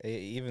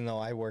 Even though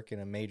I work in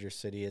a major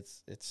city,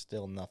 it's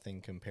still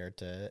nothing compared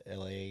to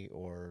LA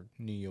or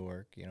New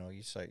York.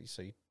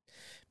 You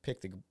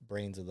pick the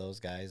brains of those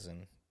guys,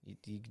 and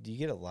you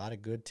get a lot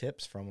of good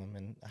tips from them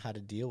and how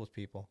to deal with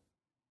people.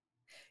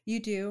 You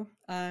do.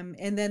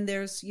 And then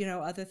there's,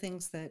 other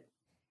things that,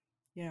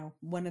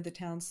 one of the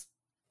towns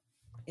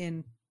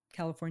in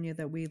California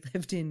that we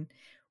lived in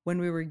when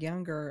we were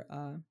younger,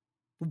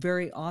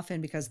 very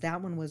often, because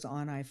that one was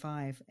on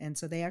I-5. And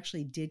so they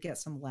actually did get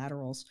some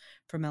laterals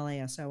from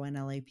LASO and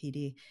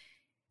LAPD.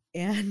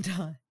 And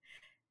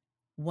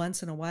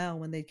once in a while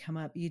when they'd come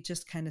up, you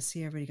just kind of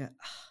see everybody go,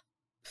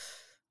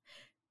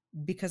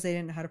 because they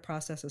didn't know how to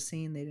process a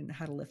scene. They didn't know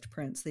how to lift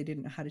prints. They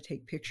didn't know how to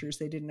take pictures.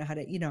 They didn't know how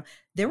to,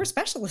 there were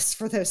specialists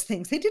for those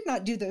things. They did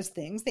not do those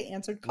things. They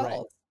answered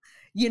calls,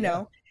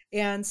 Yeah.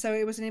 And so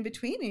it was an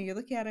in-between, and you're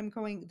looking at him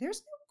going,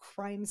 there's no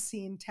crime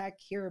scene tech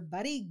here,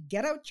 buddy.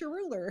 Get out your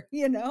ruler,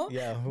 Yeah,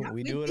 That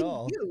we would do it be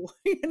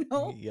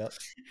all. Yep.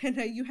 And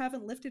you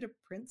haven't lifted a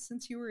print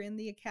since you were in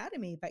the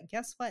academy, but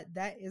guess what?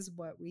 That is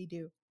what we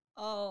do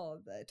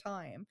all the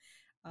time.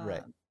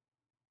 Right.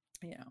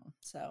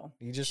 So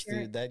You just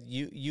sharing, that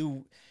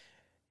you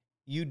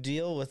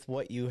deal with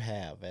what you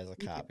have as a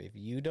cop. If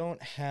you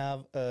don't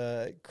have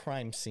a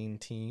crime scene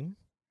team,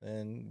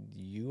 then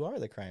you are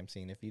the crime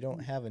scene. If you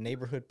don't have a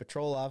neighborhood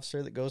patrol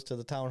officer that goes to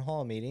the town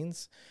hall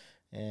meetings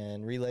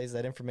and relays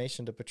that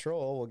information to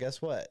patrol, well, guess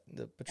what?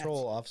 The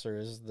patrol officer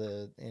is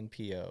the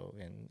NPO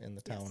and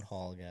the town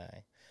hall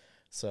guy.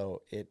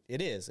 So it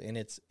is, and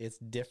it's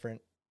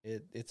different.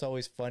 It's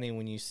always funny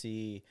when you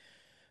see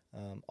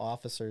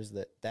officers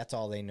that's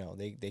all they know.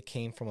 They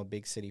came from a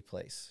big city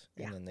place,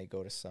 and then they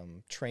go to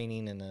some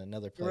training in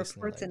another place.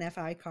 Reports an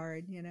FI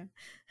card,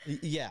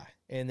 Yeah,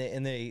 and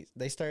they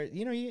start.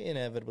 You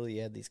inevitably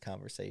had these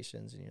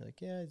conversations, and you're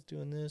like, yeah, he's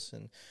doing this,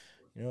 and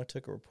I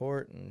took a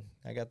report, and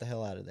I got the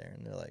hell out of there.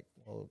 And they're like,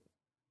 well,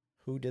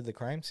 who did the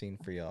crime scene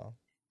for y'all?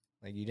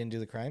 Like, you didn't do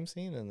the crime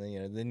scene, and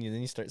then then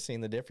you start seeing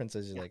the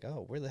differences. You're like,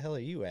 oh, where the hell are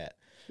you at?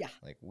 Yeah,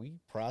 like, we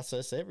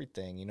process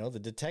everything. The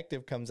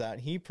detective comes out,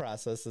 and he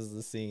processes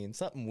the scene.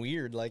 Something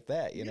weird like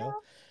that. Know.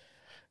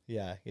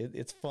 Yeah,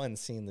 it's fun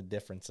seeing the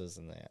differences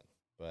in that.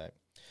 But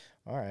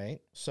all right,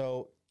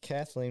 so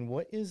Kathleen,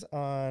 what's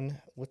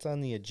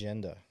on the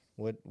agenda?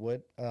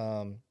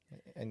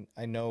 And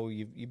I know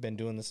you've been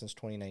doing this since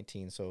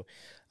 2019, so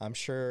I'm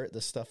sure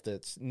the stuff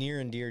that's near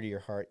and dear to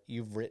your heart,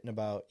 you've written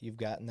about, you've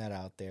gotten that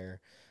out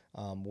there.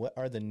 What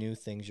are the new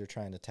things you're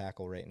trying to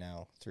tackle right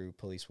now through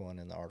Police One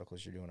and the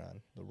articles you're doing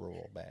on the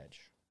rural badge?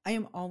 I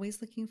am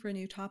always looking for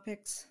new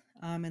topics,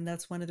 and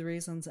that's one of the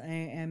reasons I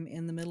am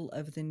in the middle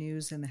of the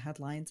news and the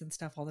headlines and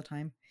stuff all the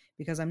time,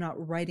 because I'm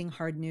not writing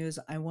hard news.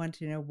 I want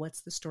to know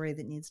what's the story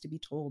that needs to be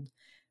told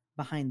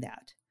behind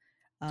that.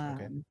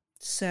 Okay.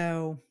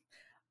 So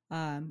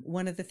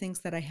one of the things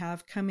that I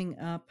have coming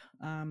up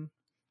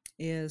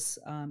is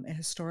a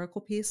historical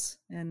piece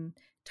and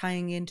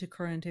tying into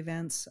current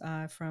events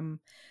from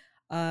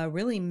a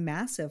really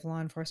massive law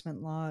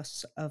enforcement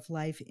loss of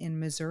life in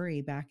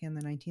Missouri back in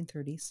the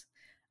 1930s.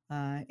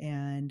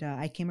 And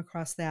I came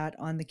across that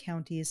on the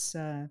county's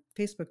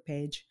Facebook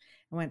page.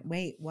 I went,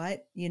 wait,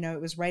 what?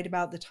 It was right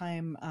about the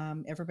time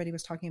everybody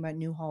was talking about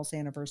Newhall's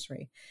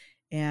anniversary.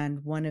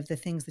 And one of the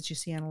things that you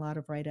see on a lot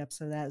of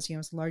write-ups of that is,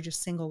 it's the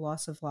largest single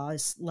loss of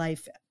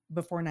life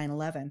before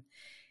 9/11.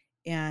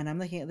 And I'm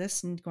looking at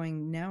this and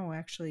going, no,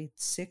 actually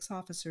 6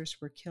 officers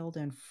were killed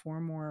and 4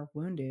 more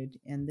wounded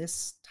in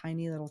this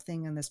tiny little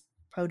thing in this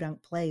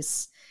podunk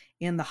place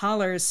in the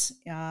hollers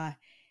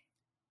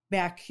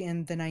back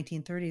in the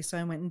 1930s. So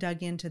I went and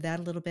dug into that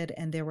a little bit,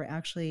 and there were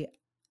actually,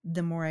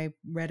 the more I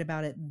read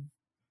about it,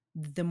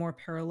 the more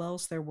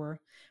parallels there were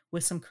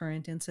with some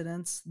current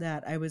incidents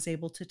that I was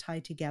able to tie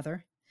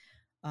together.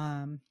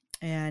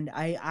 And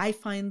I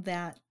find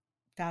that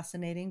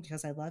fascinating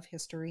because I love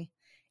history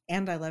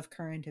and I love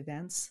current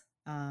events.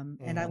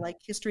 And I like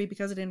history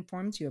because it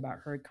informs you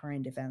about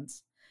current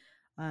events.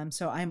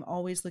 So I'm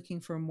always looking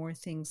for more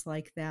things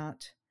like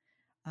that.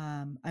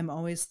 I'm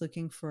always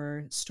looking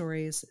for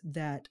stories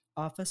that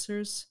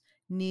officers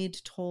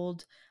need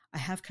told. I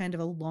have kind of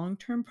a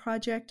long-term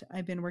project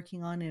I've been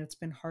working on, and it's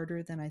been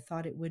harder than I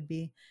thought it would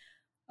be,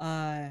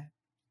 about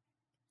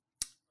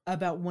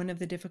one of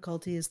the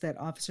difficulties that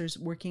officers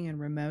working in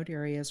remote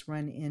areas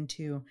run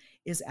into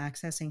is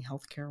accessing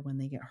healthcare when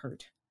they get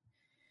hurt.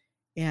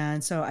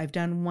 And so I've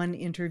done one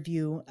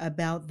interview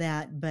about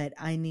that, but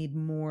I need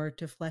more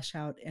to flesh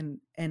out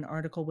an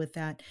article with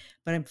that.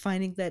 But I'm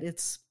finding that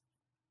it's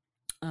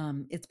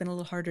been a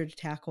little harder to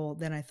tackle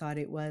than I thought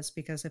it was,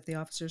 because if the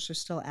officers are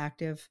still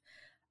active,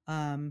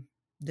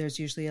 there's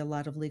usually a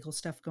lot of legal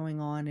stuff going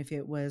on. If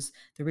it was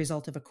the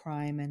result of a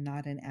crime and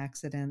not an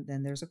accident,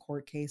 then there's a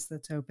court case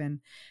that's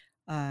open.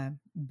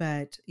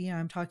 But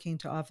I'm talking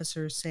to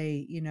officers,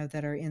 say,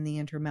 that are in the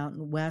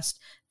Intermountain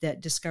West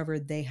that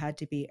discovered they had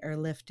to be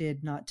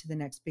airlifted not to the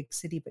next big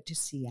city, but to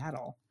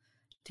Seattle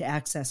to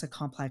access a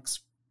complex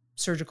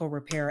surgical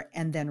repair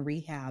and then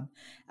rehab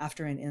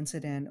after an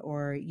incident.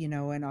 Or,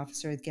 an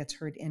officer gets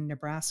hurt in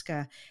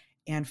Nebraska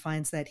and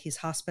finds that he's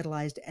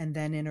hospitalized and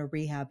then in a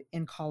rehab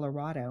in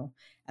Colorado.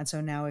 And so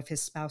now if his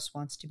spouse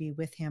wants to be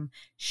with him,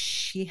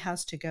 she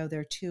has to go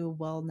there too.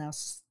 Well, now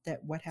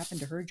what happened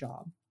to her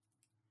job?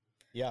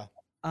 Yeah.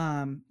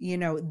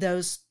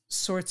 Those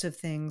sorts of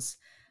things,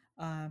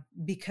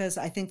 because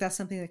I think that's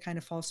something that kind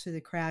of falls through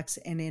the cracks.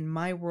 And in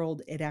my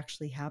world, it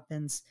actually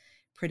happens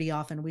pretty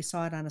often. We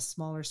saw it on a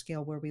smaller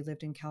scale where we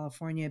lived in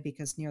California,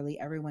 because nearly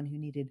everyone who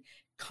needed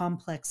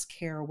complex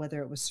care,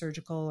 whether it was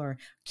surgical or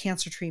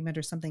cancer treatment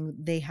or something,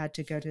 they had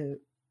to go to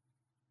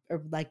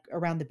like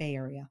around the Bay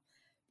Area.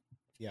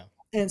 Yeah.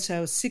 And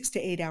so 6 to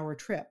 8 hour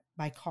trip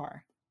by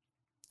car,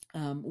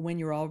 when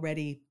you're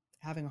already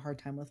having a hard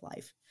time with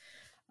life.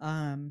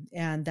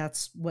 And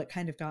that's what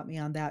kind of got me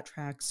on that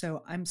track.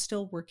 So I'm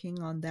still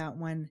working on that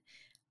one.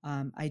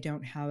 I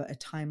don't have a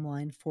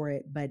timeline for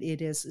it, but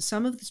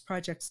some of these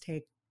projects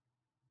take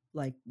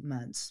like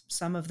months.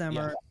 Some of them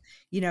are,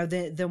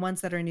 the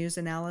ones that are news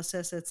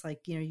analysis. It's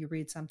like, you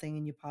read something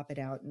and you pop it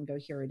out and go,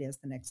 here it is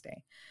the next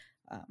day.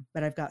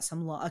 But I've got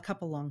a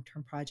couple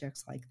long-term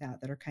projects like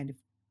that are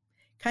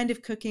kind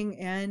of cooking,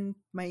 and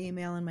my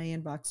email and my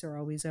inbox are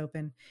always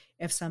open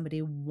if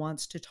somebody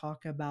wants to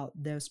talk about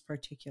those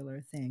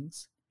particular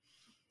things.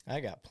 I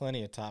got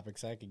plenty of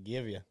topics I could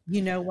give you.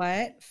 You know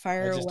what?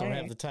 Fire away. I just don't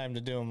have the time to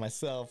do them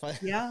myself.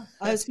 Yeah,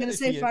 I was going to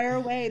say fire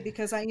away,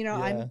 because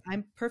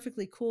I'm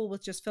perfectly cool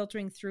with just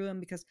filtering through them,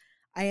 because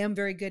I am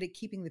very good at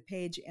keeping the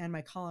page and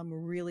my column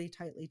really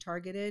tightly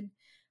targeted.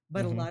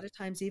 But a lot of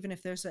times, even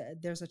if there's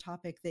a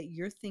topic that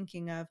you're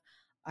thinking of,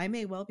 I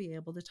may well be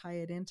able to tie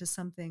it into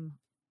something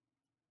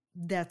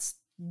that's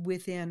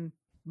within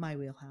my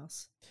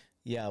wheelhouse.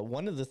 Yeah,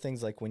 one of the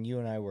things, like when you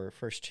and I were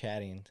first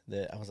chatting,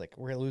 that I was like,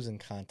 we're losing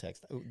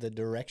context. The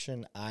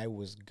direction I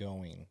was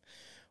going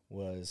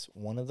was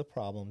one of the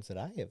problems that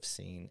I have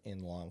seen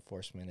in law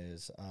enforcement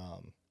is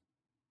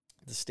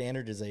the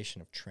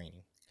standardization of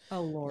training.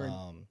 Oh, Lord.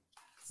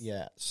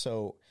 Yeah,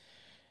 so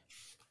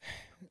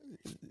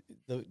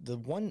the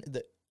one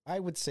that I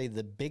would say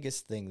the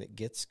biggest thing that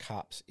gets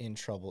cops in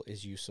trouble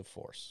is use of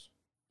force.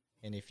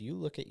 And if you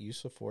look at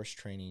use of force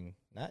training,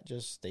 not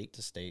just state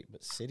to state,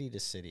 but city to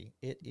city,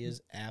 it is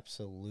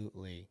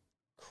absolutely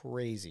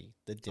crazy,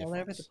 the difference.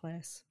 All over the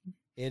place.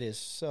 It is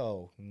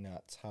so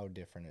nuts how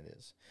different it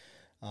is.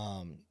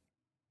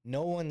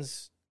 No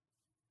one's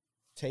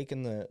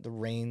taking the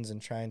reins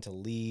and trying to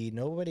lead.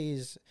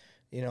 Nobody's,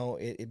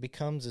 it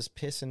becomes this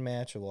piss and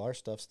match of, well, our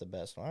stuff's the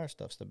best. Well, our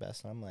stuff's the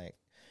best. And I'm like,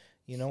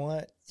 you know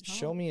what?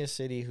 Show me a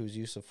city whose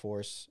use of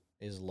force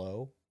is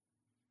low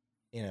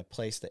in a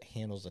place that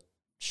handles a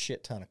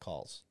shit ton of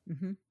calls.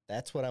 Mm-hmm.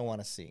 That's what I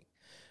want to see.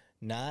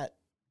 Not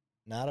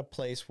a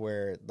place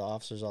where the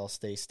officers all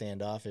stay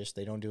standoffish.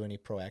 They don't do any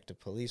proactive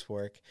police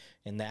work,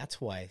 and that's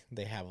why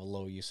they have a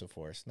low use of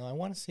force. No, I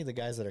want to see the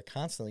guys that are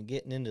constantly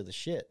getting into the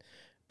shit,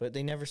 but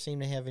they never seem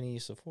to have any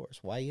use of force.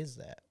 Why is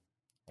that?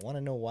 I want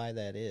to know why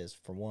that is,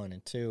 for one.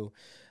 And two,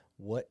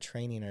 what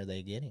training are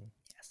they getting?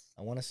 Yes.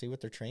 I want to see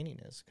what their training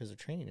is, because their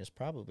training is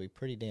probably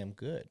pretty damn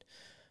good.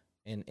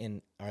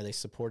 And are they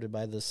supported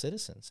by the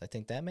citizens? I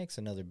think that makes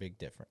another big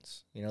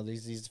difference.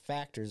 These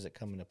factors that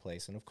come into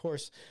place. And of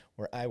course,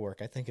 where I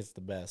work, I think it's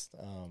the best.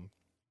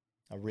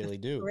 I really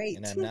do. Great.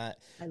 And I'm not,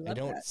 I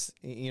don't,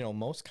 that.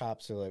 Most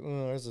cops are like,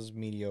 oh, ours is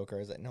mediocre. I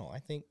was like, no, I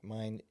think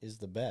mine is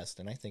the best.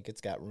 And I think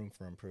it's got room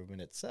for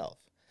improvement itself.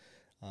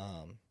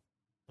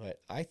 But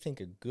I think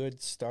a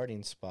good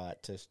starting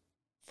spot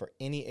for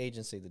any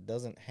agency that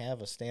doesn't have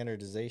a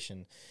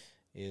standardization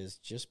is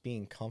just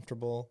being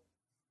comfortable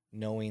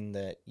knowing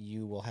that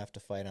you will have to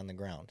fight on the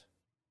ground.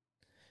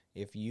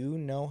 If you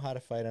know how to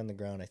fight on the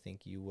ground, I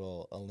think you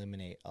will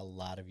eliminate a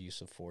lot of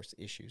use of force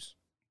issues.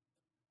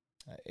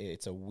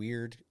 It's a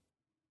weird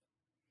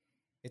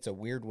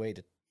way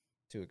to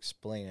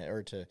explain it,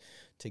 or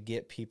to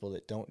get people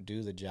that don't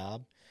do the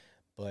job,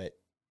 but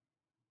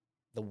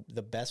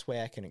the best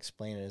way I can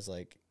explain it is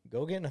like,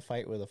 go get in a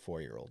fight with a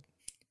 4-year-old.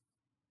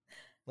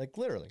 Like,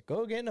 literally,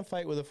 go get in a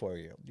fight with a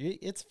 4-year-old.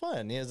 It's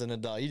fun as an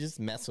adult. You just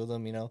mess with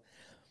them,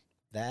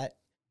 That,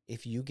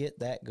 if you get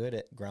that good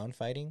at ground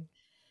fighting,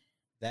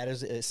 that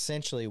is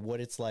essentially what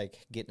it's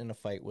like getting in a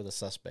fight with a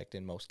suspect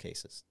in most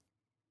cases.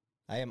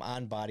 I am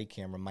on body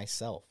camera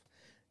myself,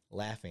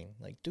 laughing,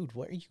 like, dude,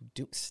 what are you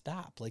doing?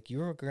 Stop. Like,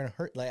 you're going to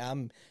hurt. Like,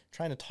 I'm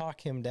trying to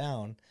talk him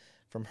down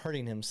from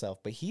hurting himself,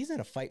 but he's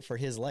in a fight for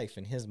his life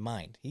in his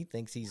mind. He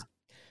thinks he's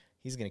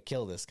going to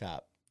kill this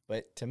cop.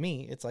 But to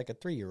me, it's like a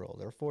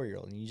 3-year-old or a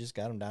 4-year-old, and you just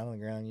got them down on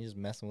the ground, you just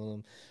messing with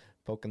them,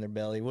 poking their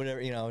belly,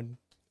 whatever,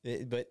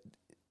 but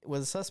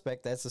with a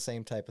suspect, that's the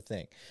same type of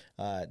thing.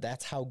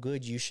 That's how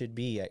good you should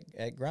be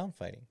at ground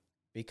fighting,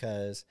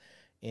 because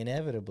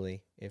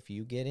inevitably, if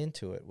you get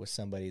into it with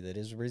somebody that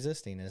is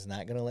resisting and is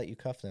not going to let you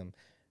cuff them,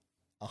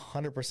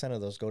 100%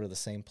 of those go to the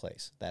same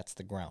place. That's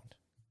the ground.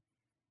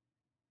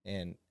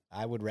 And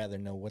I would rather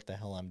know what the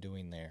hell I'm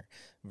doing there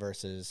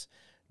versus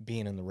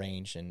being in the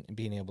range and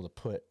being able to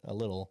put a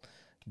little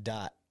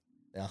dot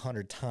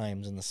 100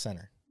 times in the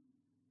center.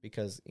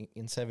 Because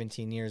in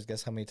 17 years,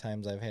 guess how many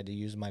times I've had to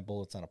use my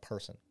bullets on a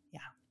person? Yeah.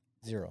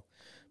 0.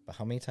 But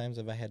how many times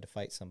have I had to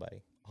fight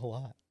somebody? A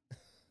lot.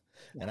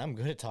 Yeah. And I'm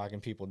good at talking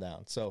people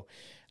down. So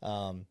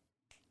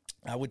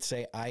I would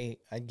say I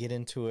get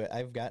into it.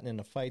 I've gotten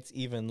into fights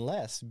even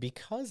less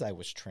because I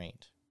was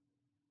trained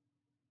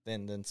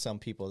than some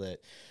people that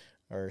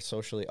are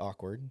socially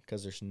awkward,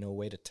 because there's no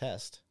way to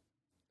test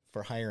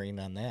for hiring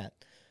on that.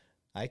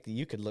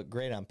 You could look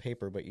great on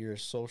paper, but you're a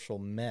social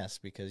mess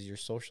because you're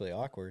socially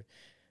awkward.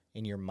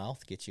 And your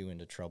mouth gets you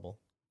into trouble.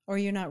 Or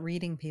you're not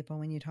reading people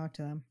when you talk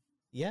to them.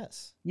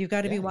 Yes. You've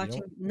got to be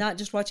watching, not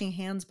just watching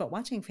hands, but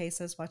watching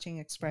faces, watching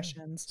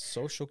expressions.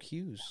 Social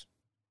cues.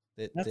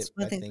 That's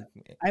one thing.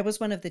 I was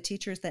one of the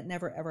teachers that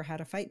never, ever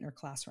had a fight in her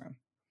classroom,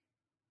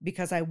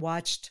 because I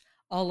watched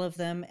all of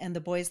them, and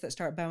the boys that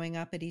start bowing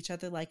up at each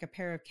other like a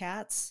pair of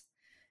cats.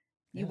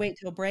 You wait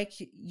till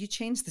break, you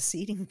change the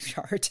seating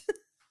chart.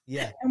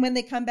 Yeah. And when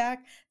they come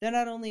back, they're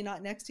not only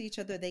not next to each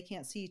other, they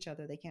can't see each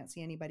other. They can't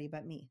see anybody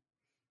but me.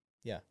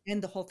 Yeah.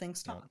 And the whole thing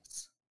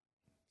stops.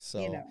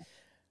 So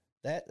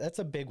that's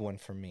a big one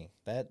for me.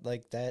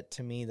 That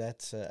to me,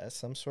 that's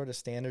some sort of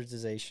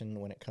standardization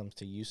when it comes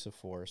to use of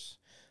force,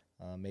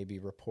 maybe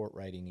report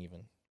writing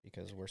even,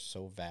 because we're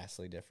so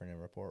vastly different in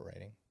report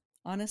writing.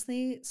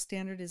 Honestly,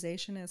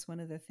 standardization is one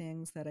of the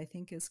things that I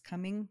think is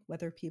coming,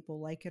 whether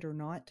people like it or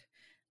not.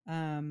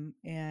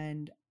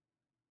 And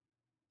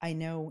I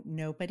know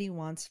nobody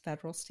wants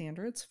federal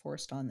standards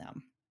forced on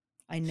them.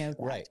 I know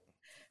that. Right.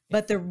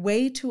 But the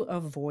way to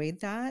avoid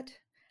that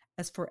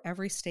is for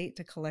every state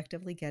to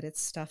collectively get its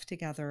stuff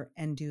together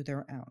and do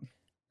their own.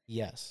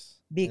 Yes.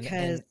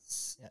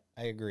 Because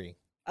I agree.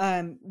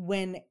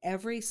 When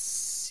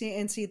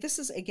see, this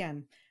is,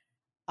 again,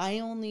 I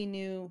only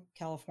knew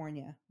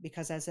California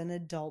because as an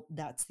adult,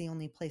 that's the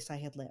only place I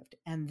had lived.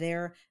 And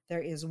there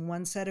is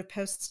one set of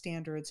post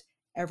standards.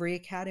 Every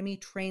academy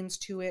trains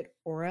to it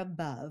or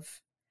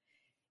above.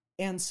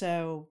 And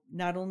so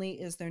not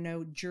only is there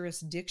no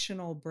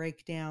jurisdictional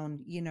breakdown,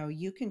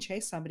 you can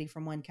chase somebody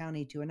from one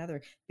county to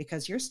another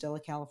because you're still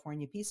a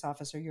California peace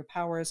officer. Your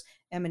powers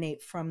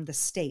emanate from the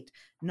state,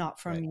 not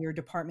from Right. your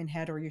department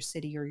head or your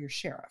city or your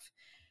sheriff.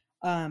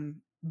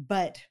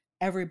 But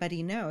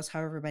everybody knows how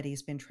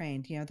everybody's been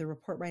trained. The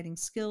report writing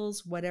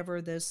skills,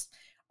 whatever this,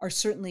 are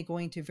certainly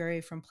going to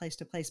vary from place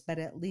to place, but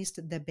at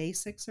least the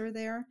basics are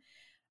there.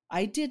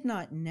 I did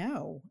not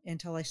know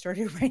until I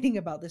started writing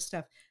about this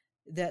stuff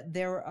that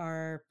there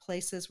are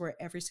places where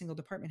every single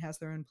department has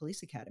their own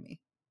police academy.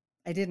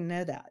 I didn't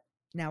know that.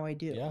 Now I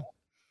do. Yeah.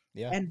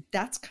 Yeah. And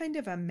that's kind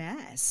of a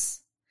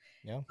mess.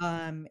 Yeah.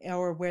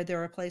 Or where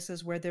there are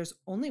places where there's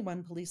only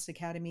one police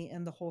academy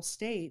in the whole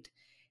state.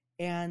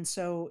 And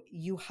so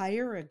you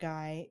hire a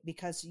guy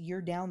because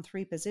you're down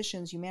 3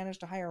 positions. You manage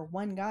to hire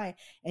one guy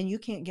and you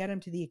can't get him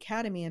to the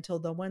academy until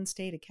the one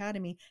state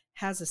academy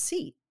has a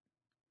seat.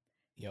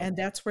 Yep. And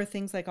that's where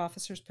things like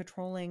officers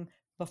patrolling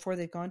before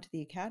they've gone to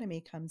the academy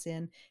comes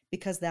in,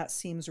 because that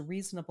seems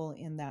reasonable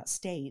in that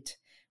state.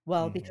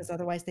 Well, because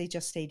otherwise they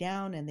just stay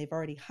down and they've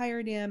already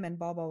hired him and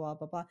blah, blah, blah,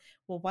 blah, blah.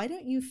 Well, why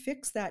don't you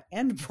fix that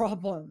end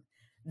problem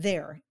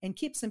there and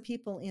keep some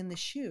people in the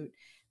chute?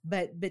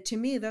 But to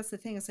me, that's the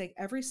thing. It's like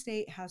every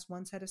state has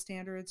one set of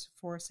standards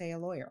for, say, a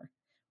lawyer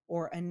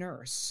or a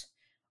nurse,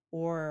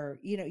 or,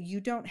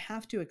 you don't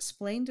have to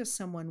explain to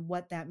someone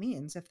what that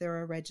means if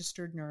they're a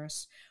registered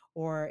nurse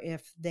or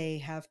if they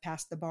have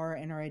passed the bar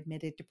and are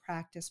admitted to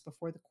practice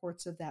before the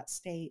courts of that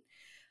state.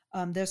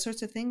 Those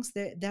sorts of things,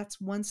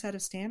 that's one set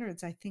of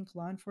standards. I think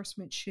law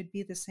enforcement should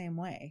be the same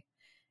way.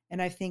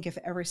 And I think if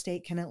every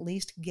state can at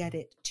least get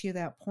it to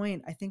that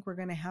point, I think we're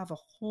going to have a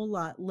whole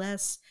lot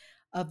less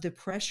of the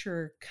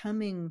pressure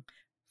coming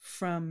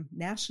from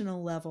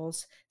national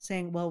levels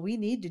saying, well, we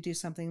need to do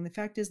something. And the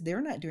fact is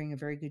they're not doing a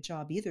very good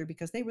job either,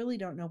 because they really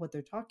don't know what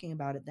they're talking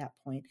about at that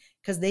point,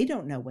 because they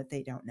don't know what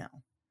they don't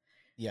know.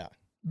 Yeah.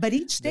 But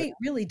each state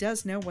really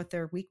does know what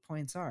their weak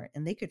points are,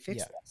 and they could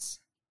fix this.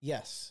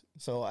 Yes.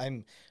 So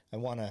I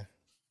want to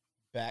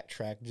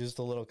backtrack just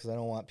a little, because I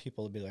don't want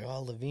people to be like,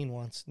 oh, Levine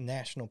wants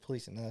national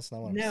policing. No, that's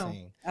not what I'm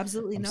saying.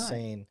 Absolutely not. I'm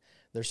saying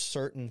there's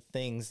certain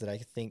things that I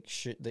think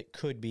that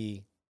could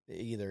be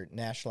either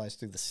nationalized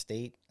through the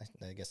state.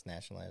 I guess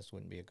nationalized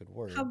wouldn't be a good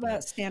word. How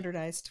about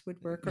standardized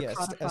would work, or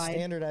codified? A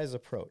standardized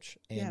approach.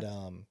 And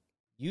Yeah.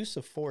 Use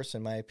of force,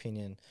 in my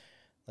opinion,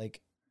 like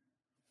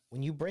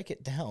when you break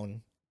it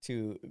down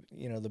to,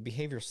 the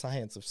behavioral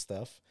science of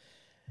stuff,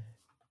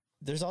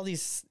 there's all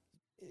these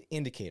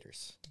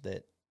indicators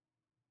that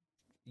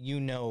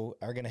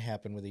are going to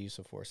happen with the use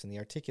of force, and the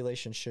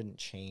articulation shouldn't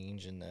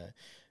change, and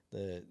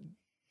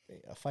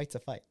a fight's a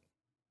fight.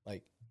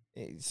 Like,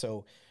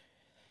 so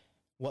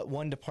what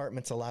one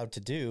department's allowed to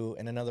do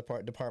and another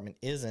department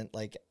isn't,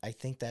 like, I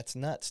think that's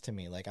nuts to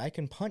me. Like, I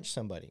can punch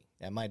somebody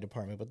at my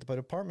department, but the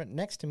department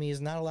next to me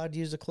is not allowed to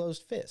use a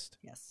closed fist.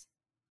 Yes.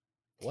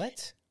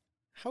 What?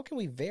 How can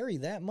we vary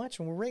that much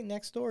when we're right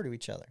next door to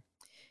each other?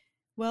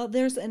 Well,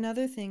 there's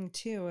another thing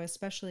too,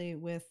 especially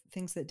with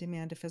things that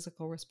demand a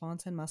physical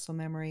response and muscle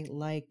memory,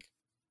 like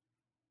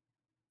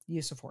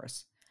use of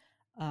force.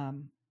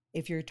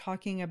 If you're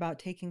talking about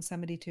taking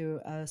somebody to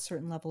a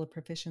certain level of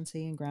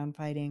proficiency in ground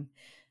fighting,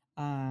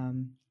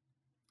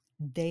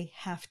 they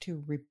have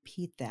to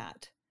repeat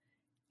that,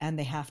 and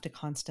they have to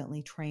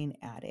constantly train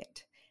at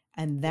it.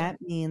 And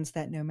that means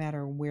that no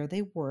matter where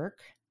they work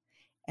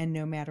and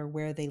no matter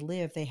where they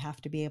live, they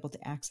have to be able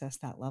to access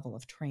that level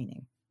of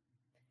training.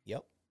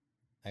 Yep.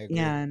 I agree.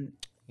 And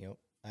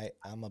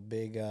I'm a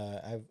big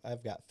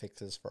I've got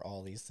fixes for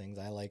all these things.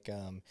 I like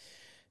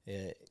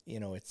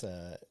it's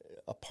a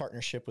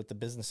partnership with the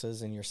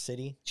businesses in your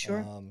city.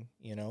 Sure.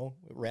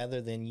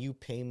 Rather than you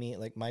pay me,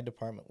 like my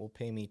department will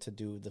pay me to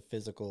do the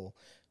physical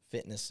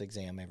fitness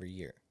exam every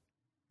year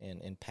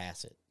and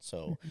pass it.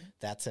 So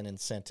that's an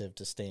incentive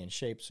to stay in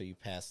shape, so you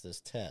pass this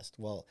test.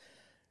 Well,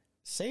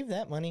 save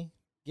that money.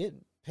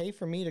 Pay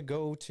for me to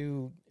go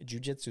to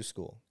jiu-jitsu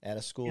school at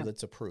a school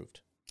that's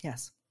approved.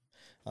 Yes.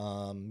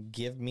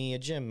 Give me a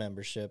gym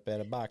membership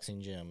at a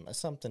boxing gym,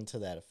 something to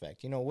that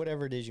effect.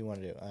 Whatever it is you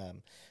want to do.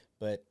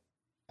 But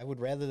I would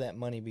rather that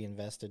money be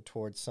invested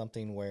towards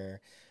something where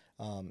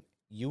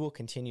you will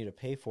continue to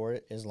pay for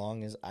it as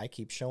long as I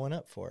keep showing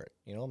up for it.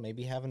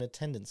 Maybe have an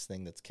attendance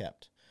thing that's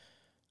kept.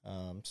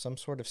 Some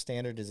sort of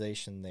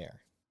standardization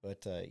there.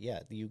 But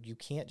you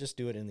can't just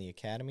do it in the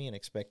academy and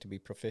expect to be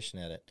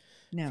proficient at it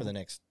for the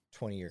next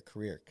 20-year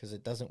career, because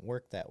it doesn't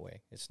work that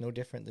way. It's no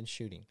different than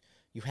shooting.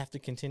 You have to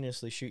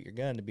continuously shoot your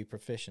gun to be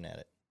proficient at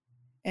it.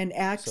 And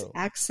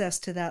access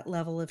to that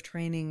level of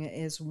training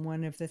is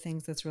one of the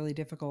things that's really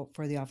difficult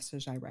for the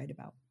officers I write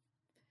about.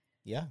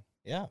 Yeah,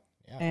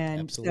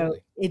 and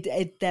absolutely.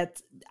 So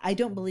I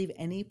don't believe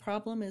any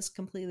problem is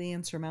completely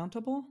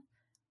insurmountable,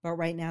 but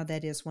right now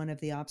that is one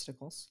of the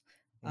obstacles,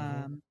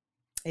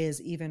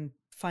 is even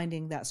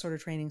finding that sort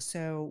of training.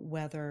 So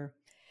whether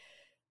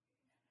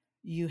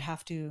you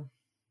have to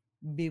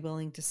be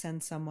willing to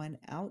send someone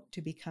out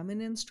to become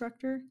an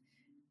instructor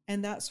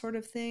and that sort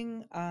of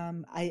thing.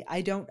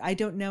 I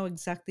don't know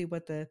exactly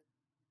what the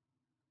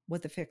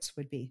fix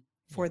would be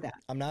for that.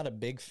 I'm not a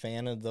big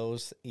fan of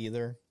those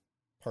either.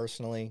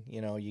 Personally,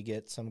 you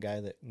get some guy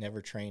that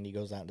never trained. He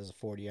goes out and does a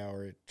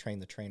 40-hour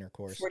train the trainer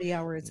course. 40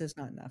 hours is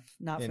not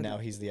enough. And now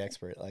he's the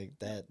expert. Like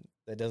that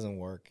doesn't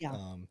work.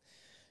 Yeah.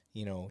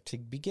 To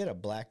get a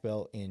black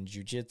belt in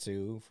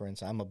jiu-jitsu, for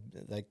instance,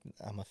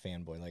 I'm a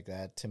fanboy. Like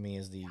that to me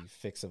is the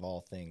fix of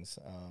all things.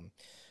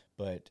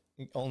 But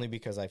only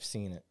because I've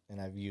seen it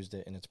and I've used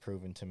it and it's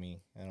proven to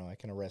me. I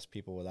can arrest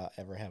people without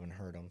ever having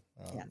hurt them.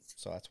 Yes.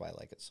 So that's why I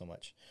like it so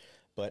much.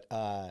 But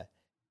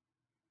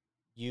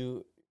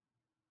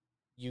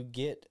you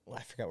get,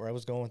 I forgot where I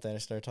was going with that. I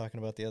started talking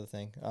about the other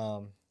thing.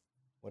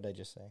 What did I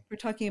just say? We're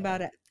talking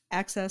about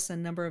access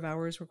and number of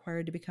hours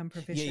required to become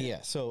proficient.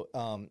 Yeah. So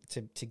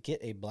to get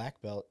a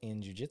black belt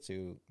in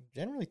jiu-jitsu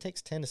generally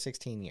takes 10 to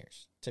 16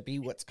 years to be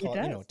what's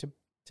called,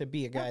 to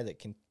be a guy that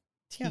can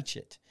teach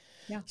it.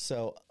 Yeah.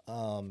 So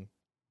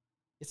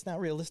it's not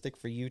realistic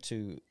for you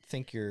to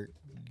think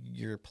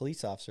your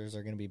police officers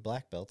are going to be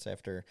black belts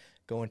after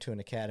going to an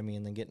academy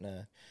and then getting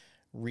a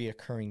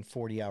reoccurring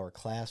 40-hour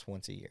class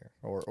once a year,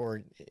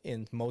 or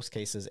in most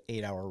cases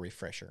 8-hour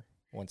refresher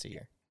once a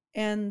year.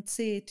 And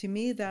see, to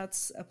me,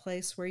 that's a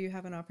place where you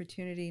have an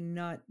opportunity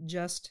not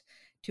just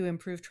to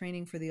improve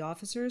training for the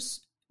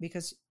officers,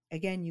 because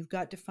again, you've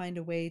got to find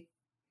a way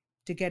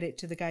to get it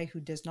to the guy who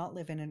does not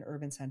live in an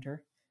urban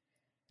center.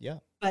 Yeah.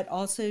 But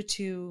also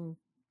to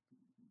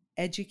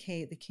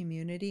educate the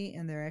community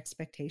and their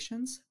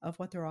expectations of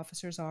what their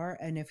officers are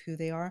and of who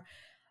they are.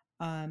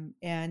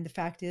 And the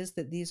fact is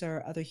that these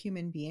are other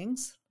human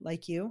beings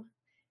like you.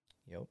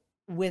 Yep.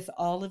 With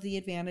all of the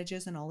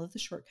advantages and all of the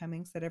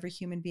shortcomings that every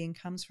human being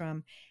comes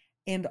from,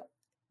 and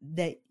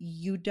that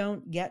you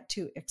don't get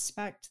to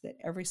expect that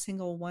every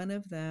single one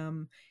of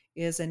them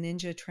is a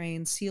ninja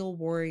trained SEAL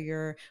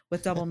warrior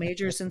with double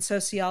majors in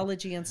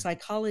sociology and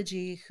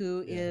psychology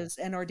who is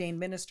an ordained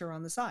minister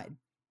on the side.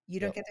 You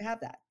don't get to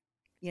have that,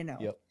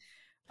 Yep.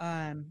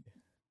 And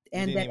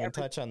you didn't even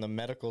touch on the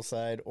medical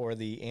side or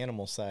the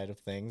animal side of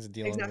things,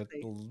 dealing with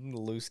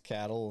loose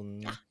cattle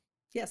and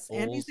yes,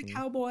 and he's a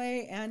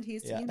cowboy, and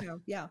he's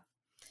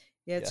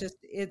it's just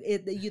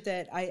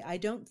that I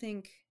don't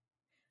think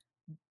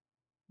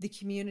the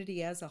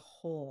community as a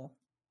whole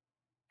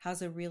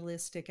has a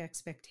realistic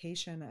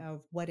expectation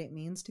of what it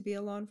means to be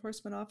a law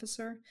enforcement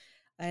officer,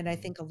 and I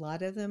think a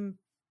lot of them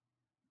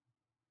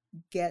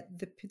get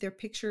their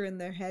picture in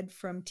their head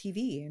from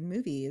TV and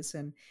movies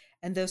and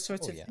those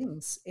sorts of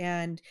things.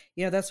 And,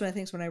 that's one of the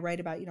things when I write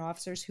about,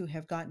 officers who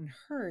have gotten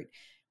hurt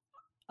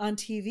on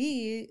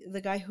TV,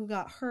 the guy who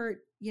got hurt,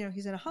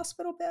 he's in a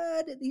hospital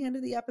bed at the end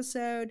of the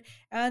episode,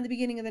 and the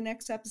beginning of the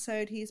next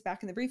episode, he's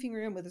back in the briefing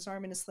room with his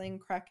arm in a sling,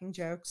 cracking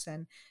jokes.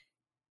 And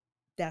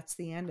that's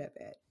the end of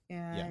it.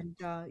 And,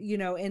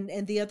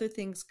 and the other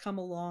things come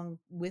along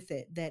with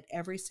it, that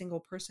every single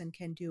person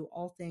can do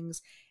all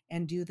things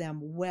and do them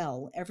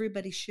well.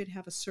 Everybody should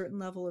have a certain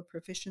level of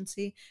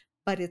proficiency,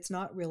 but it's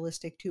not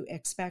realistic to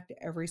expect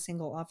every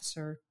single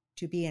officer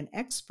to be an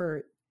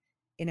expert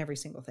in every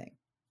single thing.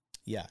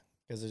 Yeah,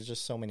 because there's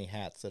just so many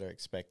hats that are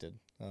expected.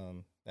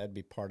 That'd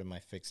be part of my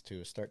fix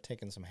too, is start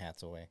taking some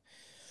hats away.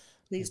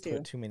 Please do.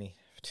 Put too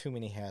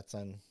many hats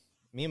on.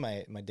 Me and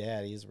my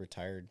dad, he's a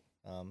retired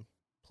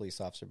police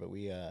officer, but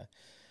we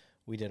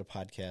did a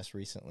podcast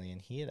recently,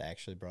 and he had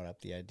actually brought up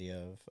the idea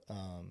of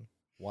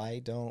why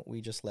don't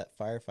we just let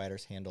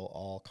firefighters handle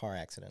all car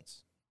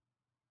accidents?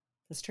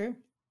 That's true.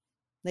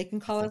 They can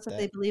call us if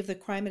they believe the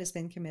crime has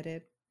been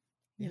committed.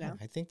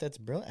 I think that's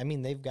brilliant. I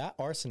mean, they've got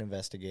arson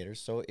investigators,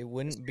 so it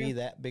wouldn't be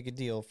that big a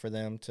deal for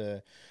them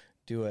to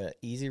do an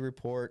easy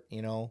report,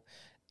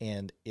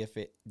 and if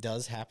it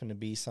does happen to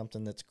be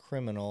something that's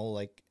criminal,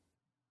 like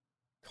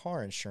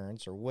car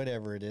insurance or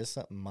whatever it is,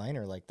 something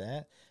minor like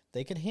that,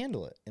 they could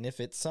handle it. And if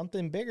it's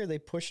something bigger, they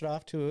push it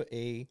off to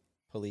a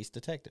police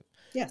detective.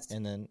 Yes.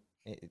 And then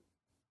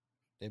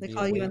they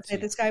call you and say,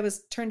 this guy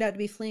turned out to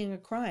be fleeing a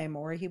crime,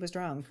 or he was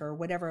drunk, or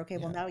whatever. Okay,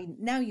 well,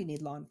 now you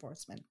need law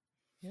enforcement.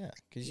 Yeah,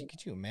 because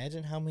could you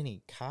imagine how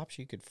many cops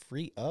you could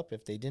free up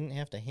if they didn't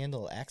have to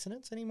handle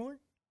accidents anymore?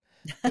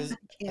 Because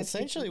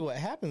essentially what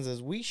happens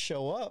is we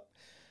show up,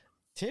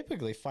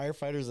 typically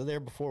firefighters are there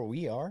before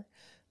we are,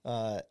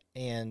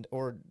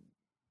 or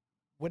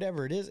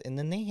whatever it is, and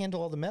then they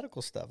handle all the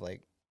medical stuff.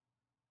 Like,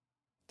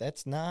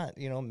 that's not,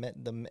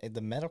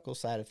 the medical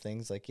side of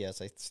things. Like,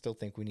 yes, I still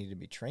think we need to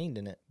be trained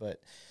in it,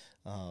 but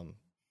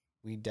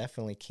we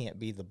definitely can't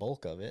be the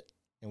bulk of it,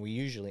 and we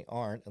usually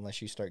aren't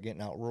unless you start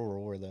getting out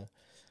rural, where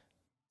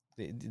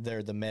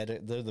they're the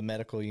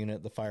medical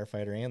unit, the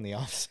firefighter, and the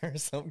officer in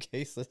some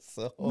cases.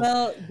 So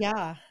well,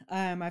 yeah,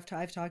 I've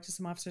talked to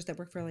some officers that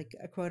work for like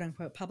a quote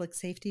unquote public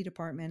safety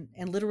department,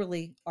 and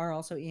literally are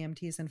also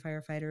EMTs and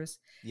firefighters.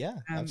 Yeah,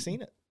 I've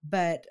seen it.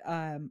 But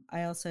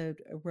I also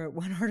wrote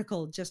one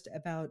article just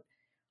about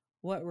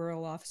what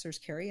rural officers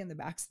carry in the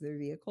backs of their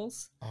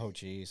vehicles. Oh,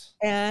 geez.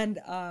 And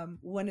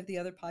one of the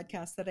other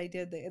podcasts that I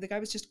did, the guy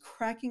was just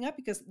cracking up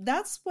because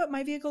that's what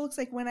my vehicle looks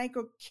like when I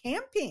go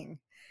camping.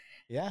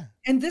 Yeah.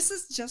 And this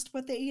is just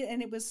what they eat.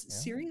 And it was Yeah.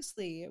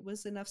 seriously, it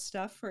was enough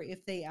stuff for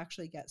if they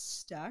actually get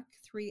stuck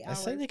 3 hours.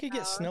 I said they could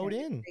get snowed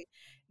in.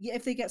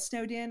 If they get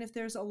snowed in, if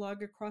there's a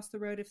log across the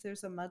road, if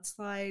there's a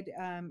mudslide,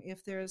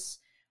 if there's,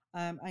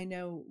 I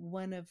know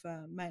one of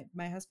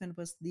my husband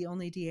was the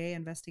only DA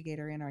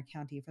investigator in our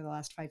county for the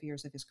last 5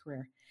 years of his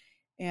career.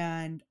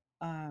 And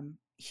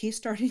he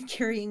started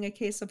carrying a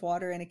case of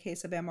water and a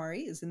case of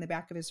MREs in the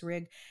back of his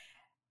rig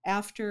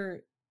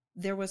after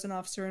there was an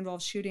officer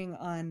involved shooting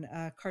on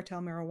cartel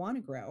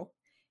marijuana grow.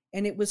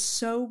 And it was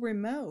so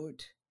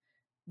remote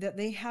that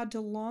they had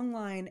to long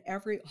line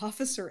every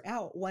officer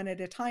out one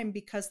at a time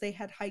because they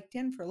had hiked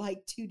in for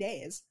like 2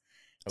 days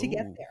to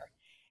get there.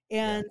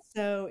 And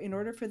so in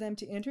order for them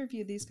to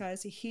interview these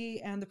guys,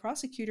 he and the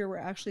prosecutor were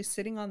actually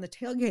sitting on the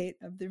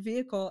tailgate of their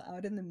vehicle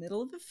out in the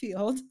middle of the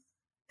field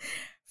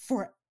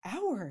for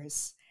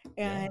hours.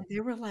 And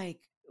they were like,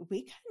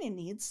 we kind of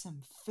need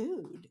some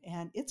food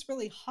and it's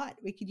really hot.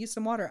 We could use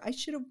some water. I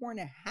should have worn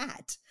a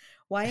hat.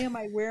 Why am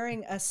I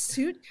wearing a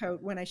suit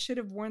coat when I should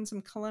have worn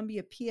some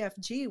Columbia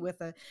PFG with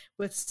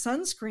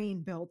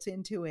sunscreen built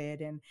into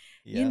it? And,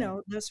 you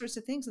know, those sorts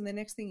of things. And the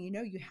next thing you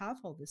know, you have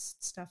all this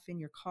stuff in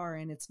your car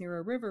and it's near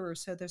a river.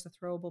 So there's a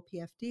throwable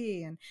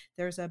PFD and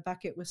there's a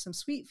bucket with some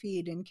sweet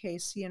feed in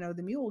case, you know,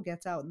 the mule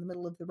gets out in the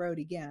middle of the road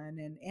again.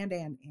 And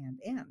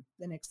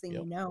the next thing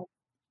you know,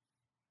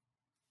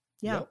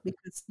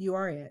 because you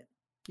are it.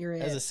 You're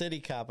it. As a city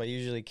cop, I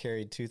usually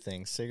carried 2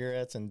 things: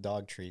 cigarettes and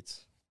dog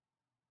treats.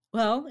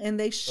 Well, and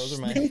they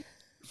serve the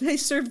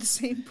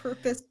same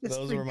purpose.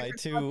 Those were my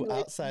 2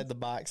 outside the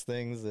box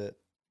things that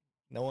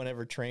no one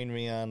ever trained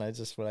me on. I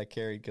just what I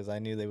carried because I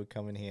knew they would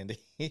come in handy.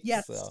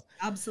 Yes,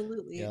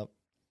 absolutely. Yep.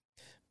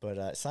 But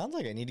it sounds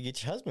like I need to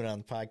get your husband on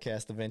the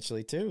podcast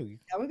eventually too.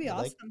 That would be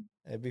awesome.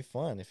 It'd be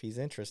fun. If he's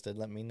interested,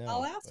 let me know.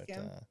 I'll ask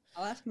him.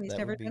 He's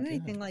never done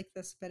anything like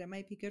this, but it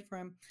might be good for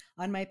him.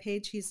 On my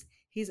page, he's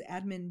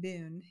Admin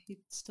Boone. He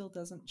still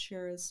doesn't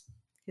share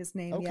his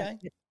name yet,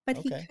 but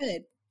he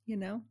could. You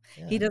know,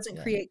 he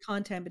doesn't create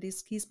content, but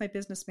he's my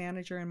business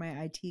manager and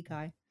my IT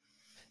guy.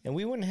 And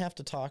we wouldn't have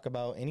to talk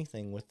about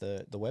anything with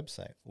the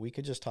website. We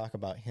could just talk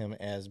about him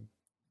as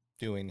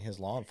doing his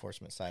law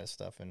enforcement side of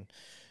stuff and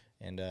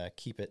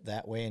keep it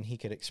that way. And he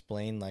could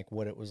explain like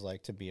what it was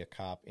like to be a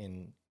cop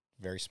in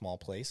very small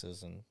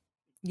places and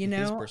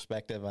his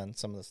perspective on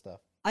some of the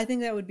stuff. I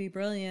think that would be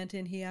brilliant.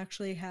 And he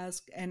actually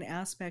has an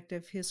aspect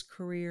of his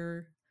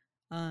career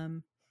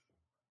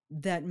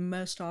that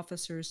most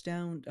officers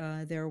don't.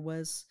 There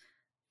was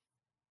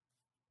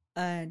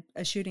a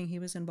shooting he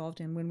was involved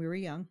in when we were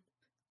young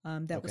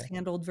that was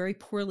handled very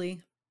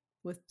poorly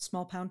with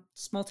small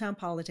town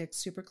politics,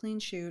 super clean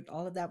shoot.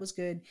 All of that was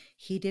good.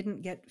 He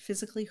didn't get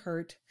physically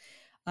hurt,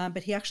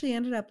 but he actually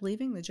ended up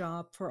leaving the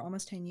job for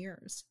almost 10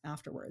 years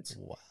afterwards.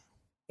 Wow.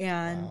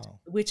 And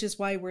which is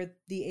why we're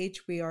the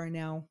age we are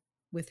now,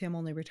 with him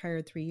only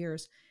retired 3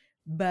 years.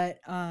 But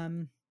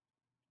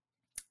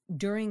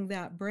during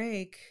that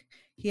break,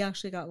 he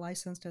actually got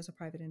licensed as a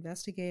private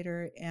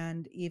investigator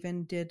and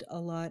even did a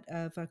lot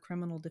of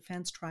criminal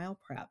defense trial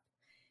prep.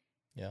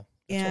 Yeah,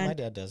 that's what my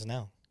dad does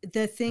now.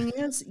 The thing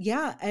is,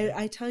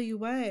 I tell you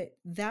what,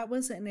 that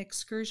was an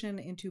excursion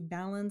into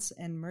balance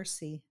and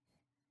mercy.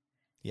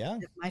 Yeah,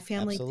 my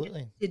family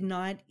did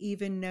not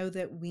even know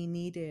that we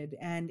needed.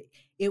 And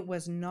it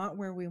was not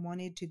where we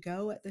wanted to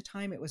go at the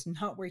time. It was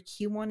not where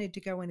he wanted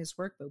to go in his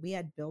work, but we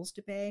had bills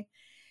to pay.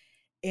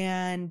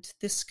 And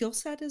the skill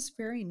set is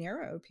very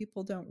narrow.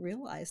 People don't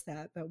realize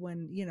that. But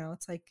when,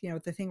 it's like,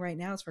 the thing right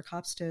now is for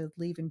cops to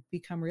leave and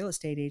become real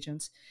estate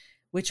agents,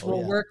 which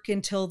will work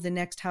until the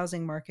next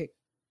housing market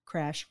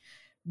crash.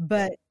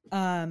 But,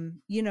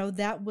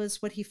 that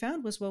was what he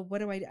found was, well, what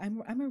do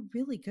I'm a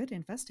really good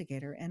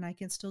investigator and I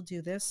can still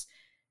do this.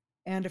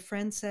 And a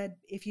friend said,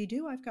 if you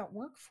do, I've got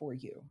work for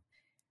you.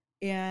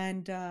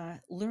 And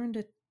learned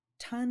a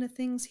ton of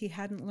things he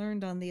hadn't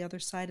learned on the other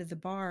side of the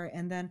bar.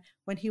 And then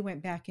when he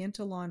went back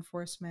into law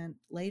enforcement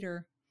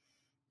later,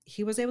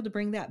 he was able to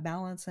bring that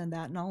balance and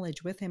that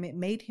knowledge with him. It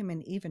made him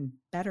an even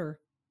better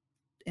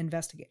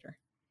investigator.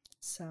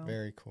 So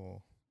very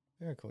cool.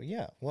 Very cool.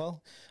 Yeah.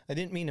 Well, I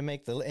didn't mean to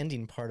make the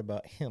ending part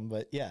about him,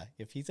 but yeah,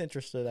 if he's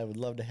interested, I would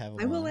love to have him.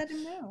 I will let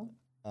him know.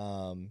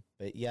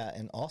 But yeah,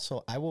 and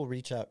also I will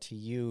reach out to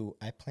you.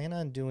 I plan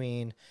on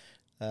doing,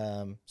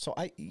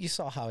 you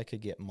saw how I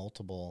could get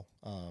multiple,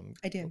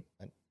 I did.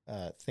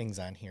 Things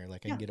on here.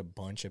 Like I can get a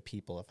bunch of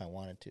people if I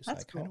wanted to. So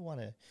that's I kind of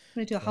want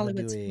to do a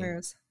Hollywood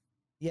Squares.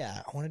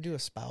 Yeah. I want to do a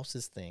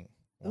spouses thing.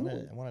 I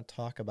want to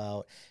talk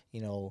about,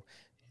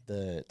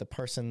 the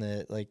person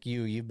that like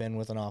you've been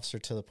with an officer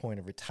to the point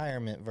of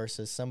retirement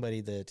versus somebody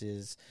that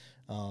is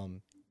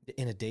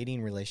in a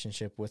dating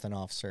relationship with an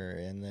officer,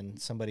 and then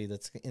somebody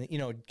that's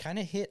kind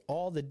of hit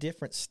all the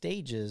different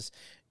stages,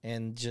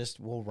 and just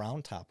we'll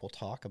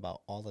talk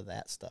about all of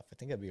that stuff. I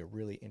think that'd be a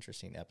really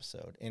interesting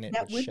episode, and it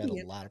would shed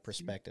a lot of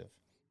perspective.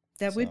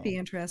 That would be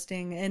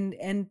interesting.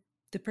 And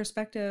the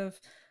perspective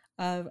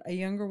of a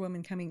younger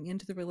woman coming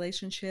into the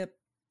relationship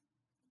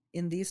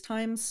in these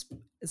times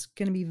is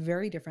going to be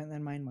very different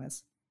than mine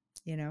was,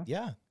 you know?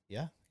 Yeah,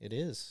 it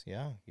is.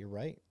 Yeah, you're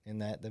right. And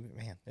man,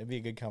 it'd be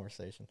a good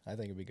conversation. I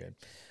think it'd be good,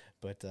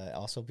 but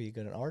also be a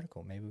good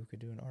article. Maybe we could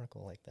do an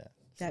article like that.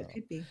 That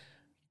could be.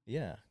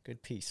 Yeah,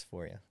 good piece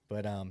for you.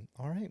 But all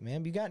right,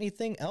 man. You got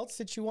anything else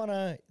that you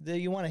wanna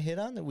hit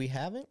on that we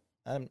haven't?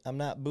 I'm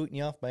not booting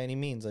you off by any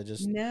means. I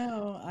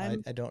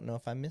don't know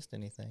if I missed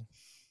anything.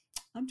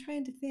 I'm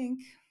trying to think.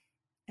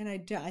 And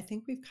I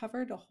think we've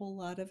covered a whole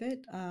lot of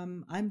it.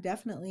 I'm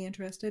definitely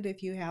interested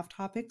if you have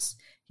topics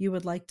you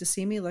would like to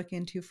see me look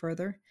into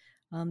further.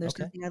 There's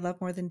nothing I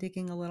love more than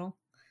digging a little.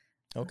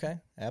 Okay,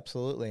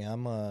 absolutely.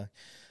 I'm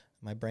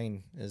my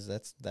brain is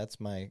that's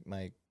my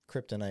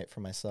kryptonite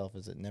for myself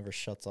is it never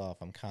shuts off.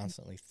 I'm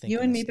constantly thinking.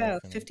 You and me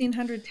both.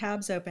 1,500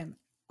 tabs open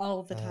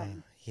all the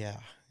time. Yeah,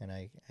 and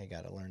I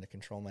got to learn to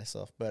control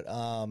myself. But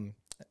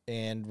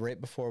and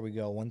right before we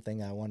go, one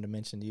thing I wanted to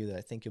mention to you that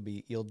I think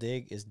you'll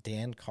dig is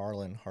Dan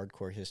Carlin,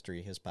 Hardcore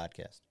History, his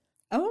podcast.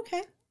 Oh,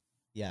 okay.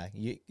 Yeah,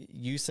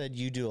 you said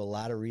you do a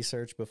lot of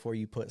research before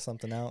you put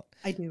something out.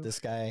 I do. This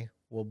guy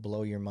will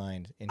blow your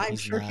mind, and I'm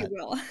sure he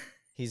will.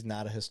 He's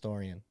not a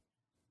historian,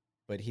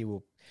 but he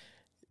will.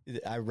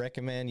 I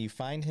recommend you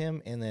find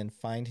him and then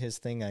find his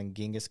thing on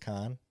Genghis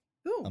Khan.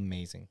 Ooh.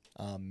 Amazing.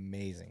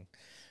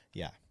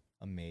 Yeah,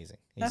 amazing.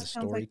 He's a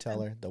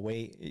storyteller. Like the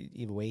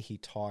way he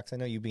talks. I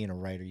know you being a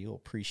writer, you'll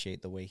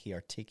appreciate the way he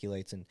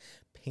articulates and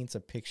paints a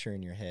picture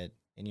in your head,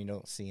 and you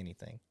don't see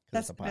anything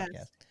because it's a podcast.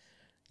 Best.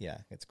 Yeah,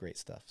 it's great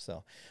stuff.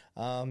 So,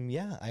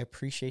 yeah, I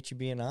appreciate you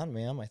being on,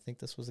 ma'am. I think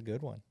this was a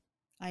good one.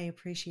 I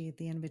appreciate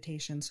the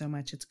invitation so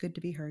much. It's good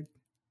to be heard.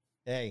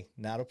 Hey,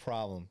 not a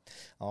problem.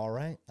 All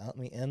right, let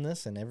me end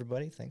this, and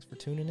everybody, thanks for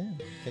tuning in.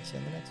 Catch you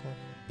in the next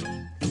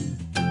one.